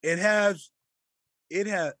 Mm-hmm. It has,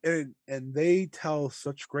 and they tell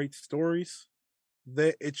such great stories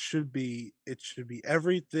that it should be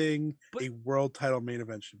everything a world title main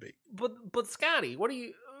event should be. But Scotty, what are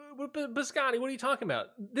you talking about?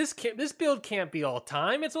 This build can't be all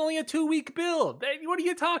time. It's only a 2-week build. What are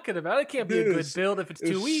you talking about? It can't be a good build if it's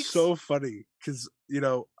 2 weeks. So funny because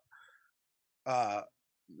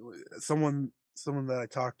someone that I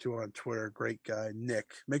talked to on Twitter, great guy,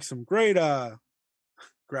 Nick, makes some great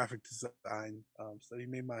graphic design. So he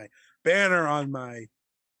made my banner on my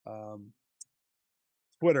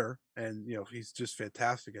Twitter, and he's just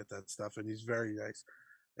fantastic at that stuff, and he's very nice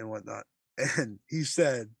and whatnot. And he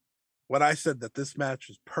said, when I said that this match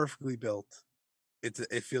was perfectly built,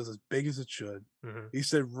 it feels as big as it should. Mm-hmm. He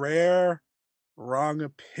said, rare, wrong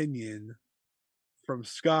opinion from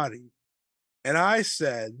Scotty. And I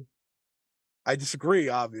said, I disagree,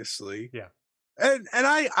 obviously. Yeah. And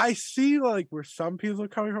I see where some people are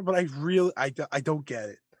coming from, but I don't get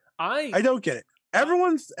it. I don't get it.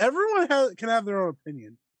 Everyone can have their own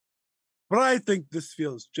opinion, but I think this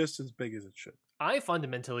feels just as big as it should. I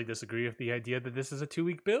fundamentally disagree with the idea that this is a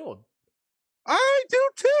 2-week build. I do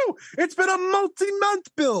too. It's been a multi-month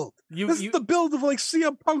build. This is the build of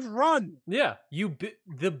CM Punk's run. Yeah,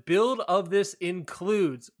 the build of this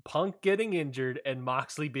includes Punk getting injured and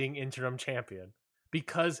Moxley being interim champion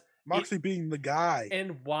because Moxley being the guy.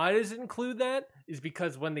 And why does it include that? Is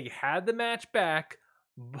because when they had the match back,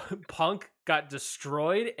 Punk got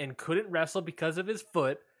destroyed and couldn't wrestle because of his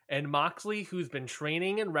foot. And Moxley, who's been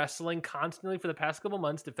training and wrestling constantly for the past couple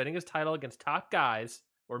months, defending his title against top guys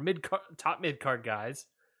or top mid-card guys,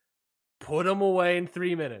 put him away in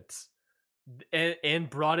 3 minutes and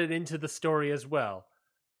brought it into the story as well.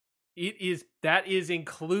 That is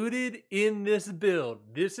included in this build.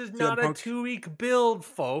 This is not a 2-week build,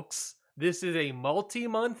 folks. This is a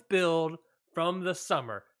multi-month build from the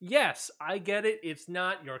summer. Yes, I get it. It's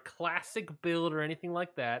not your classic build or anything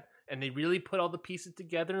like that. And they really put all the pieces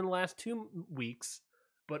together in the last 2 weeks.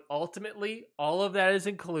 But ultimately, all of that is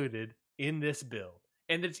included in this build.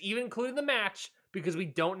 And it's even included in the match because we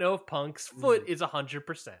don't know if Punk's foot is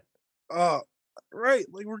 100%. Right.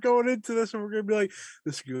 We're going into this and we're going to be like,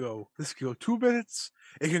 this could go 2 minutes.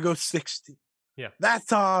 It could go 60. Yeah.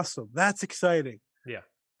 That's awesome. That's exciting. Yeah.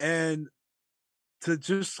 And to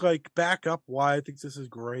just back up why I think this is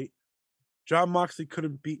great, Jon Moxley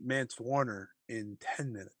couldn't beat Mance Warner in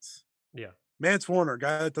 10 minutes. Yeah. Mance Warner, a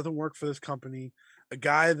guy that doesn't work for this company, a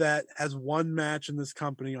guy that has one match in this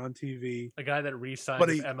company on TV. A guy that re-signed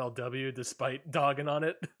with MLW despite dogging on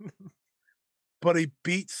it. but he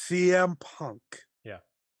beat CM Punk. Yeah.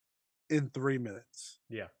 In 3 minutes.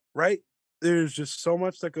 Yeah. Right? There's just so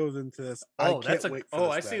much that goes into this. I can't wait for this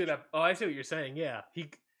I see match. I see what you're saying. Yeah.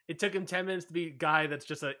 It took him 10 minutes to beat a guy that's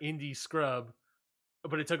just an indie scrub,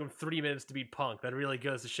 but it took him 3 minutes to beat Punk. That really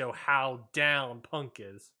goes to show how down Punk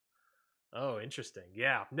is. Oh, interesting.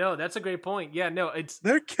 Yeah. No, that's a great point. Yeah, no,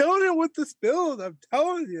 they're killing it with this build. I'm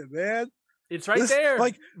telling you, man. It's right there.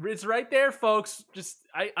 Like, it's right there, folks. Just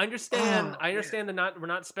I understand. I understand we're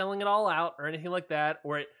not spelling it all out or anything like that.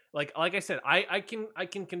 Or like I said, I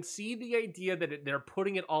can concede the idea that they're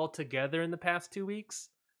putting it all together in the past 2 weeks.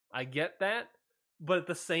 I get that, but at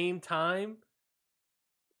the same time,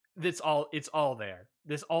 it's all there.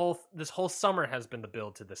 This whole summer has been the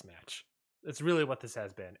build to this match. That's really what this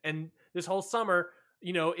has been. And this whole summer,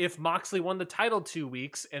 you know, if Moxley won the title 2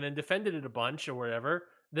 weeks and then defended it a bunch or whatever,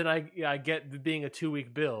 then I get being a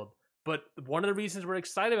 2-week build. But one of the reasons we're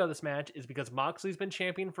excited about this match is because Moxley's been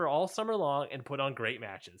champion for all summer long and put on great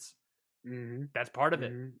matches. Mm-hmm. That's part of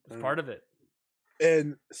it. That's part of it.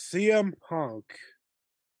 And CM Punk,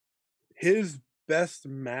 his best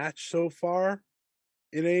match so far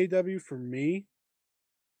in AEW for me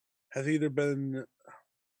has either been...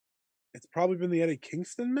 It's probably been the Eddie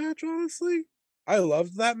Kingston match, honestly. I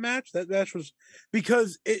loved that match. That match was...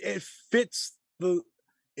 Because it fits what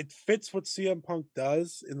CM Punk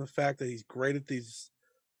does in the fact that he's great at these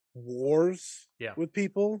wars with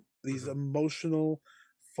people, these emotional,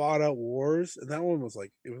 fought out wars. And that one was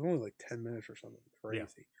it was only like 10 minutes or something crazy.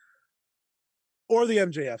 Yeah. Or the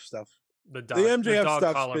MJF stuff. The MJF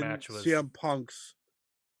stuff's been match was... CM Punk's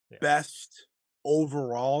best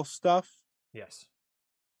overall stuff. Yes.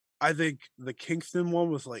 I think the Kingston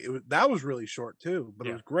one was that was really short too, but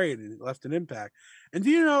it was great and it left an impact. And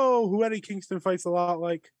do you know who Eddie Kingston fights a lot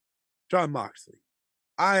like? Jon Moxley.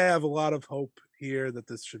 I have a lot of hope here that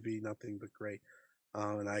this should be nothing but great.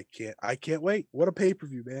 And I can't wait. What a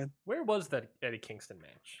pay-per-view, man. Where was that Eddie Kingston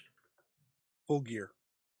match? Full Gear.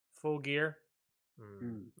 Full Gear?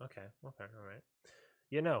 Okay. All right.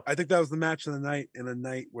 You know. I think that was the match of the night, in a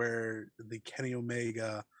night where the Kenny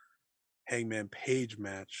Omega Hangman Page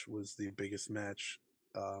match was the biggest match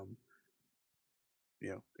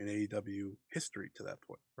in AEW history to that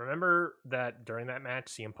point. Remember that during that match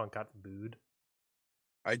CM Punk got booed?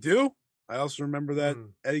 I do. I also remember that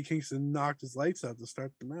Eddie Kingston knocked his lights out to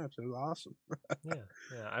start the match. It was awesome. Yeah.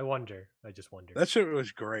 I just wonder. That shit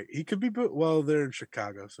was great. He could be booed. Well, they're in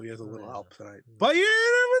Chicago, so he has a little help tonight. But you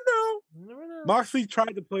never know. Moxley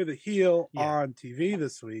tried to play the heel on TV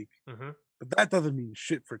this week. But that doesn't mean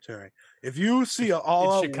shit for tonight. If you see an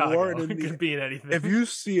all-out war, and it could be in anything. If you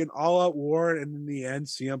see an all-out war, and in the end,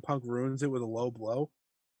 CM Punk ruins it with a low blow,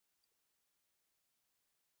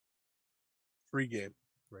 free game.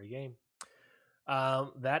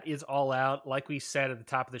 That is All Out. Like we said at the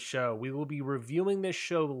top of the show, we will be reviewing this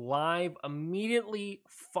show live immediately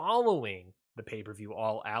following the pay-per-view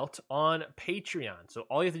All Out on Patreon. So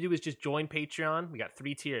all you have to do is just join Patreon. We got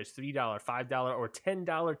 3 tiers, $3, $5, or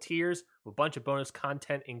 $10 tiers with a bunch of bonus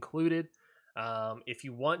content included. If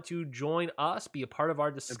you want to join us, be a part of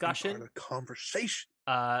our discussion, part of the conversation,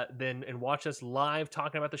 and watch us live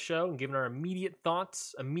talking about the show and giving our immediate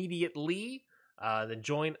thoughts immediately, then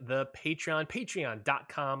join the Patreon,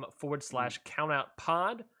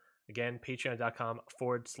 patreon.com/countoutpod. Again,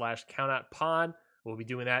 patreon.com/countoutpod. We'll be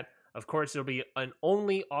doing that. Of course, there'll be an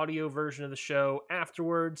only audio version of the show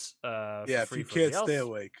afterwards. If you can't stay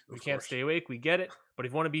awake. We can't stay awake. We get it. But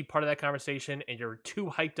if you want to be part of that conversation and you're too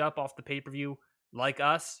hyped up off the pay-per-view, like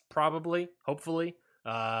us, probably, hopefully,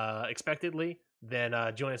 expectedly, then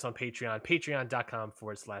join us on Patreon,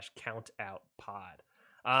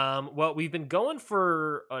 patreon.com/countoutpod. Well, we've been going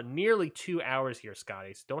for nearly 2 hours here,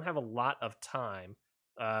 Scotty, so don't have a lot of time.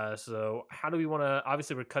 So how do we want to...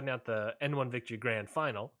 Obviously, we're cutting out the N1 Victory Grand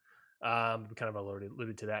Final. We kind of already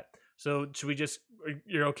alluded to that. So should we just...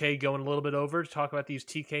 You're okay going a little bit over to talk about these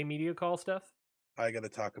TK Media Call stuff? I got to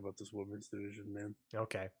talk about this women's division, man.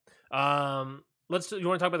 Okay. You want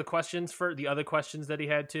to talk about the questions for the other questions that he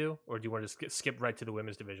had too, or do you want to skip right to the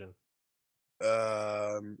women's division?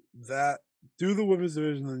 Do the women's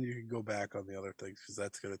division, then you can go back on the other things because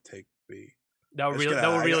that's going to take me. That will really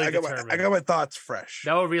determine. I got my thoughts fresh.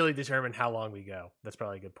 That will really determine how long we go. That's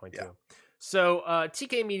probably a good point too. So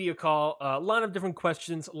TK Media Call, a lot of different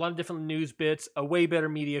questions, a lot of different news bits, a way better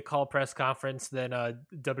media call press conference than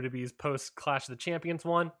WWE's post Clash of the Champions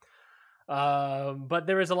one. But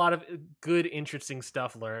there is a lot of good, interesting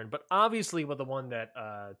stuff learned. But obviously, the one that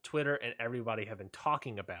Twitter and everybody have been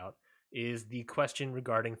talking about is the question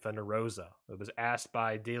regarding Thunder Rosa. It was asked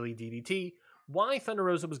by Daily DDT, why Thunder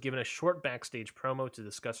Rosa was given a short backstage promo to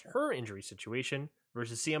discuss her injury situation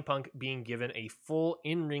versus CM Punk being given a full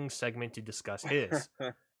in-ring segment to discuss his,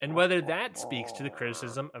 and whether that speaks to the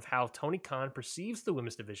criticism of how Tony Khan perceives the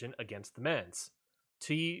women's division against the men's.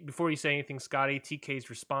 Before you say anything, Scotty, TK's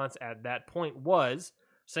response at that point was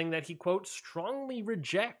saying that he, quote, strongly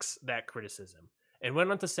rejects that criticism, and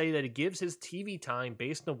went on to say that he gives his TV time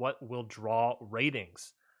based on what will draw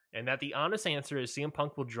ratings, and that the honest answer is CM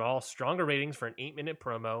Punk will draw stronger ratings for an 8-minute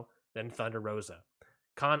promo than Thunder Rosa.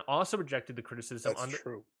 Khan also rejected the criticism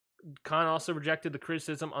Khan also rejected the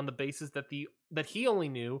criticism on the basis that he only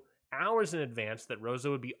knew hours in advance that Rosa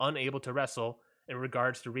would be unable to wrestle in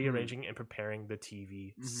regards to rearranging and preparing the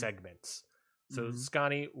TV segments. So,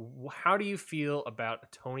 Scotty, how do you feel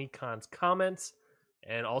about Tony Khan's comments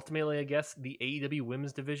and ultimately, I guess, the AEW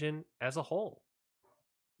women's division as a whole?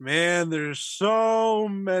 Man, there's so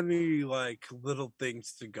many like little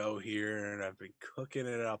things to go here, and I've been cooking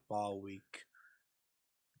it up all week.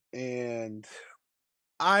 And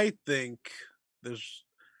I think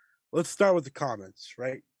let's start with the comments,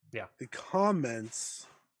 right? Yeah. The comments,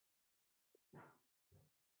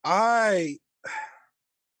 I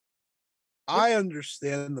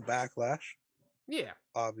understand the backlash. Yeah.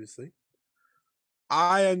 Obviously.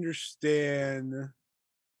 I understand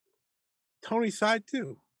Tony's side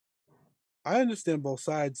too. I understand both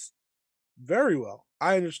sides very well.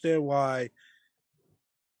 I understand why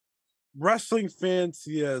wrestling fans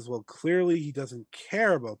see it as, well, clearly he doesn't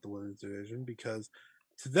care about the women's division, because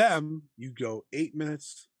to them, you go 8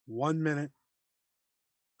 minutes, 1 minute.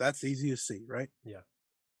 That's easy to see, right? Yeah.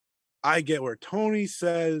 I get where Tony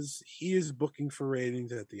says he is booking for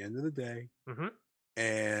ratings at the end of the day.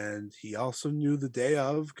 And he also knew the day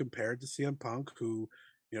of, compared to CM Punk, who,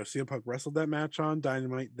 CM Punk wrestled that match on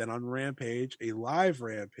Dynamite, then on Rampage, a live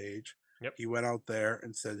Rampage. Yep. He went out there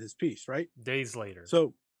and said his piece, right? Days later.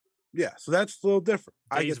 So, yeah, so that's a little different.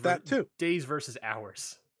 I get that too. Days versus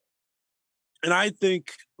hours. And I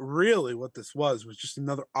think really what this was just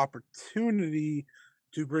another opportunity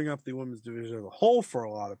to bring up the women's division as a whole for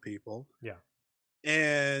a lot of people. Yeah.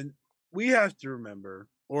 And we have to remember,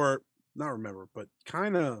 or not remember, but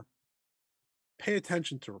kind of pay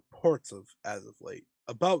attention to reports as of late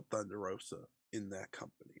about Thunder Rosa in that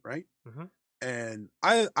company, right? And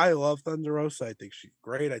I love Thunder Rosa. I think she's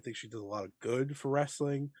great. I think she does a lot of good for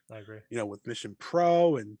wrestling. I agree. With Mission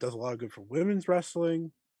Pro, and does a lot of good for women's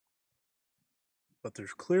wrestling. But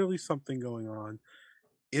there's clearly something going on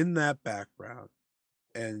in that background.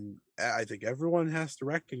 And I think everyone has to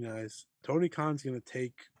recognize Tony Khan's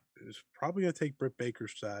is probably going to take Britt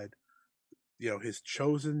Baker's side, his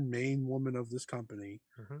chosen main woman of this company,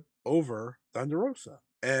 over Thunder Rosa.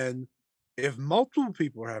 And if multiple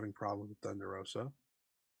people are having problems with Thunder Rosa,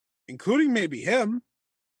 including maybe him,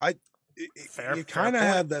 you kind of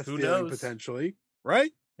have that feeling potentially,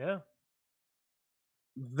 right? Yeah.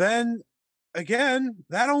 Then again,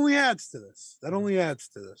 that only adds to this.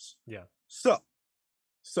 Yeah. So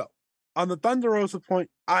on the Thunder Rosa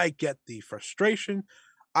point, I get the frustration.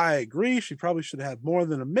 I agree. She probably should have had more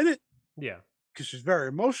than a minute. Yeah. Because she's very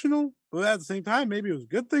emotional. But at the same time, maybe it was a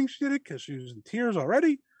good thing she did it, because she was in tears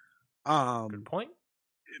already. Good point.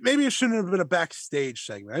 Maybe it shouldn't have been a backstage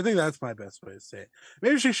segment. I think that's my best way to say it.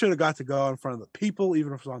 Maybe she should have got to go in front of the people,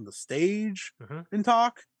 even if it was on the stage, and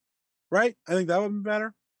talk. Right? I think that would be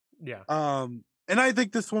better. Yeah. And I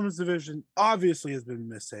think this women's division obviously has been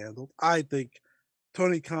mishandled. I think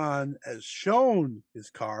Tony Khan has shown his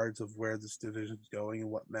cards of where this division is going and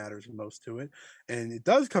what matters most to it. And it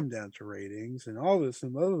does come down to ratings and all this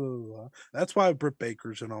and blah, blah, blah, blah. That's why Britt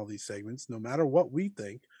Baker's in all these segments, no matter what we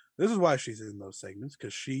think. This is why she's in those segments,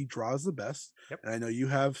 because she draws the best. Yep. And I know you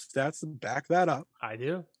have stats to back that up. I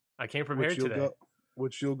do. I came prepared today.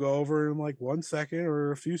 Which you'll go over in like 1 second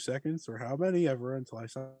or a few seconds or how many ever until I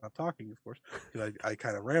stop talking, of course, because I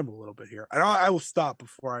kind of ramble a little bit here. And I will stop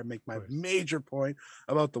before I make my major point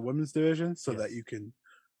about the women's division, so that you can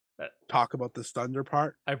talk about this Thunder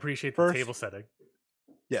part. I appreciate first. The table setting.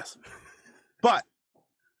 Yes. But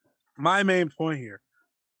my main point here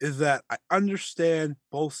is that I understand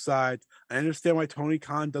both sides. I understand why Tony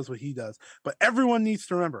Khan does what he does. But everyone needs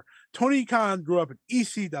to remember, Tony Khan grew up an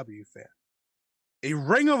ECW fan, a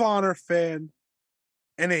Ring of Honor fan,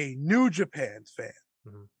 and a New Japan fan.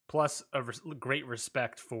 Plus a great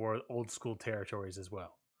respect for old school territories as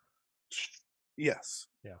well. Yes.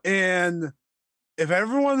 Yeah. And if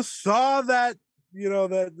everyone saw that,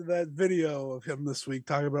 that video of him this week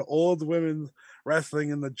talking about old women's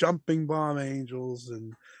wrestling and the Jumping Bomb Angels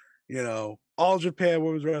and, all Japan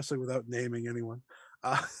women's wrestling without naming anyone.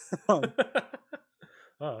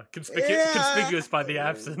 Conspicuous by the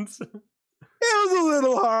absence. it was a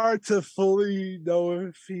little hard to fully know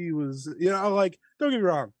if he was, like, don't get me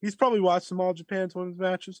wrong, he's probably watched some All Japan's women's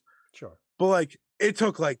matches, Sure. but like it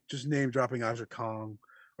took like just name dropping Aja Kong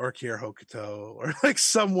or Akira Hokuto or like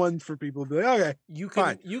someone for people to be like, okay,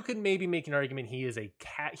 fine. You could maybe make an argument he was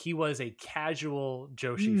a casual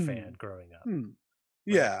Joshi fan growing up.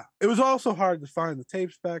 Yeah, it was also hard to find the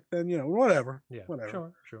tapes back then, whatever. Yeah,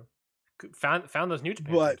 whatever. Sure. Found those New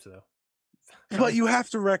Japan tapes though. But you have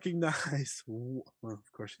to recognize, well,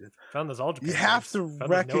 of course you did. Found those All Japan. You have to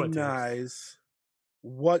recognize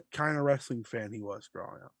what kind of wrestling fan he was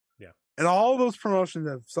growing up. Yeah. And all those promotions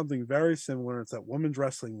have something very similar. It's that women's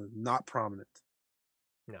wrestling was not prominent.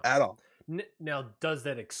 No. At all. Now, does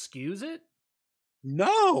that excuse it?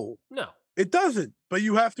 No. No. It doesn't. But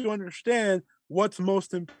you have to understand what's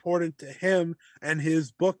most important to him and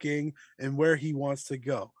his booking and where he wants to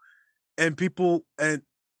go. And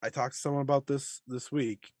I talked to someone about this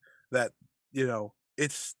week that,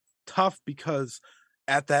 it's tough because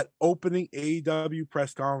at that opening AEW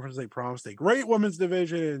press conference, they promised a great women's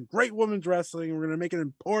division, great women's wrestling. We're going to make it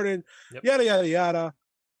important, yada, yada, yada.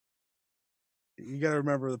 You got to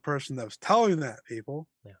remember the person that was telling that, people.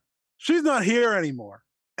 Yeah. She's not here anymore.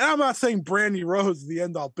 And I'm not saying Brandy Rose is the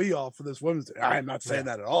end all be all for this women's. I'm not saying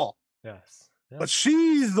that at all. Yes. Yeah. But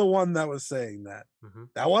she's the one that was saying that. Mm-hmm.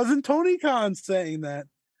 That wasn't Tony Khan saying that.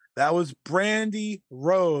 That was Brandy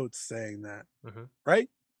Rhodes saying that. Mm-hmm. Right?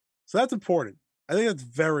 So that's important. I think that's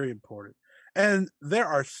very important. And there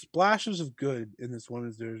are splashes of good in this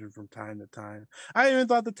women's division from time to time. I even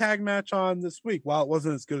thought the tag match on this week, while it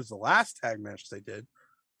wasn't as good as the last tag match they did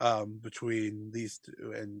between these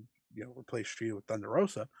two and, replace Shida with Thunder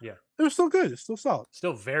Rosa. Yeah. It was still good. It's still solid.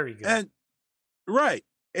 Still very good. And right.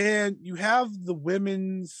 And you have the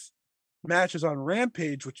women's matches on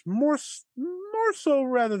Rampage, which more so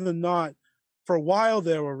rather than not, for a while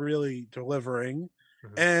they were really delivering.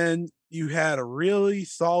 Mm-hmm. And you had a really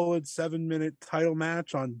solid 7-minute title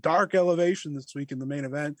match on Dark Elevation this week in the main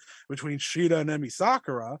event between Shida and Emi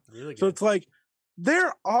Sakura. Really good. So it's like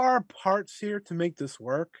there are parts here to make this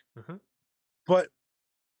work, but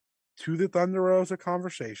to the Thunder Rosa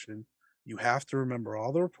conversation, you have to remember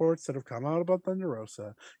all the reports that have come out about Thunder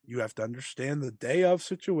Rosa. You have to understand the day of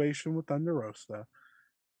situation with Thunder Rosa.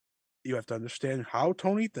 You have to understand how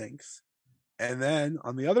Tony thinks. And then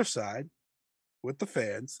on the other side, with the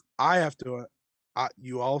fans,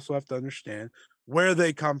 you also have to understand where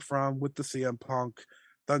they come from with the CM Punk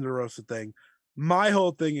Thunder Rosa thing. My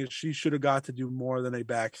whole thing is she should have got to do more than a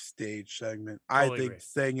backstage segment. Totally I think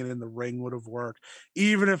saying it in the ring would have worked,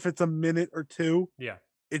 even if it's a minute or two. Yeah,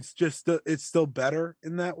 it's just it's still better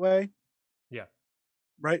in that way. Yeah,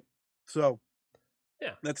 right. So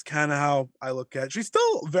yeah, that's kind of how I look at it. She's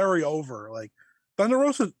still very over. Like Thunder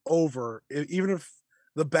Rosa's over, even if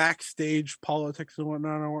the backstage politics and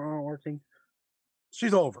whatnot aren't working.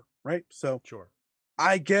 She's over, right? So sure,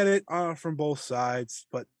 I get it from both sides,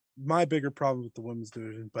 but my bigger problem with the women's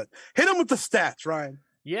division. But hit them with the stats, Ryan.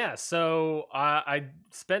 Yeah, so I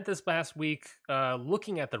spent this last week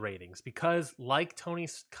looking at the ratings because, like Tony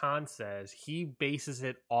Khan says, he bases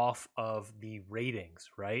it off of the ratings,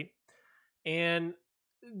 right? And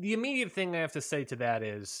the immediate thing I have to say to that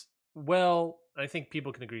is, well, I think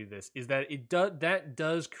people can agree to this, is that that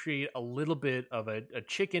does create a little bit of a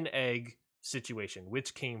chicken egg situation.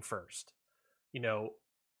 Which came first?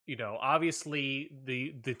 Obviously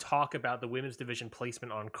the talk about the women's division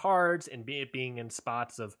placement on cards and it being in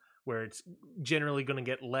spots of where it's generally going to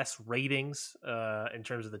get less ratings in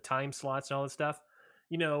terms of the time slots and all that stuff.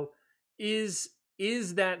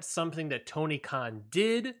 Is that something that Tony Khan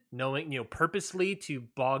did, knowing, purposely to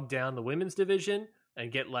bog down the women's division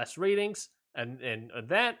and get less ratings and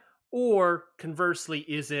that, or conversely,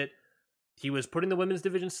 is it he was putting the women's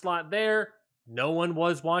division slot there, no one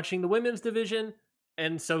was watching the women's division,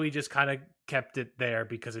 and so he just kind of kept it there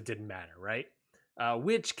because it didn't matter, right?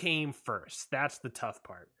 Which came first? That's the tough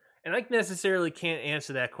part. And I necessarily can't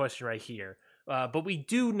answer that question right here. But we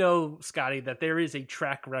do know, Scotty, that there is a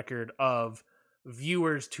track record of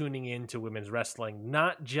viewers tuning into women's wrestling,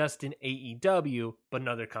 not just in AEW, but in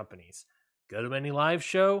other companies. Go to any live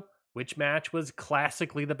show, which match was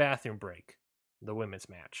classically the bathroom break? The women's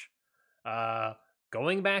match.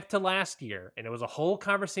 Going back to last year, and it was a whole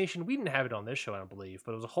conversation. We didn't have it on this show, I don't believe,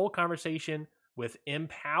 but it was a whole conversation with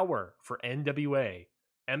Empower for NWA.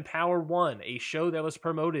 Empower 1, a show that was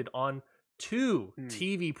promoted on 2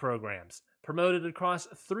 TV programs, promoted across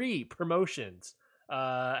 3 promotions,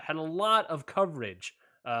 had a lot of coverage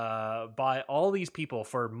by all these people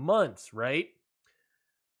for months, right?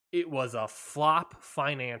 it was a flop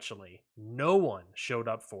financially. No one showed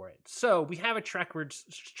up for it. So we have a track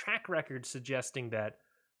record suggesting that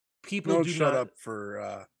people No do shut not up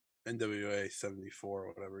for NWA 74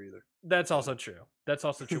 or whatever either. That's also true. That's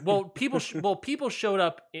also true. Well, people showed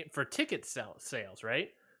up for ticket sales, right?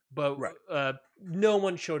 But Right. no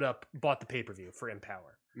one showed up, bought the pay-per-view for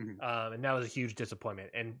Empower. Mhm. And that was a huge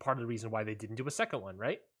disappointment and part of the reason why they didn't do a second one,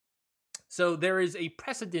 right? So there is a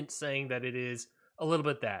precedent saying that it is a little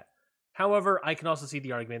bit that. However, I can also see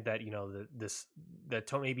the argument that, you know,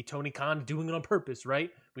 maybe Tony Khan doing it on purpose,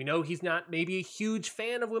 right? We know he's not maybe a huge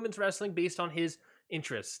fan of women's wrestling based on his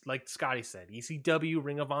interests, like Scotty said. ECW,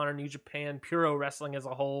 Ring of Honor, New Japan, Puro Wrestling as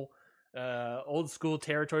a whole, old school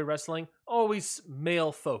territory wrestling, always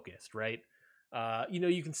male focused, right? You know,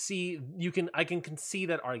 I can see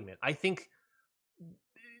that argument. I think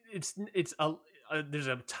it's there's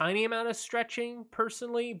a tiny amount of stretching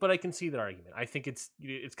personally, but I can see that argument. I think it's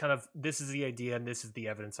kind of, this is the idea and this is the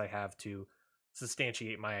evidence I have to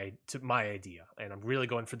substantiate my idea, and I'm really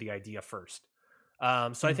going for the idea first.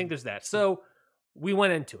 So I think there's that. So we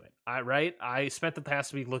went into it. I spent the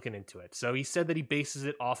past week looking into it. So he said that he bases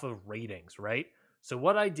it off of ratings, right? So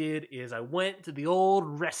what I did is I went to the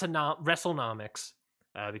old WrestleNomics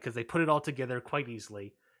because they put it all together quite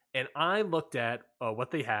easily, and I looked at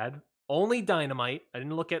what they had. Only Dynamite. I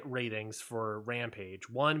didn't look at ratings for Rampage.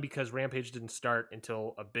 One, because Rampage didn't start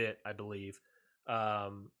until a bit, I believe.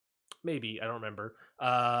 Maybe, I don't remember.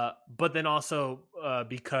 But then also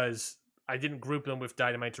because I didn't group them with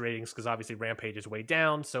Dynamite's ratings because obviously Rampage is way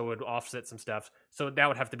down, so it would offset some stuff. So that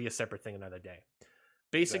would have to be a separate thing another day.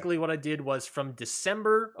 Basically, what I did was from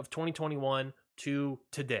December of 2021 to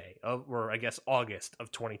today, or I guess August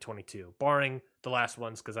of 2022, barring the last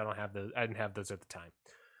ones because I didn't have those at the time.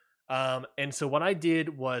 And so what I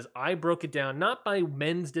did was I broke it down not by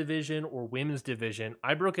men's division or women's division.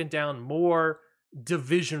 I broke it down more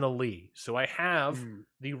divisionally. So I have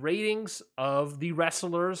the ratings of the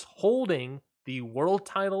wrestlers holding the world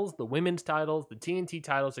titles, the women's titles, the TNT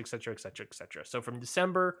titles, etc., etc., etc. So from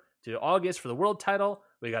December to August for the world title,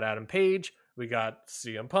 we got Adam Page, we got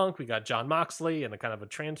CM Punk, we got Jon Moxley, and a kind of a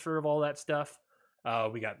transfer of all that stuff.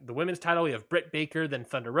 We got the women's title, we have Britt Baker, then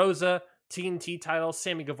Thunder Rosa. TNT title,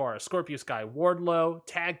 Sammy Guevara, Scorpio Sky, Wardlow.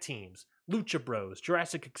 Tag teams, Lucha Bros,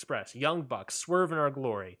 Jurassic Express, Young Bucks, Swerve in Our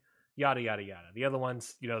Glory, yada, yada, yada. The other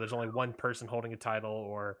ones, you know, there's only one person holding a title,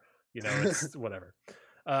 or, you know, it's whatever.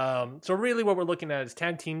 So really what we're looking at is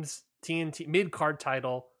tag teams, TNT, mid-card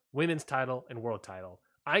title, women's title, and world title.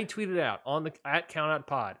 I tweeted out at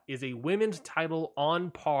CountOutPod, is a women's title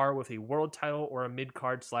on par with a world title or a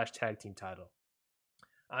mid-card / tag team title?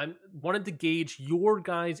 I wanted to gauge your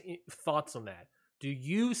guys' thoughts on that. Do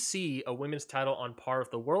you see a women's title on par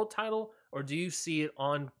with the world title, or do you see it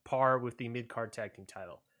on par with the mid-card tag team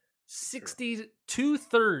title?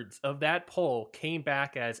 2/3 of that poll came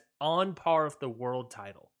back as on par with the world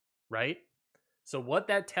title, right? So what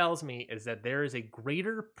that tells me is that there is a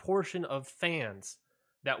greater portion of fans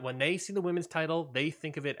that when they see the women's title, they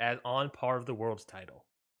think of it as on par with the world's title.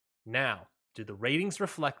 Now, do the ratings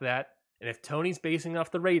reflect that? And if Tony's basing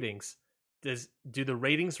off the ratings, do the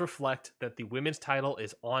ratings reflect that the women's title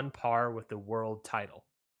is on par with the world title?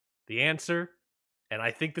 The answer, and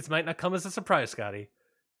I think this might not come as a surprise, Scotty,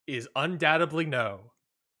 is undoubtedly no.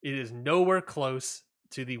 It is nowhere close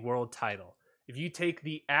to the world title. If you take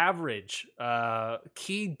the average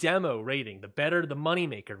key demo rating, the better the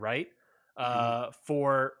moneymaker, right?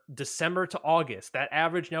 For December to August, that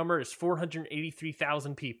average number is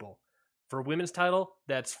 483,000 people. For women's title,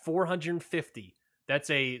 that's 450. That's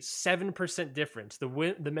a 7% difference.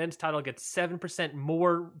 The men's title gets 7%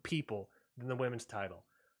 more people than the women's title.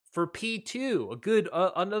 For P2,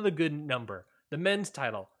 another good number, the men's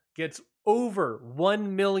title gets over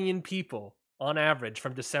 1 million people on average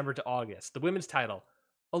from December to August. The women's title,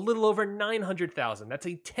 a little over 900,000. That's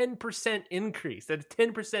a 10% increase. That's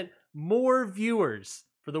 10% more viewers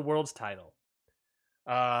for the world's title.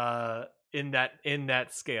 In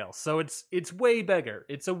that scale. So it's way bigger.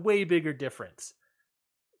 It's a way bigger difference.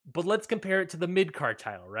 But let's compare it to the mid-card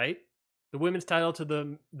title, right? The women's title to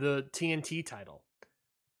the TNT title.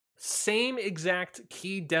 Same exact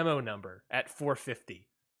key demo number at 450.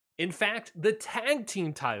 In fact, the tag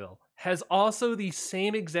team title has also the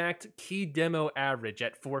same exact key demo average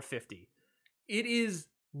at 450. It is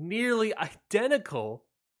nearly identical,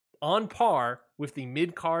 on par with the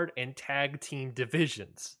mid-card and tag team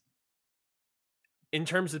divisions. In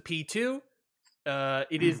terms of P2,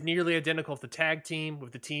 it is nearly identical with the tag team,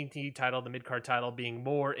 with the TNT title, the mid-card title being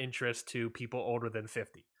more interest to people older than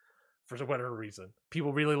 50. For whatever reason.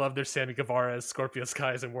 People really love their Sammy Guevara's, Scorpio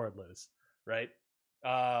Skies, and Wardlows, right?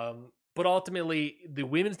 But ultimately, the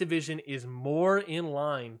women's division is more in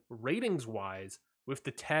line ratings wise with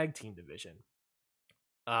the tag team division.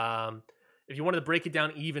 If you wanted to break it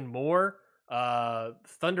down even more,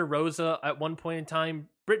 Thunder Rosa at one point in time,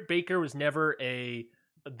 Britt Baker was never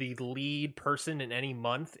the lead person in any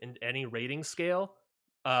month in any rating scale.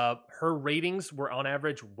 Her ratings were on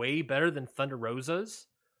average way better than Thunder Rosa's,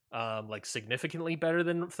 like significantly better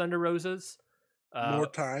than Thunder Rosa's. More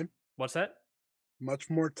time. What's that?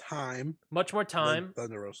 Much more time. Much more time.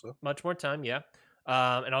 Thunder Rosa. Much more time, yeah.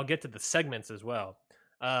 And I'll get to the segments as well.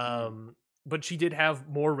 But she did have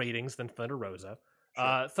more ratings than Thunder Rosa.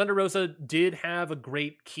 Sure. Thunder Rosa did have a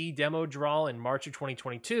great key demo draw in March of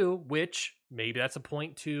 2022, which maybe that's a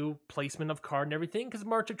point to placement of card and everything, because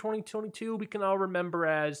March of 2022 we can all remember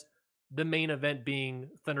as the main event being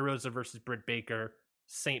Thunder Rosa versus Britt Baker,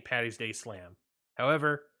 St. Patty's Day Slam.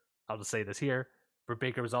 However, I'll just say this here, Britt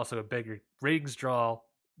Baker was also a bigger ratings draw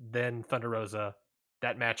than Thunder Rosa.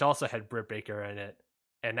 That match also had Britt Baker in it.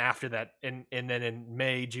 And after that, and then in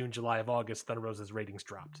May, June, July, of August, Thunder Rosa's ratings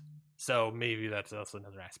dropped. So maybe that's also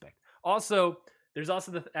another aspect. Also, there's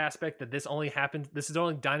also the aspect that this is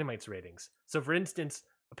only Dynamite's ratings. So for instance,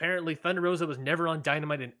 apparently Thunder Rosa was never on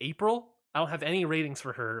Dynamite in April. I don't have any ratings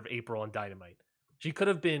for her of April on Dynamite. She could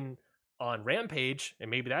have been on Rampage,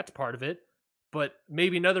 and maybe that's part of it. But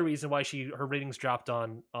maybe another reason why her ratings dropped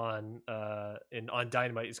on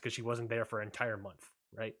Dynamite is because she wasn't there for an entire month,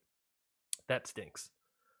 right? That stinks.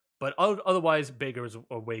 But otherwise, Baker was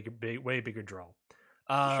a way bigger draw.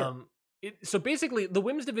 Sure. So basically, the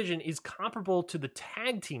women's division is comparable to the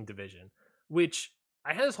tag team division, which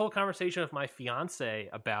I had this whole conversation with my fiance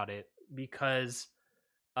about it because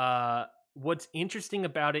what's interesting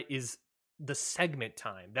about it is the segment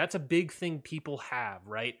time. That's a big thing people have,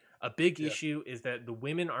 right? A big issue is that the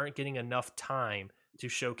women aren't getting enough time to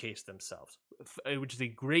showcase themselves, which is a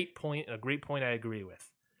great point I agree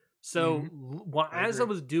with. So as I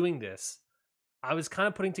was doing this, I was kind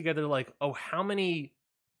of putting together like, how many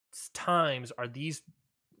times are these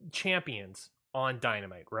champions on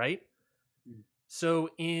Dynamite, right? So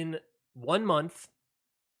in 1 month,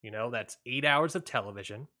 that's 8 hours of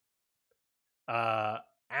television.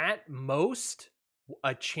 At most,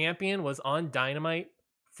 a champion was on Dynamite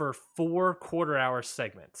for 4 quarter-hour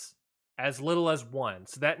segments, as little as 1.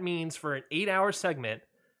 So that means for an 8-hour segment,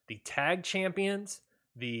 the tag champions,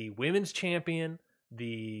 the women's champion,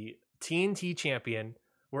 the TNT champion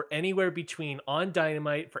were anywhere between on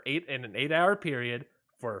Dynamite for an 8-hour period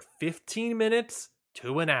for 15 minutes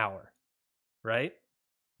to an hour, right?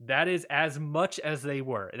 That is as much as they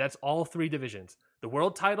were. That's all 3 divisions. The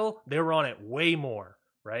world title, they were on it way more,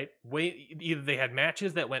 right? Either they had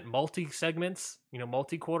matches that went multi-segments,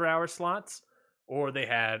 multi-quarter-hour slots, or they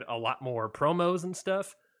had a lot more promos and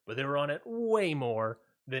stuff, but they were on it way more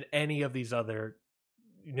than any of these other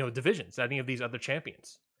divisions, any of these other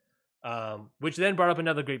champions. Which then brought up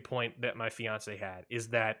another great point that my fiance had, is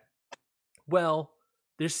that, well,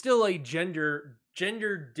 there's still a gender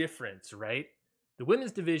difference, right? The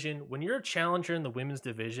women's division, when you're a challenger in the women's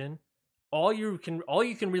division, all you can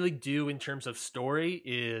really do in terms of story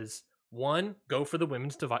is 1, go for the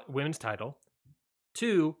women's title,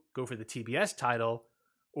 2, go for the TBS title,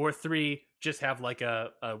 or 3, just have like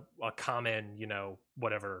a common,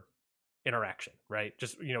 whatever interaction, right?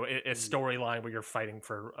 Just, a storyline where you're fighting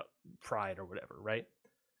for pride or whatever, right?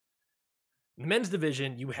 In the men's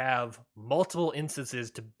division, you have multiple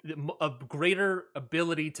instances to a greater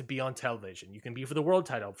ability to be on television. You can be for the world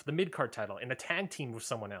title, for the mid-card title, in a tag team with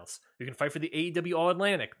someone else. You can fight for the AEW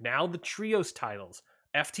All-Atlantic, now the Trios titles,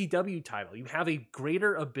 FTW title. You have a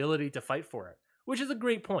greater ability to fight for it, which is a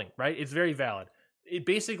great point, right? It's very valid.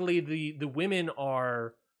 Basically, the women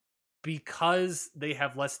are, because they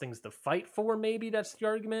have less things to fight for, maybe that's the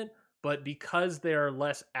argument, but because there are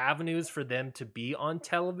less avenues for them to be on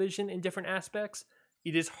television in different aspects,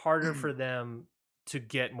 it is harder for them to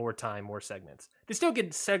get more time, more segments. They still get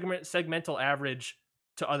segmental average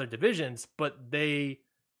to other divisions, but they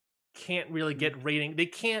can't really get rating.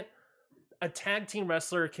 A tag team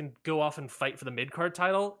wrestler can go off and fight for the mid-card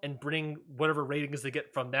title and bring whatever ratings they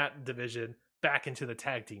get from that division back into the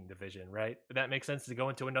tag team division, right? That makes sense, to go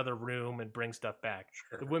into another room and bring stuff back.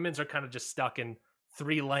 Sure. The women's are kind of just stuck in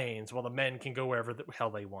 3 lanes while the men can go wherever the hell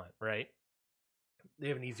they want, right? They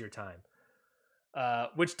have an easier time.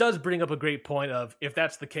 Which does bring up a great point of, if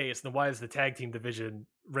that's the case, then why is the tag team division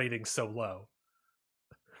rating so low?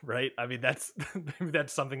 Right? I mean, that's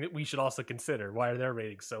something that we should also consider. Why are their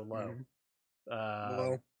ratings so low?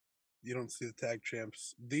 Well, you don't see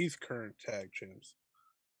these current tag champs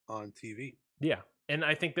on TV. Yeah. And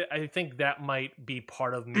I think that might be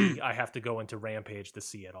part of me. I have to go into Rampage to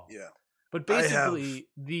see it all. Yeah. But basically,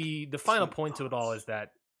 the final point to it all is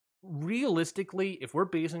that realistically, if we're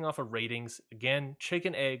basing off of ratings, again,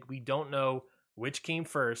 chicken egg, we don't know which came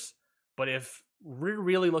first. But if we're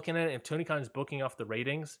really looking at it, if Tony Khan is booking off the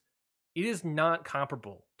ratings, it is not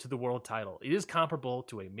comparable to the world title. It is comparable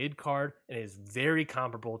to a mid card, and it is very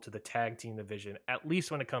comparable to the tag team division, at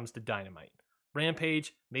least when it comes to Dynamite.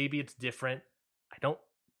 Rampage, maybe it's different. I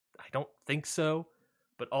don't think so.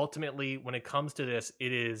 But ultimately, when it comes to this,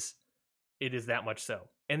 it is that much so.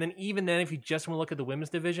 And then even then, if you just want to look at the women's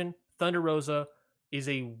division, Thunder Rosa is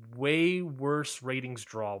a way worse ratings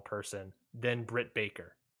draw person than Britt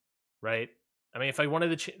Baker, right? I mean, if I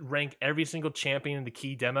wanted to rank every single champion in the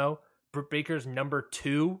key demo, Britt Baker's number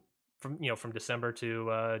 2 from December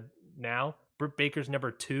to now. Britt Baker's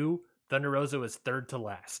number 2. Thunder Rosa was third to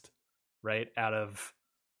last, right, out of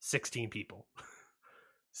 16 people.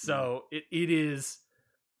 So it is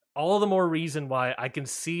all the more reason why I can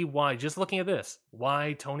see why, just looking at this,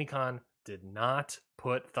 why Tony Khan did not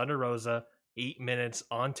put Thunder Rosa 8 minutes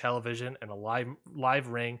on television and a live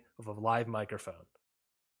ring with a live microphone.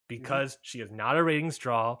 Because she is not a ratings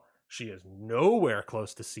draw. She is nowhere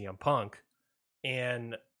close to CM Punk.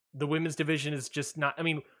 And the women's division is just not... I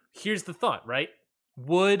mean, here's the thought, right?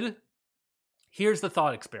 Here's the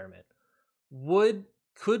thought experiment.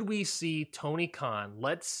 Could we see Tony Khan,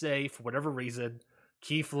 let's say, for whatever reason,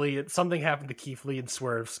 Keith Lee, something happened to Keith Lee and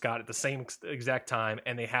Swerve Scott at the same exact time,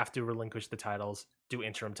 and they have to relinquish the titles, do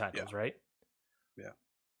interim titles, right? Yeah.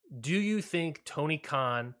 Do you think Tony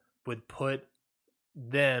Khan would put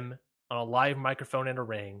them on a live microphone in a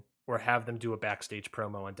ring or have them do a backstage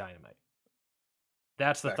promo on Dynamite?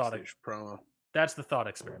 That's the backstage promo. That's the thought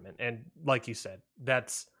experiment. And like you said,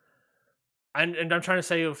 and I'm trying to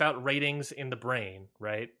say without ratings in the brain,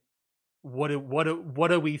 right? What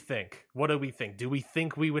do we think? What do we think? Do we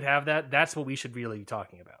think we would have that? That's what we should really be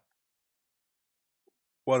talking about.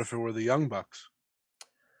 What if it were the Young Bucks?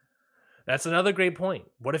 That's another great point.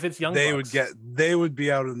 What if it's Young Bucks? They would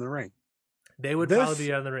be out in the ring. They would probably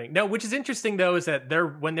be out in the ring. Now, which is interesting though, is that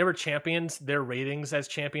when they were champions, their ratings as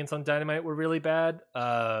champions on Dynamite were really bad.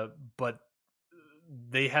 But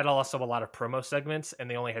they had also a lot of promo segments, and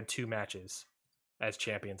they only had 2 matches as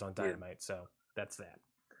champions on Dynamite. Yeah. So that's that.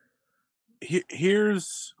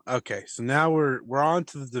 Here's okay. So now we're on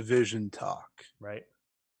to the division talk, right?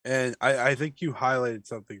 And I think you highlighted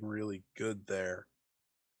something really good there.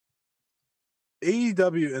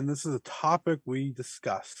 AEW, and this is a topic we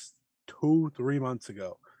discussed 2-3 months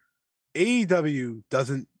ago. AEW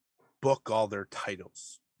doesn't book all their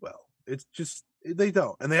titles well. It's just they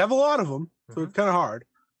don't, and they have a lot of them, so it's kind of hard.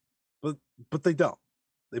 But they don't.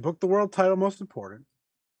 They book the world title most important,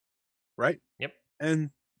 right? Yep. And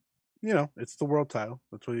it's the world title.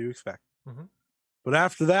 That's what you expect. Mm-hmm. But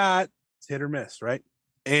after that, it's hit or miss, right?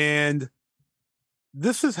 And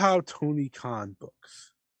this is how Tony Khan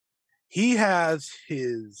books. He has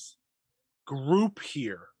his group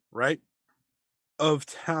here, right, of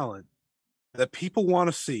talent that people want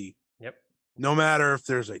to see. Yep. No matter if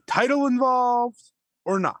there's a title involved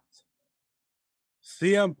or not.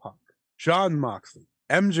 CM Punk, Jon Moxley,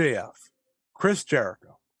 MJF, Chris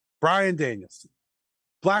Jericho, Bryan Danielson,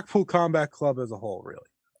 Blackpool Combat Club as a whole, really.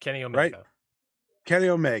 Kenny Omega. Right? Kenny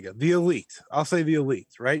Omega, the Elite. I'll say the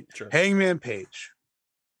Elite, right? Sure. Hangman Page.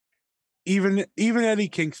 Even Eddie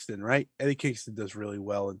Kingston, right? Eddie Kingston does really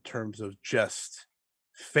well in terms of just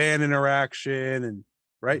fan interaction and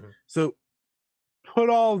right. Mm-hmm. So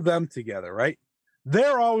put all of them together, right?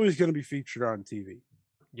 They're always going to be featured on TV.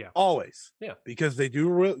 Yeah, always. Yeah, because they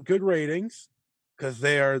do good ratings, because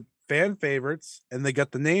they are fan favorites, and they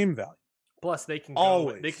get the name value. Plus, they can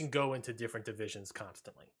go into different divisions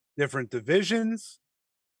constantly. Different divisions,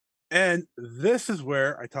 and this is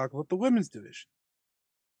where I talk about the women's division.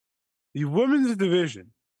 The women's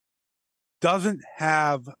division doesn't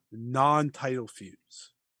have non-title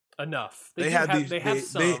feuds enough. They have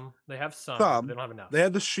some. They have some. But they don't have enough. They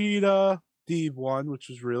had the Shida Deeb one, which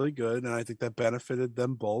was really good, and I think that benefited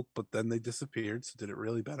them both. But then they disappeared, so did it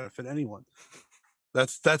really benefit anyone?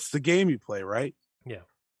 That's the game you play, right? Yeah.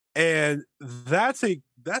 And that's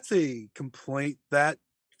a complaint that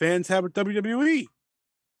fans have with WWE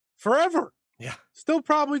forever. Yeah. Still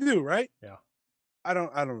probably do, right? Yeah. I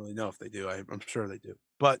don't really know if they do. I'm sure they do.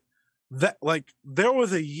 But there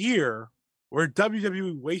was a year where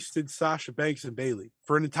WWE wasted Sasha Banks and Bayley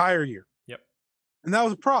for an entire year. Yep. And that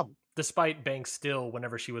was a problem. Despite Banks still,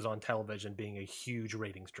 whenever she was on television, being a huge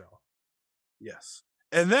ratings draw. Yes.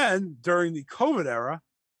 And then during the COVID era,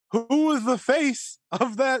 who was the face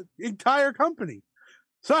of that entire company?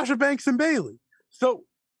 Sasha Banks and Bayley. So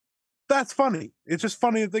that's funny. It's just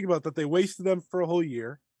funny to think about that they wasted them for a whole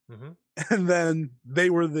year, and then they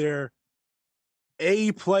were their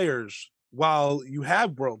A players while you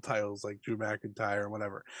have world titles like Drew McIntyre or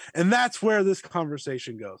whatever. And that's where this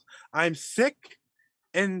conversation goes. I'm sick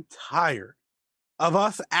and tired of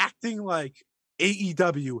us acting like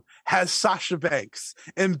AEW has Sasha Banks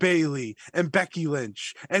and Bayley and Becky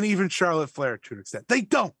Lynch and even Charlotte Flair to an extent. They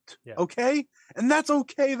don't. Yeah. Okay? And that's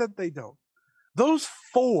okay that they don't. Those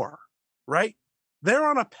four, right? They're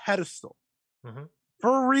on a pedestal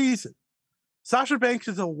for a reason. Sasha Banks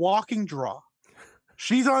is a walking draw.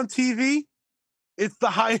 She's on TV. It's the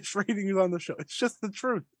highest ratings on the show. It's just the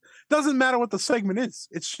truth. Doesn't matter what the segment is.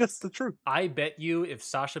 It's just the truth. I bet you if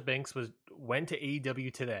Sasha Banks went to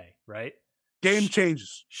AEW today, right? Game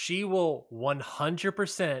changes. She will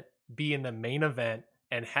 100% be in the main event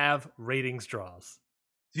and have ratings draws.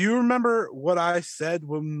 Do you remember what I said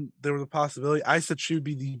when there was a possibility? I said she would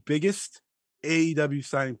be the biggest AEW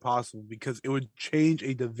signing possible because it would change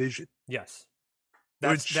a division. Yes. It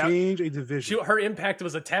would change a division. Her impact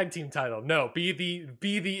was a tag team title. No, be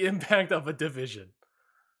the impact of a division.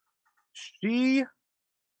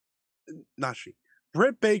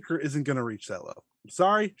 Britt Baker isn't going to reach that level. I'm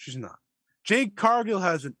sorry, she's not. Jade Cargill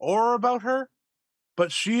has an aura about her,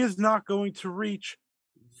 but she is not going to reach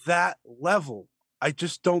that level. I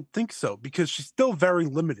just don't think so because she's still very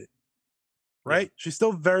limited. Right? Yeah. She's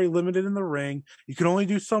still very limited in the ring. You can only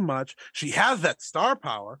do so much. She has that star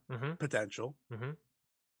power potential.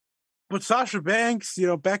 But Sasha Banks,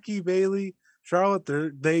 Becky, Bayley, Charlotte,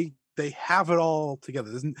 they have it all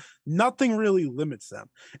together. Nothing really limits them.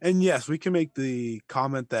 And yes, we can make the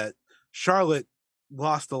comment that Charlotte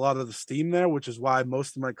lost a lot of the steam there, which is why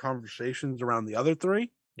most of my conversations around the other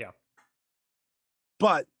three. Yeah.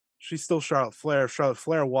 But she's still Charlotte Flair. If Charlotte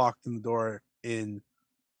Flair walked in the door in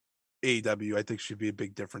AEW, I think she'd be a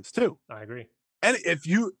big difference too. I agree. And if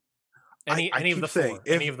you any of the four,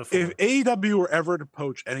 if AEW were ever to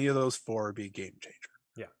poach any of those four, it'd be a game changer.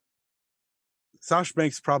 Yeah. Sasha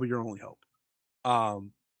Banks is probably your only hope.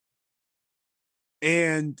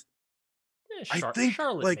 And I think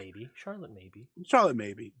Charlotte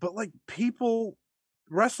maybe, but like people,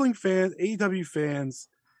 wrestling fans, AEW fans,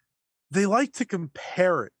 they like to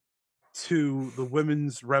compare it to the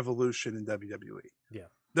women's revolution in WWE. Yeah.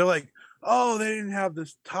 They're like, oh, they didn't have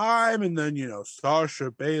this time. And then,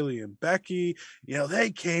 Sasha, Bayley, and Becky,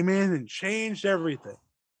 they came in and changed everything.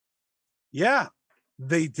 Yeah,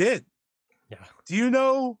 they did. Yeah. Do you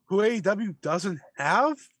know who AEW doesn't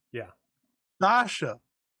have? Yeah. Sasha,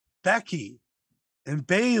 Becky, and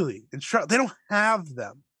Bayley, and Charlotte. They don't have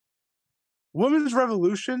them. Women's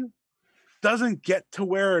Revolution doesn't get to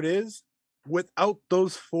where it is without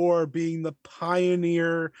those four being the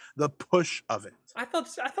pioneer, the push of it. I thought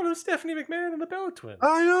it was Stephanie McMahon and the Bella Twins.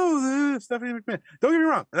 I know, Stephanie McMahon. Don't get me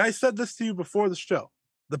wrong. And I said this to you before the show.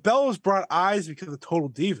 The Bellas brought eyes because of Total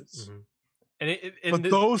Divas. But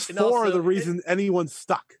those four are the reason anyone's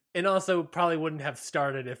stuck. And also probably wouldn't have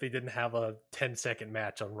started if they didn't have a 10-second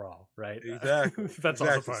match on Raw, right? Exactly. That's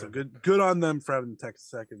also part of it. Good on them for having the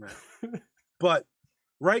 10-second match. But,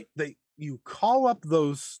 right, you call up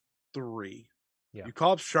those three. Yeah. You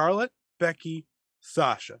call up Charlotte, Becky,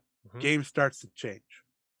 Sasha. Game starts to change.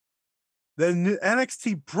 Then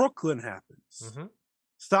NXT Brooklyn happens.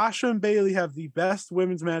 Sasha and Bayley have the best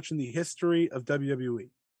women's match in the history of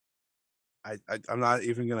WWE. I'm not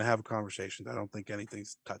even going to have a conversation. I don't think anything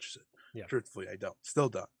touches it. Yeah. Truthfully, I don't. Still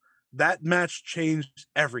don't. That match changed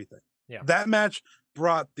everything. Yeah. That match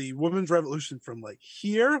brought the women's revolution from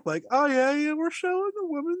here, oh yeah, we're showing the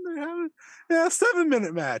women they have a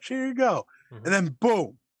 7-minute match. Here you go. And then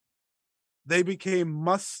boom, they became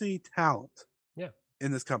must-see talent. Yeah.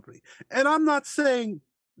 In this company. And I'm not saying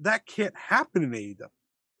that can't happen in AEW,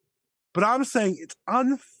 but I'm saying it's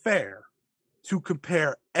unfair to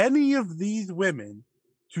compare any of these women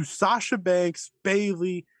to Sasha Banks,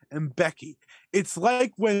 Bayley, and Becky. It's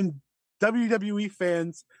like when WWE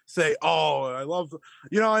fans say, oh,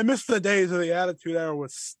 I miss the days of the Attitude Era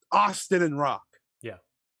with Austin and Rock. Yeah.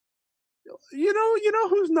 You know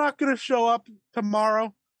who's not going to show up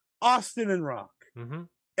tomorrow? Austin and Rock.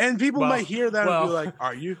 And people might hear that and be like,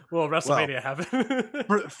 are you? Well, WrestleMania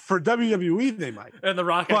happened. for WWE, they might. And The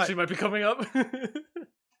Rock actually might be coming up.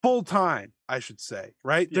 Full time, I should say,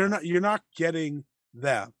 right? Yes. You're not getting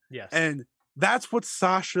them. Yes. And that's what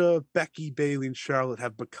Sasha, Becky, Bayley, and Charlotte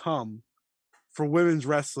have become for women's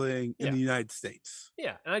wrestling in the United States.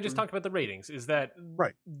 Yeah. And I just talked about the ratings. Is that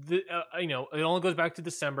right? It only goes back to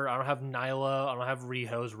December. I don't have Nyla. I don't have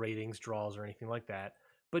Riho's ratings draws or anything like that.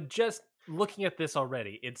 But just looking at this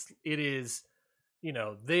already, it is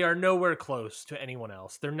they are nowhere close to anyone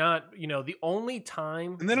else. They're not, the only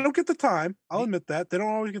time. And they don't get the time. I'll admit that. They don't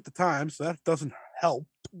always get the time, so that doesn't help.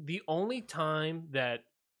 The only time that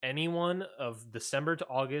anyone of December to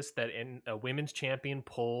August that a women's champion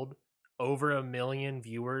pulled over 1 million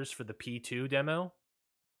viewers for the P2 demo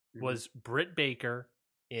was Britt Baker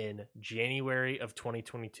in January of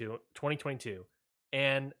 2022.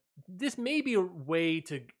 And this may be a way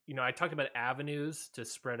to, I talked about avenues to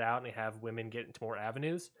spread out and have women get into more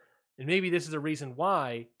avenues. And maybe this is a reason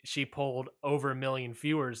why she pulled over 1 million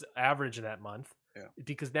viewers average in that month. Yeah.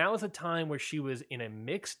 Because that was a time where she was in a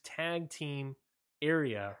mixed tag team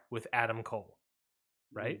area with Adam Cole,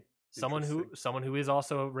 right? Someone who is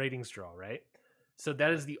also a ratings draw, right? So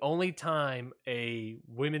that is the only time a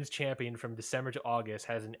women's champion from December to August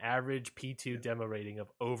has an average P2 demo rating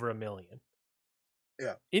of over 1 million.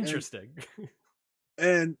 Yeah. Interesting.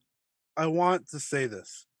 And I want to say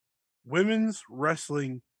this. Women's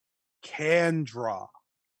wrestling can draw.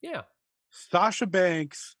 Yeah. Sasha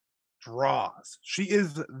Banks draws. She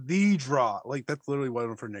is the draw. Like, that's literally one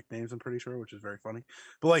of her nicknames, I'm pretty sure, which is very funny.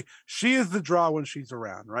 But, like, she is the draw when she's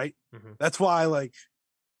around, right? Mm-hmm. That's why, like,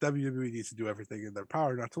 WWE needs to do everything in their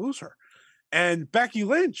power not to lose her. And Becky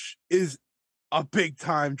Lynch is a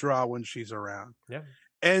big-time draw when she's around. Yeah.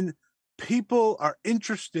 And people are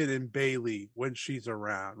interested in Bayley when she's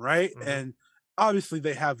around, right? Mm-hmm. And obviously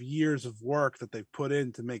they have years of work that they've put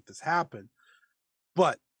in to make this happen.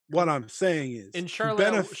 But what I'm saying is, and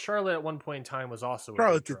Charlotte at one point in time was also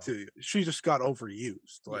Charlotte did too. She just got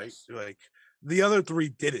overused. Like the other three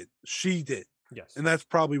didn't. She did. Yes. And that's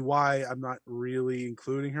probably why I'm not really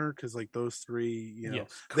including her, because like those three, yes.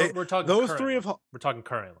 We're talking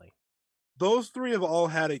currently. Those three have all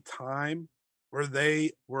had a time where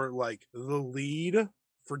they were like the lead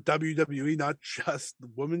for WWE, not just the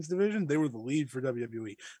women's division. They were the lead for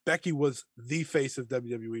WWE. Becky was the face of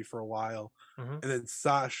WWE for a while. Mm-hmm. And then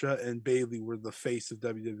Sasha and Bayley were the face of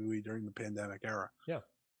WWE during the pandemic era. Yeah.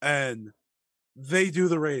 And they do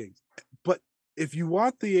the ratings. But if you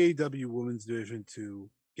want the AEW women's division to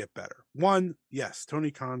get better, one, yes,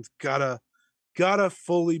 Tony Khan's gotta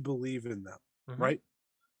fully believe in them, mm-hmm. right?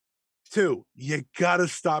 Two, you gotta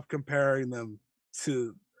stop comparing them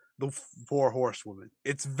to the Four Horsewomen.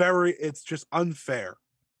 It's just unfair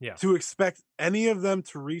to expect any of them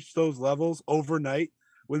to reach those levels overnight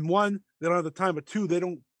when one, they don't have the time, but two,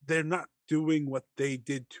 they're not doing what they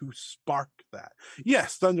did to spark that.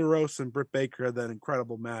 Yes, Thunder Rosa and Britt Baker had that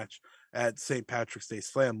incredible match at St. Patrick's Day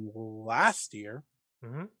Slam last year.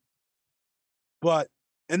 Mm-hmm. But,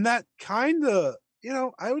 and that kind of,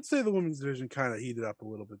 I would say the women's division kind of heated up a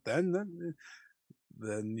little bit then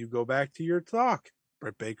you go back to your talk.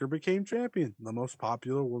 Britt Baker became champion, the most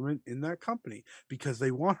popular woman in that company, because they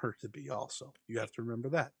want her to be also. You have to remember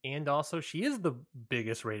that. And also, she is the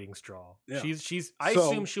biggest ratings draw. Yeah. I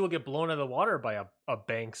assume she will get blown out of the water by a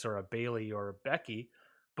Banks or a Bayley or a Becky.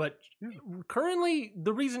 But currently,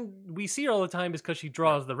 the reason we see her all the time is because she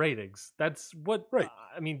draws the ratings. That's what,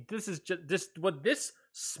 I mean, this is just what this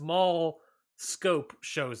small scope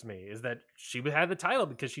shows me, is that she had the title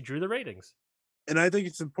because she drew the ratings. And I think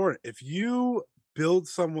it's important. If you build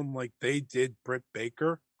someone like they did Britt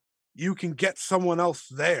Baker, you can get someone else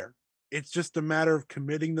there. It's just a matter of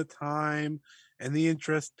committing the time and the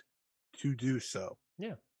interest to do so.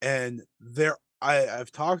 Yeah. And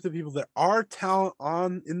I've talked to people that are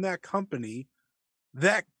talent in that company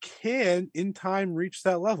that can in time reach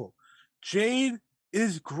that level. Jade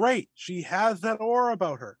is great. She has that aura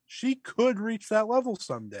about her. She could reach that level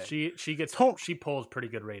someday. She pulls pretty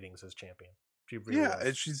good ratings as champion. Really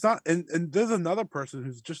and she's not, and there's another person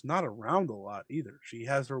who's just not around a lot either. She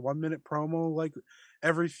has her 1 minute promo like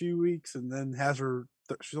every few weeks, and then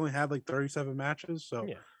she's only had like 37 matches. So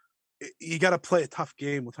you got to play a tough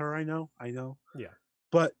game with her. I know. Yeah.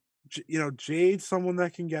 But Jade's someone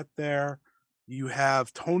that can get there. You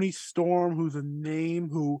have Toni Storm, who's a name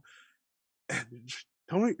who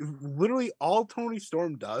literally all Toni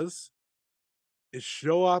Storm does is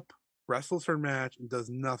show up, wrestles her match, and does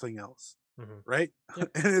nothing else. Mm-hmm. Right? Yep.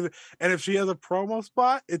 And if she has a promo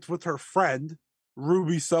spot, it's with her friend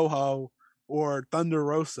Ruby Soho or Thunder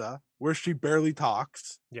Rosa, where she barely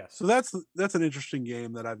talks. Yes. So that's an interesting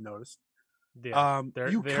game that I've noticed. Yeah.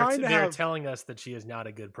 They're telling us that she is not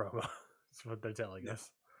a good promo. That's what they're telling us.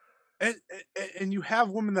 And you have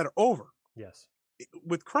women that are over. Yes.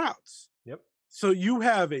 With crowds. Yep. So you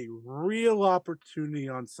have a real opportunity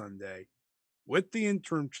on Sunday with the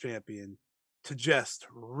interim champion to just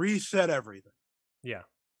reset everything. Yeah.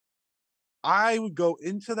 I would go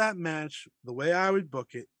into that match the way I would book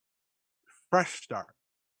it, fresh start.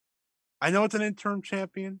 I know it's an interim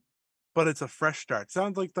champion, but it's a fresh start.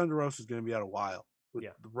 Sounds like Thunder Rosa is going to be out a while with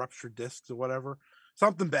Yeah. the ruptured discs or whatever.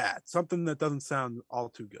 Something bad, something that doesn't sound all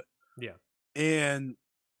too good. Yeah. And,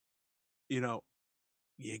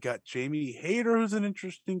 you got Jamie Hayter, who's an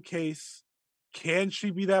interesting case. Can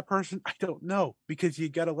she be that person? I don't know, because you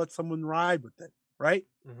got to let someone ride with it, right?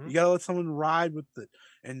 Mm-hmm. You got to let someone ride with it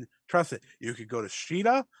and trust it. You could go to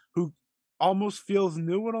Sheeta, who almost feels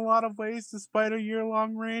new in a lot of ways despite a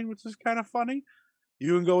year-long reign, which is kind of funny.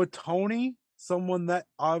 You can go with Tony, someone that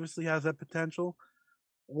obviously has that potential.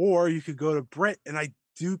 Or you could go to Britt, and I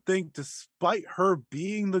do think despite her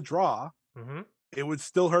being the draw, Mm-hmm. it would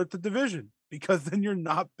still hurt the division because then you're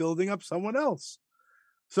not building up someone else.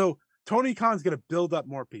 So Tony Khan's going to build up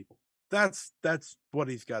more people. That's what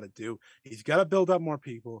he's got to do. He's got to build up more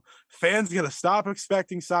people. Fans got to stop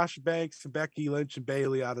expecting Sasha Banks and Becky Lynch and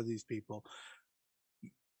Bayley out of these people.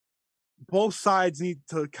 Both sides need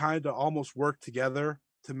to kind of almost work together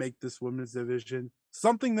to make this women's division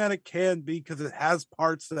something that it can be, because it has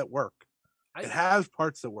parts that work. It has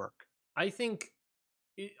parts that work. I think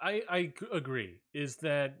I agree, is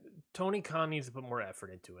that Tony Khan needs to put more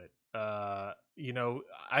effort into it. I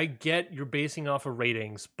get you're basing off of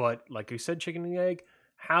ratings, but like you said, chicken and the egg,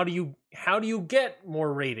 how do you get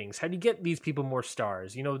more ratings? How do you get these people more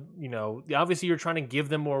stars? Obviously you're trying to give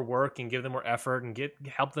them more work and give them more effort and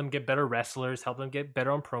help them get better wrestlers, help them get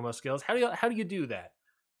better on promo skills. How do you do that?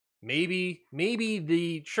 Maybe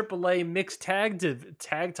the AAA mixed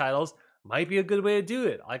tag titles might be a good way to do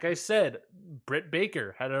it. Like I said, Britt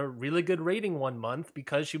Baker had a really good rating one month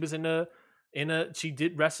because she was she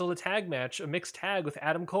did wrestle a mixed tag with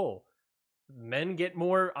Adam Cole. Men get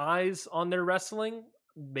more eyes on their wrestling.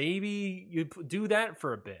 Maybe you do that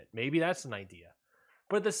for a bit. Maybe that's an idea.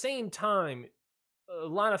 But at the same time, a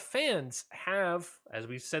lot of fans have, as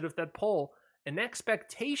we said with that poll, an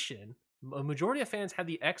expectation. A majority of fans have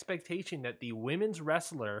the expectation that the women's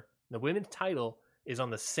wrestler, the women's title, is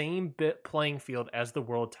on the same playing field as the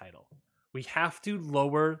world title. We have to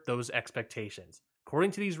lower those expectations.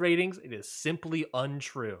 According to these ratings, it is simply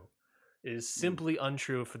untrue. It is simply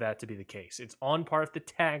untrue for that to be the case. It's on par with the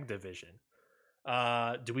tag division.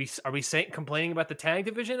 Are we complaining about the tag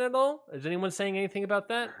division at all? Is anyone saying anything about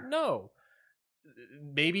that? No.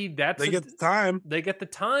 Maybe they get the time. They get the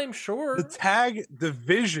time, sure. The tag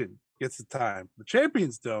division gets the time. The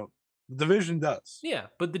champions don't. The division does. Yeah,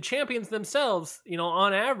 but the champions themselves,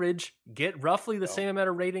 on average, get roughly the same amount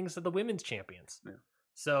of ratings as the women's champions. Yeah.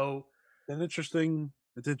 So it's interesting.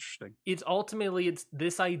 It's ultimately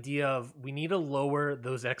this idea of we need to lower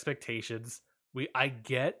those expectations. I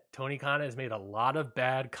get Tony Khan has made a lot of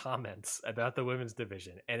bad comments about the women's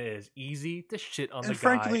division, and it is easy to shit on the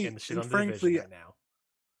guy and shit on the division right now.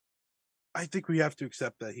 I think we have to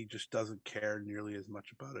accept that he just doesn't care nearly as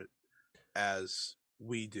much about it as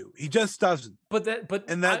we do. He just doesn't.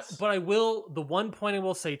 The one point I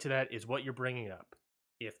will say to that is what you're bringing up.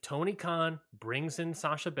 If Tony Khan brings in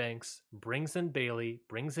Sasha Banks, brings in Bayley,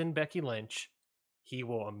 brings in Becky Lynch, he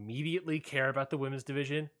will immediately care about the women's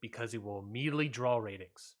division because he will immediately draw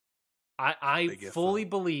ratings. I fully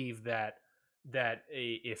believe that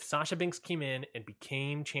if Sasha Banks came in and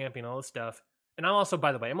became champion, all this stuff, and I'm also,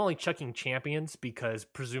 by the way, I'm only chucking champions because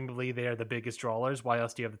presumably they are the biggest drawers. Why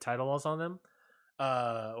else do you have the titles on them?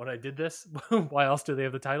 When I did this, why else do they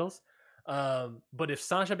have the titles? But if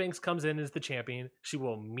Sasha Banks comes in as the champion, she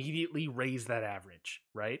will immediately raise that average,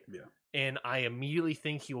 right? Yeah. And I immediately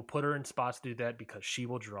think he will put her in spots to do that because she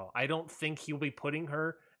will draw. I don't think he'll be putting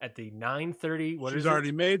her at the 9:30. She's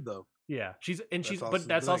already made though. Yeah,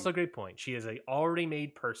 that's also a great point. She is a already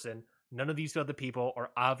made person. None of these other people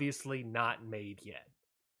are obviously not made yet,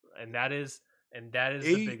 and that is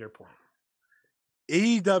the bigger point.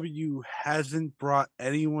 AEW hasn't brought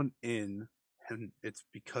anyone in, and it's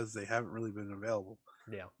because they haven't really been available.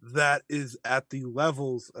 Yeah, that is at the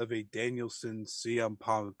levels of a Danielson, CM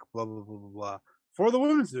Punk, blah blah blah blah blah for the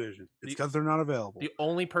women's division. It's because they're not available. The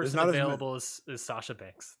only person available is Sasha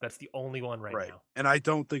Banks. That's the only one right now, and I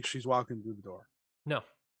don't think she's walking through the door. No.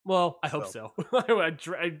 Well, I hope so.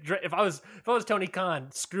 If I was Tony Khan,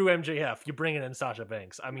 screw MJF. You're bringing in Sasha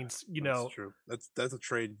Banks. I mean, that's true. That's a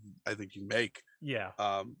trade I think you make. Yeah.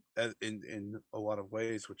 In a lot of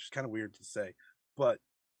ways, which is kind of weird to say, but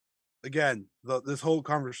again, this whole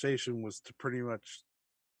conversation was to pretty much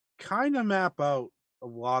kind of map out a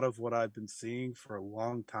lot of what I've been seeing for a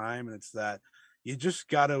long time, and it's that you just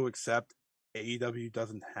got to accept AEW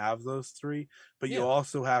doesn't have those three, but you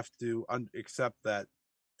also have to accept that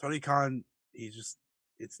Tony Khan, it's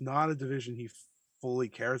not a division he fully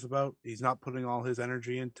cares about. He's not putting all his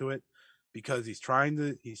energy into it. because he's trying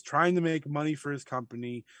to make money for his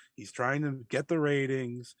company. He's trying to get the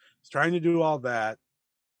ratings. He's trying to do all that.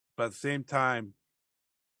 But at the same time,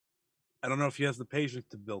 I don't know if he has the patience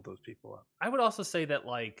to build those people up. I would also say that,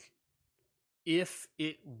 like, if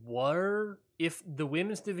the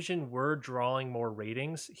women's division were drawing more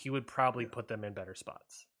ratings, he would probably put them in better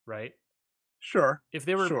spots, right? Sure. If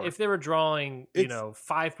they were drawing,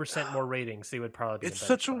 5% more ratings, they would probably be in better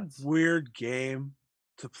spots. It's such a weird game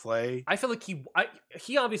to play. I feel like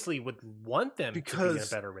he obviously would want them to be in a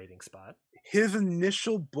better rating spot. His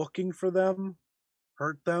initial booking for them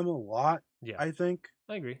hurt them a lot. Yeah. I think.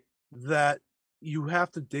 I agree. That you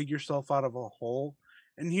have to dig yourself out of a hole.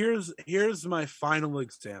 And here's my final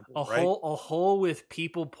example. A hole with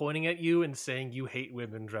people pointing at you and saying you hate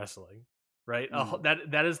women's wrestling. Right?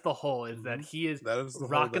 That is the hole, is that he is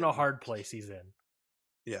rocking a hard place he's in.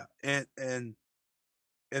 Yeah. And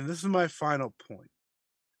this is my final point.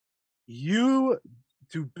 You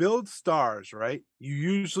to build stars, right? You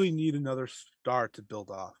usually need another star to build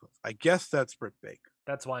off of. I guess that's Britt Baker.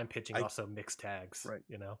 That's why I'm pitching also mixed tags, right?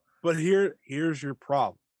 But here's your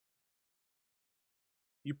problem.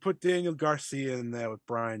 You put Daniel Garcia in there with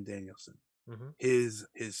Bryan Danielson. Mm-hmm. His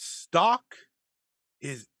stock,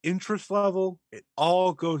 his interest level, it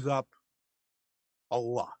all goes up a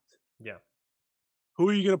lot. Yeah. Who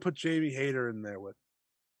are you going to put Jamie Hayter in there with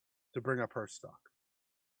to bring up her stock?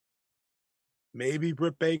 Maybe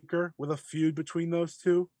Britt Baker with a feud between those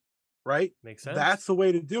two, right? Makes sense. That's the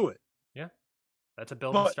way to do it. Yeah. That's a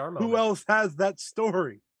building star moment. Who else has that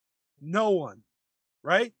story? No one,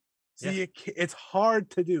 right? See, it's hard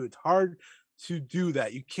to do. It's hard to do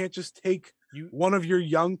that. You can't just take one of your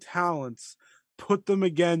young talents, put them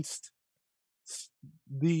against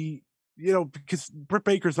because Britt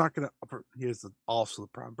Baker's not going to. Here's also the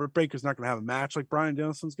problem. Britt Baker's not going to have a match like Bryan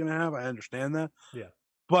Danielson's going to have. I understand that. Yeah.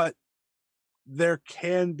 But there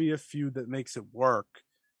can be a feud that makes it work.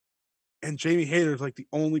 And Jamie Hayter is like the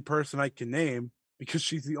only person I can name, because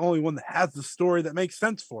she's the only one that has the story that makes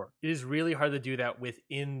sense for her. It is really hard to do that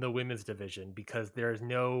within the women's division, because there's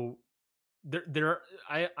no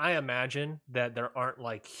I imagine that there aren't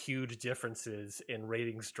like huge differences in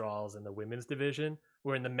ratings draws in the women's division,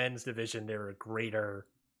 where in the men's division there are greater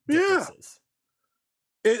differences.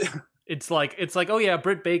 It's like, oh yeah,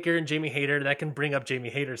 Britt Baker and Jamie Hayter, that can bring up Jamie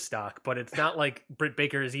Hayter's stock, but it's not like Britt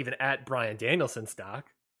Baker is even at Bryan Danielson's stock.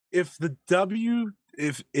 If AEW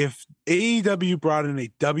brought in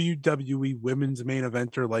a WWE women's main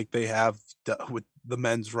eventer like they have with the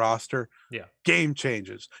men's roster, game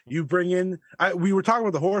changes. You bring in, we were talking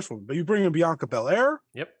about the Horsewoman, but you bring in Bianca Belair,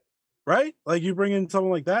 right? Like you bring in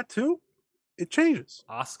someone like that too, it changes.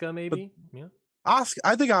 Asuka maybe, Asuka,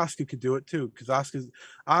 I think Asuka could do it too, because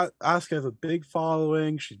Asuka has a big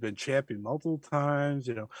following. She's been champion multiple times.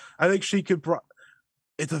 I think she could.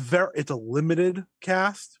 It's a limited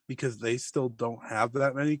cast because they still don't have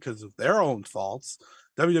that many because of their own faults.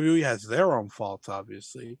 WWE has their own faults,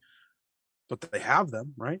 obviously, but they have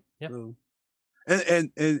them, right? Yeah. So,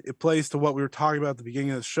 and it plays to what we were talking about at the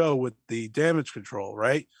beginning of the show with the Damage Control,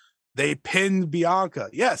 right? They pinned Bianca.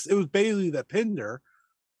 Yes, it was Bayley that pinned her,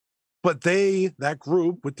 but that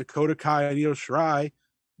group with Dakota Kai and Io Shirai,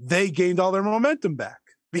 they gained all their momentum back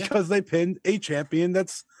because they pinned a champion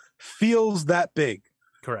that feels that big.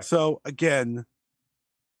 Correct. So again,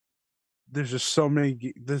 there's so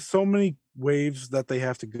many waves that they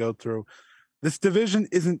have to go through. This division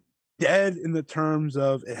isn't dead in the terms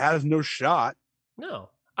of it has no shot.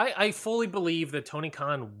 No, I fully believe that Tony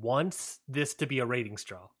Khan wants this to be a ratings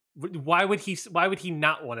draw. Why would he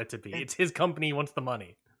not want it to be? It's his company. He wants the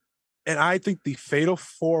money. And I think the Fatal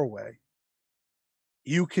 4-Way,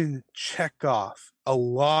 you can check off a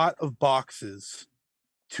lot of boxes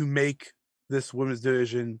to make this women's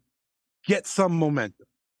division get some momentum.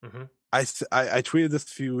 Mm-hmm. I tweeted this a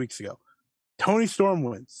few weeks ago. Toni Storm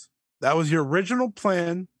wins. That was your original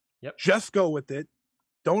plan. Yep. Just go with it.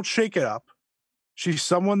 Don't shake it up. She's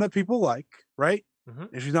someone that people like, right?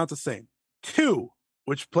 Mm-hmm. And she's not the same. 2,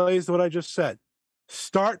 which plays to what I just said.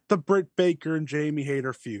 Start the Britt Baker and Jamie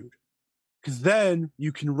Hayter feud. Because then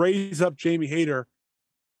you can raise up Jamie Hayter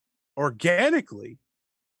organically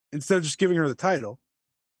instead of just giving her the title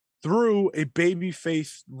through a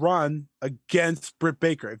babyface run against Britt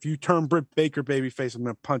Baker. If you turn Britt Baker babyface, I'm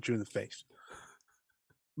going to punch you in the face.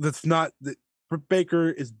 Britt Baker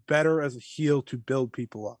is better as a heel to build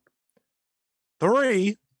people up.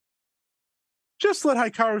 3, just let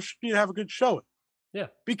Hikaru Shida have a good showing. Yeah.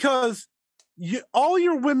 Because all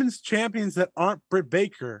your women's champions that aren't Britt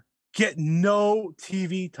Baker get no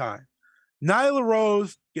TV time. Nyla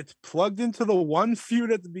Rose gets plugged into the one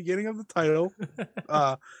feud at the beginning of the title.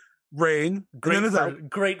 Reign, and then is out.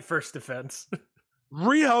 Great first defense.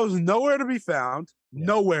 Riho's nowhere to be found. Yeah.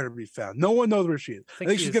 Nowhere to be found. No one knows where she is. I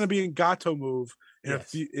think she's going to be in Gato Move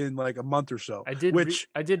in like a month or so. I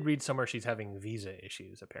did read somewhere she's having visa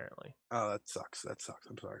issues apparently. Oh, that sucks.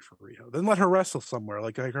 I'm sorry for Riho. Then let her wrestle somewhere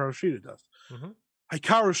like Hikaru Shida does.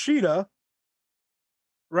 Hikaru Shida,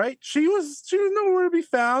 right? She was nowhere to be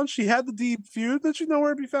found. She had the deep feud, then she's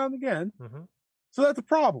nowhere to be found again. So that's a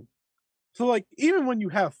problem. So like even when you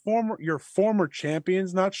have your former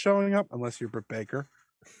champions not showing up, unless you're Britt Baker,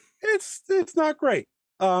 it's not great.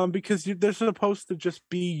 Because they're supposed to just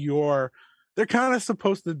be they're kind of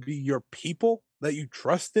supposed to be your people that you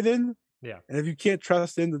trusted in. Yeah. And if you can't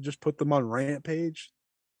trust in, to just put them on Rampage,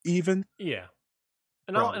 even. Yeah.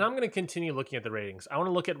 And I'm going to continue looking at the ratings. I want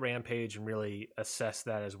to look at Rampage and really assess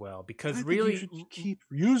that as well, because really you should keep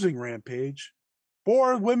using Rampage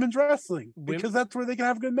for women's wrestling because that's where they can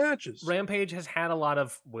have good matches. Rampage has had a lot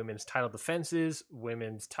of women's title defenses,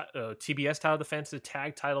 women's TBS title defenses,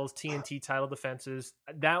 tag titles, TNT title defenses.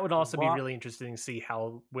 That would also be really interesting to see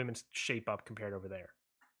how women's shape up compared over there.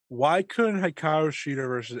 Why couldn't Hikaru Shida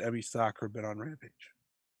versus Emi Sakura have been on Rampage?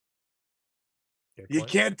 You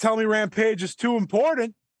can't tell me Rampage is too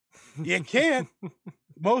important. You can't.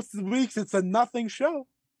 Most of the weeks it's a nothing show.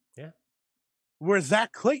 Yeah. Where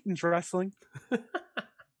Zach Clayton's wrestling.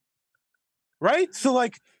 Right? So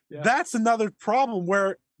like that's another problem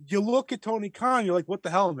where you look at Tony Khan, you're like, what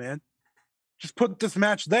the hell, man? Just put this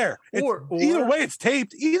match there. Either way it's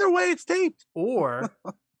taped. Or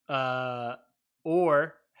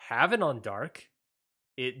have it on Dark.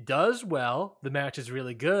 It does well. The match is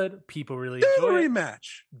really good. People really enjoy it.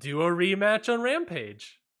 Do a rematch on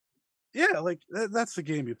Rampage. Yeah, like that's the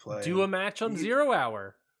game you play. Do a match on 0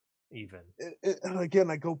 Hour, even. And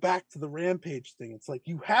again, I go back to the Rampage thing. It's like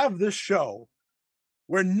you have this show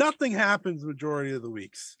where nothing happens majority of the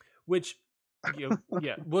weeks. Which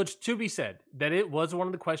to be said, that it was one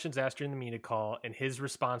of the questions asked during the media call, and his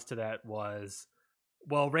response to that was,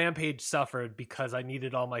 well, Rampage suffered because I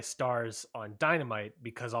needed all my stars on Dynamite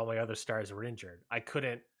because all my other stars were injured.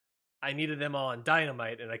 I needed them all on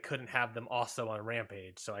Dynamite and I couldn't have them also on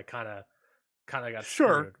Rampage. So I kind of got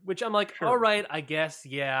screwed, which I'm like, all right, I guess.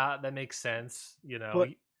 Yeah, that makes sense. You know, but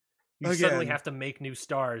you suddenly have to make new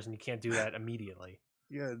stars and you can't do that immediately.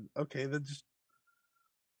 Yeah. Okay. Then just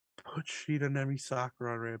put Shida and Emi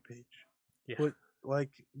Sakura on Rampage. Yeah.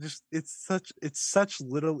 It's such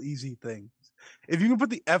little easy things. If you can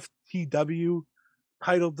put the FTW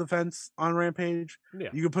title defense on Rampage,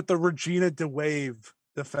 you can put the Regina DeWave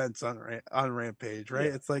defense on Rampage, right?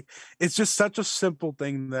 Yeah. It's like it's just such a simple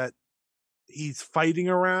thing that he's fighting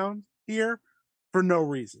around here for no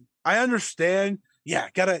reason. I understand. Yeah,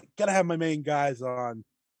 gotta have my main guys on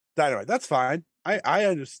Dynamite. That's fine. I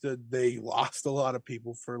understood they lost a lot of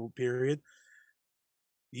people for a period.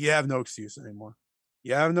 You have no excuse anymore.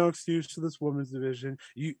 You have no excuse to this women's division.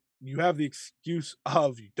 You have the excuse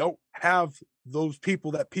of you don't have those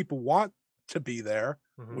people that people want to be there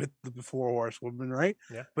with the Four Horsewomen, right?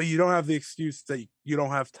 Yeah. But you don't have the excuse that you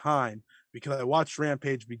don't have time because I watched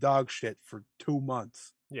Rampage be dog shit for 2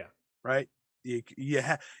 months. Yeah. Right? You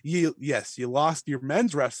lost your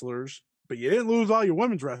men's wrestlers, but you didn't lose all your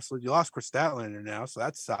women's wrestlers. You lost Chris Statlander now, so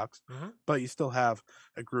that sucks. But you still have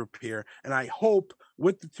a group here. And I hope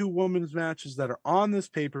with the 2 women's matches that are on this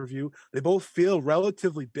pay-per-view, they both feel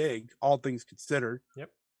relatively big, all things considered. Yep.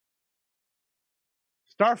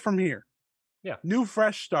 Start from here. Yeah. New,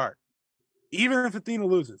 fresh start. Even if Athena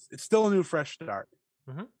loses, it's still a new, fresh start.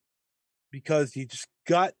 Because you just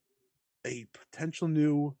got a potential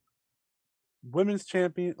new women's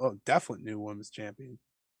champion. Oh, definitely new women's champion.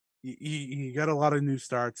 You got a lot of new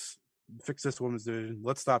starts. Fix this women's division.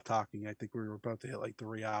 Let's stop talking. I think we're about to hit like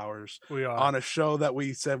 3 hours. We are on a show that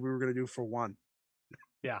we said we were going to do for 1.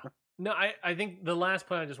 Yeah. No, I think the last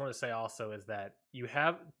point I just want to say also is that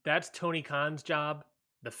that's Tony Khan's job.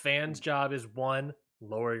 The fans' job is 1,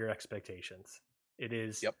 lower your expectations. It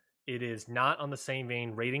is. Yep. It is not on the same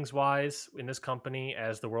vein ratings wise in this company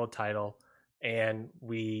as the world title. And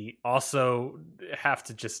we also have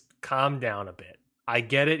to just calm down a bit. I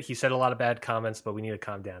get it. He said a lot of bad comments, but we need to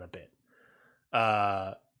calm down a bit.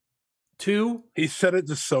 2, he said it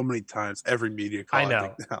just so many times. Every media call.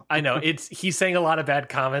 I know. He's saying a lot of bad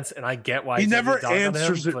comments, and I get why he never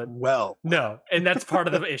answers it well. No, and that's part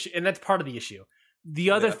of the issue. And that's part of the issue.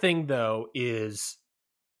 The other thing, though, is,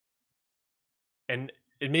 and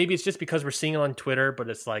maybe it's just because we're seeing it on Twitter, but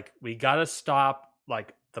it's like we gotta stop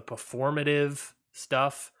like the performative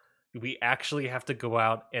stuff. We actually have to go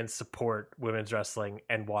out and support women's wrestling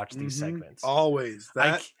and watch these segments. Always.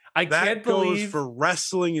 I can't believe for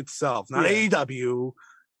wrestling itself, not AEW.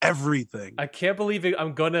 everything. I can't believe it.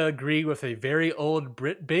 I'm going to agree with a very old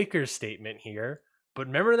Britt Baker statement here. But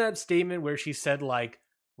remember that statement where she said, like,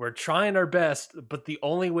 we're trying our best, but the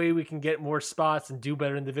only way we can get more spots and do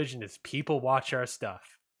better in the division is people watch our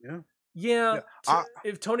stuff. Yeah. Yeah.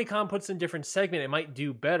 If Tony Khan puts in a different segment, it might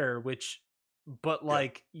do better, but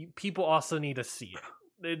like, people also need to see it.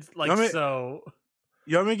 It's like, so.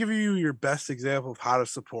 You want me to give you your best example of how to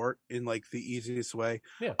support in like the easiest way?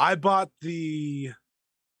 Yeah. I bought the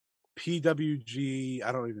PWG,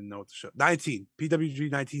 I don't even know what the show, 19, PWG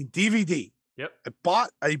 19 DVD. Yep.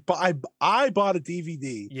 I bought a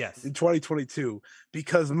DVD yes. in 2022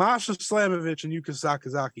 because Masha Slamovich and Yuka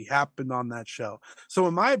Sakazaki happened on that show. So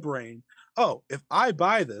in my brain, if I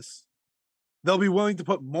buy this, they'll be willing to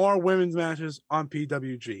put more women's matches on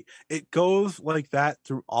PWG. It goes like that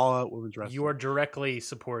through All Out Women's Wrestling. You are directly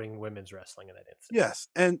supporting women's wrestling in that instance. Yes,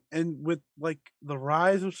 and with like the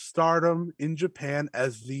rise of Stardom in Japan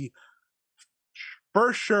as the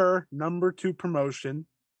for sure number 2 promotion.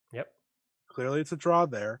 Yep. Clearly it's a draw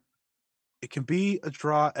there. It can be a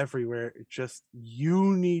draw everywhere. It just,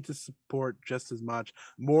 you need to support just as much,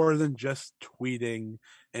 more than just tweeting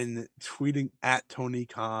at Tony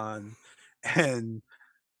Khan. And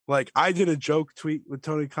like, I did a joke tweet with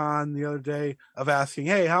Tony Khan the other day of asking,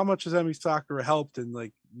 hey, how much has Emi Sakura helped? And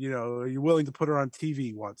like, are you willing to put her on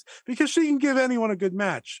TV once? Because she can give anyone a good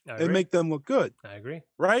match and make them look good. I agree.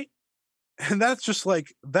 Right? And that's just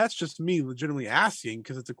me legitimately asking,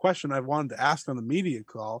 because it's a question I've wanted to ask on the media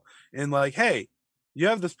call. And like, hey, you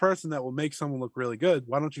have this person that will make someone look really good.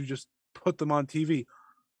 Why don't you just put them on TV,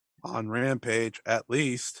 on Rampage at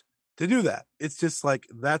least, to do that? It's just like,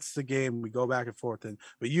 that's the game we go back and forth in.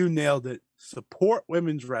 But you nailed it. Support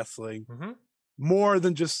women's wrestling more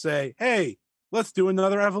than just say, hey, let's do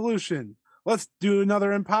another Evolution. Let's do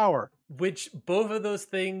another Empower. Which both of those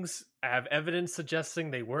things have evidence suggesting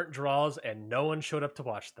they weren't draws and no one showed up to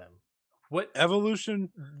watch them. What Evolution,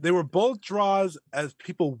 they were both draws as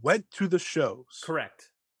people went to the shows. Correct.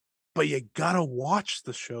 But you gotta watch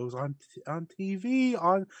the shows on TV,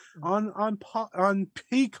 on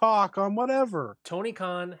Peacock, on whatever. Tony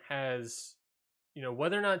Khan has,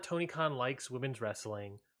 whether or not Tony Khan likes women's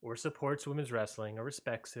wrestling or supports women's wrestling or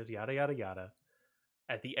respects it, yada yada yada.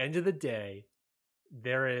 At the end of the day,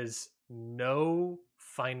 there is no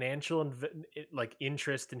financial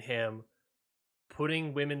interest in him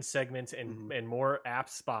putting women's segments in more apt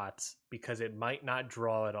spots because it might not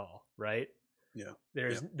draw at all, right? Yeah.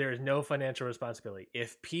 There's no financial responsibility.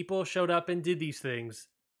 If people showed up and did these things,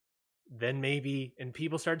 then maybe, and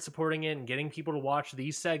people started supporting it and getting people to watch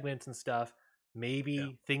these segments and stuff,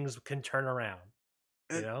 maybe things can turn around.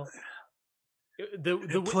 The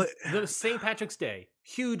St. Patrick's Day,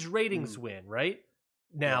 huge ratings win, right?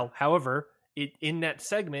 Now, however, in that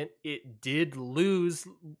segment, it did lose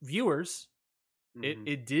viewers.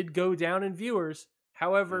 It did go down in viewers.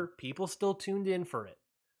 However, people still tuned in for it.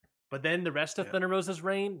 But then the rest of Thunder Rosa's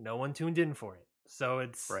reign, no one tuned in for it. So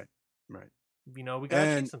it's right. We gotta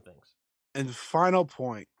change some things. And final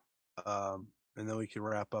point, and then we can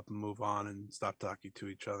wrap up and move on and stop talking to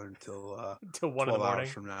each other until 1 12 in the morning. hours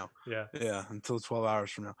from now. Yeah, until 12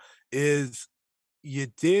 hours from now. Is you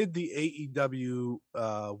did the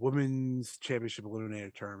AEW Women's Championship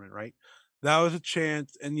Eliminator Tournament, right? That was a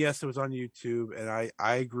chance, and yes, it was on YouTube, and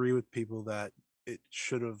I agree with people that it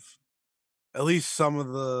should have, at least some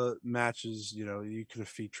of the matches, you could have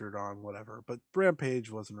featured on whatever, but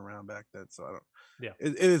Rampage wasn't around back then, so I don't. Yeah,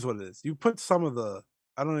 it is what it is. You put some of the,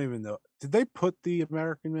 I don't even know. Did they put the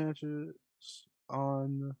American matches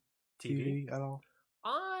on TV at all?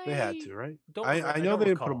 They had to, right? I know they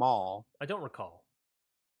didn't put them all. I don't recall.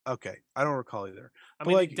 Okay, I don't recall either. I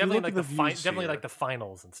mean, definitely like the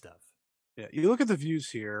finals and stuff. Yeah, you look at the views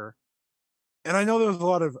here, and I know there was a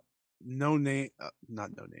lot of no names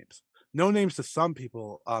to some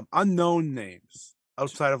people, unknown names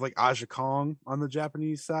outside of like Aja Kong on the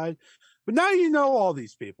Japanese side. But now you know all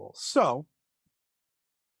these people. So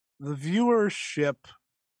the viewership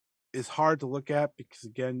is hard to look at because,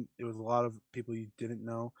 again, it was a lot of people you didn't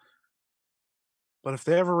know. But if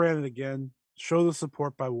they ever ran it again, show the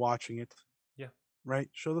support by watching it. Yeah. Right?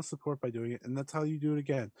 Show the support by doing it. And that's how you do it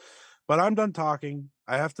again. But I'm done talking.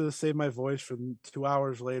 I have to save my voice for 2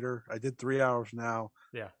 hours later. I did 3 hours now.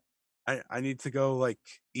 Yeah. I need to go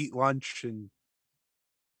eat lunch and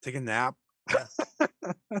take a nap.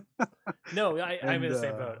 No, I'm in the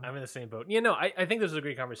same boat. I'm in the same boat. I think this is a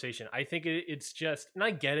great conversation. I think it's just, and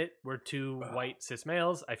I get it. We're two white cis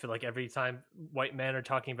males. I feel like every time white men are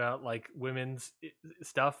talking about women's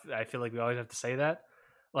stuff, I feel like we always have to say that.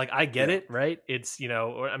 Like, I get it, right? It's,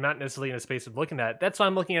 or I'm not necessarily in a space of looking at it. That's why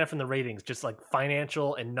I'm looking at it from the ratings, just like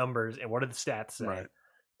financial and numbers and what do the stats say. Right.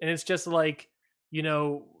 And it's just like,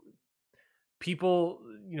 people,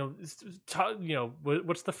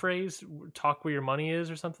 what's the phrase? Talk where your money is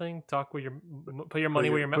or something. Put your money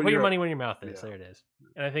where your mouth is. Yeah. There it is.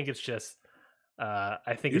 And I think it's just,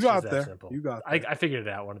 it's just that simple. You got I figured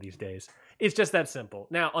it out one of these days. It's just that simple.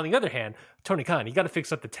 Now, on the other hand, Tony Khan, you got to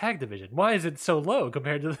fix up the tag division. Why is it so low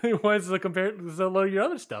compared to so low to your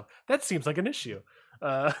other stuff? That seems like an issue.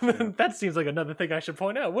 That seems like another thing I should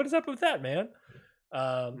point out. What is up with that, man?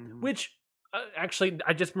 Which actually,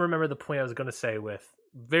 I just remember the point I was going to say with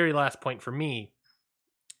very last point for me.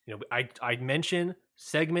 I mentioned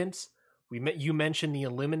segments. You mentioned the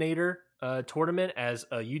Eliminator tournament as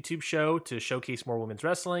a YouTube show to showcase more women's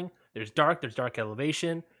wrestling. There's Dark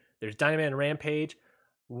Elevation. There's Dynamite and Rampage.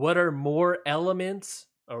 What are more elements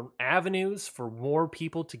or avenues for more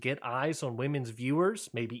people to get eyes on women's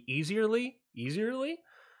viewers? Maybe easierly.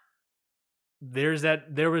 There was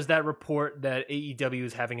that report that AEW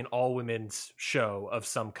is having an all women's show of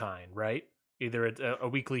some kind, right? Either a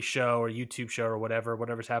weekly show or YouTube show or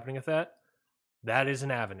whatever's happening with that. That is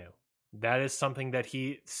an avenue. That is something that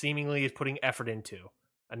he seemingly is putting effort into.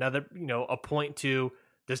 Another, a point to,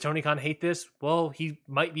 does Tony Khan hate this? Well, he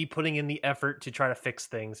might be putting in the effort to try to fix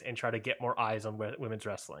things and try to get more eyes on women's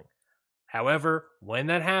wrestling. However, when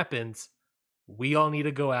that happens, we all need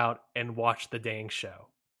to go out and watch the dang show.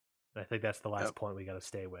 And I think that's the last point we got to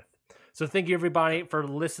stay with. So thank you, everybody, for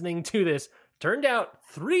listening to this. Turned out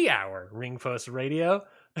 3-hour Ring Post Radio.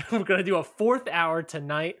 We're going to do a 4th hour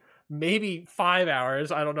tonight. Maybe 5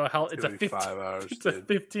 hours. I don't know how. It's a 15, 5 hours. It's a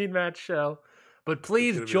 15-match show. But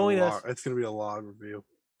please join us. It's going to be a long review.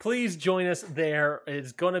 Please join us there.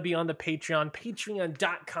 It's going to be on the Patreon,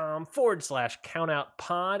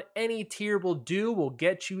 patreon.com/countoutpod. Any tier will do. Will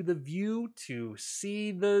get you the view to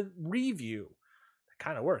see the review. That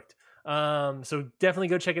kind of worked. So definitely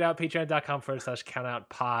go check it out.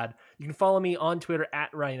 Patreon.com/countoutpod. You can follow me on Twitter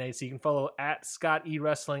at Ryan Knight. You can follow at Scott E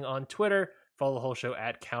Wrestling on Twitter. Follow the whole show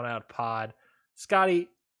at CountOutPod. Scotty,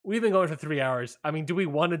 we've been going for 3 hours. I mean, do we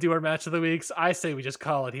want to do our match of the weeks? I say we just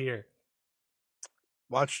call it here.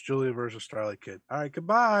 Watch Julia versus Starlight Kid. All right,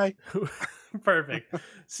 goodbye. Perfect.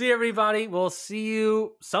 See everybody. We'll see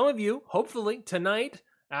you, some of you, hopefully tonight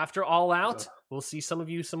after All Out. We'll see some of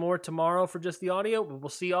you some more tomorrow for just the audio. We'll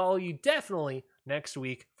see all of you definitely next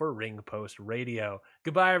week for Ring Post Radio.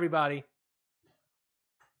 Goodbye, everybody.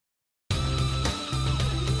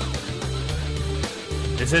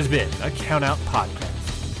 This has been a Count Out Podcast.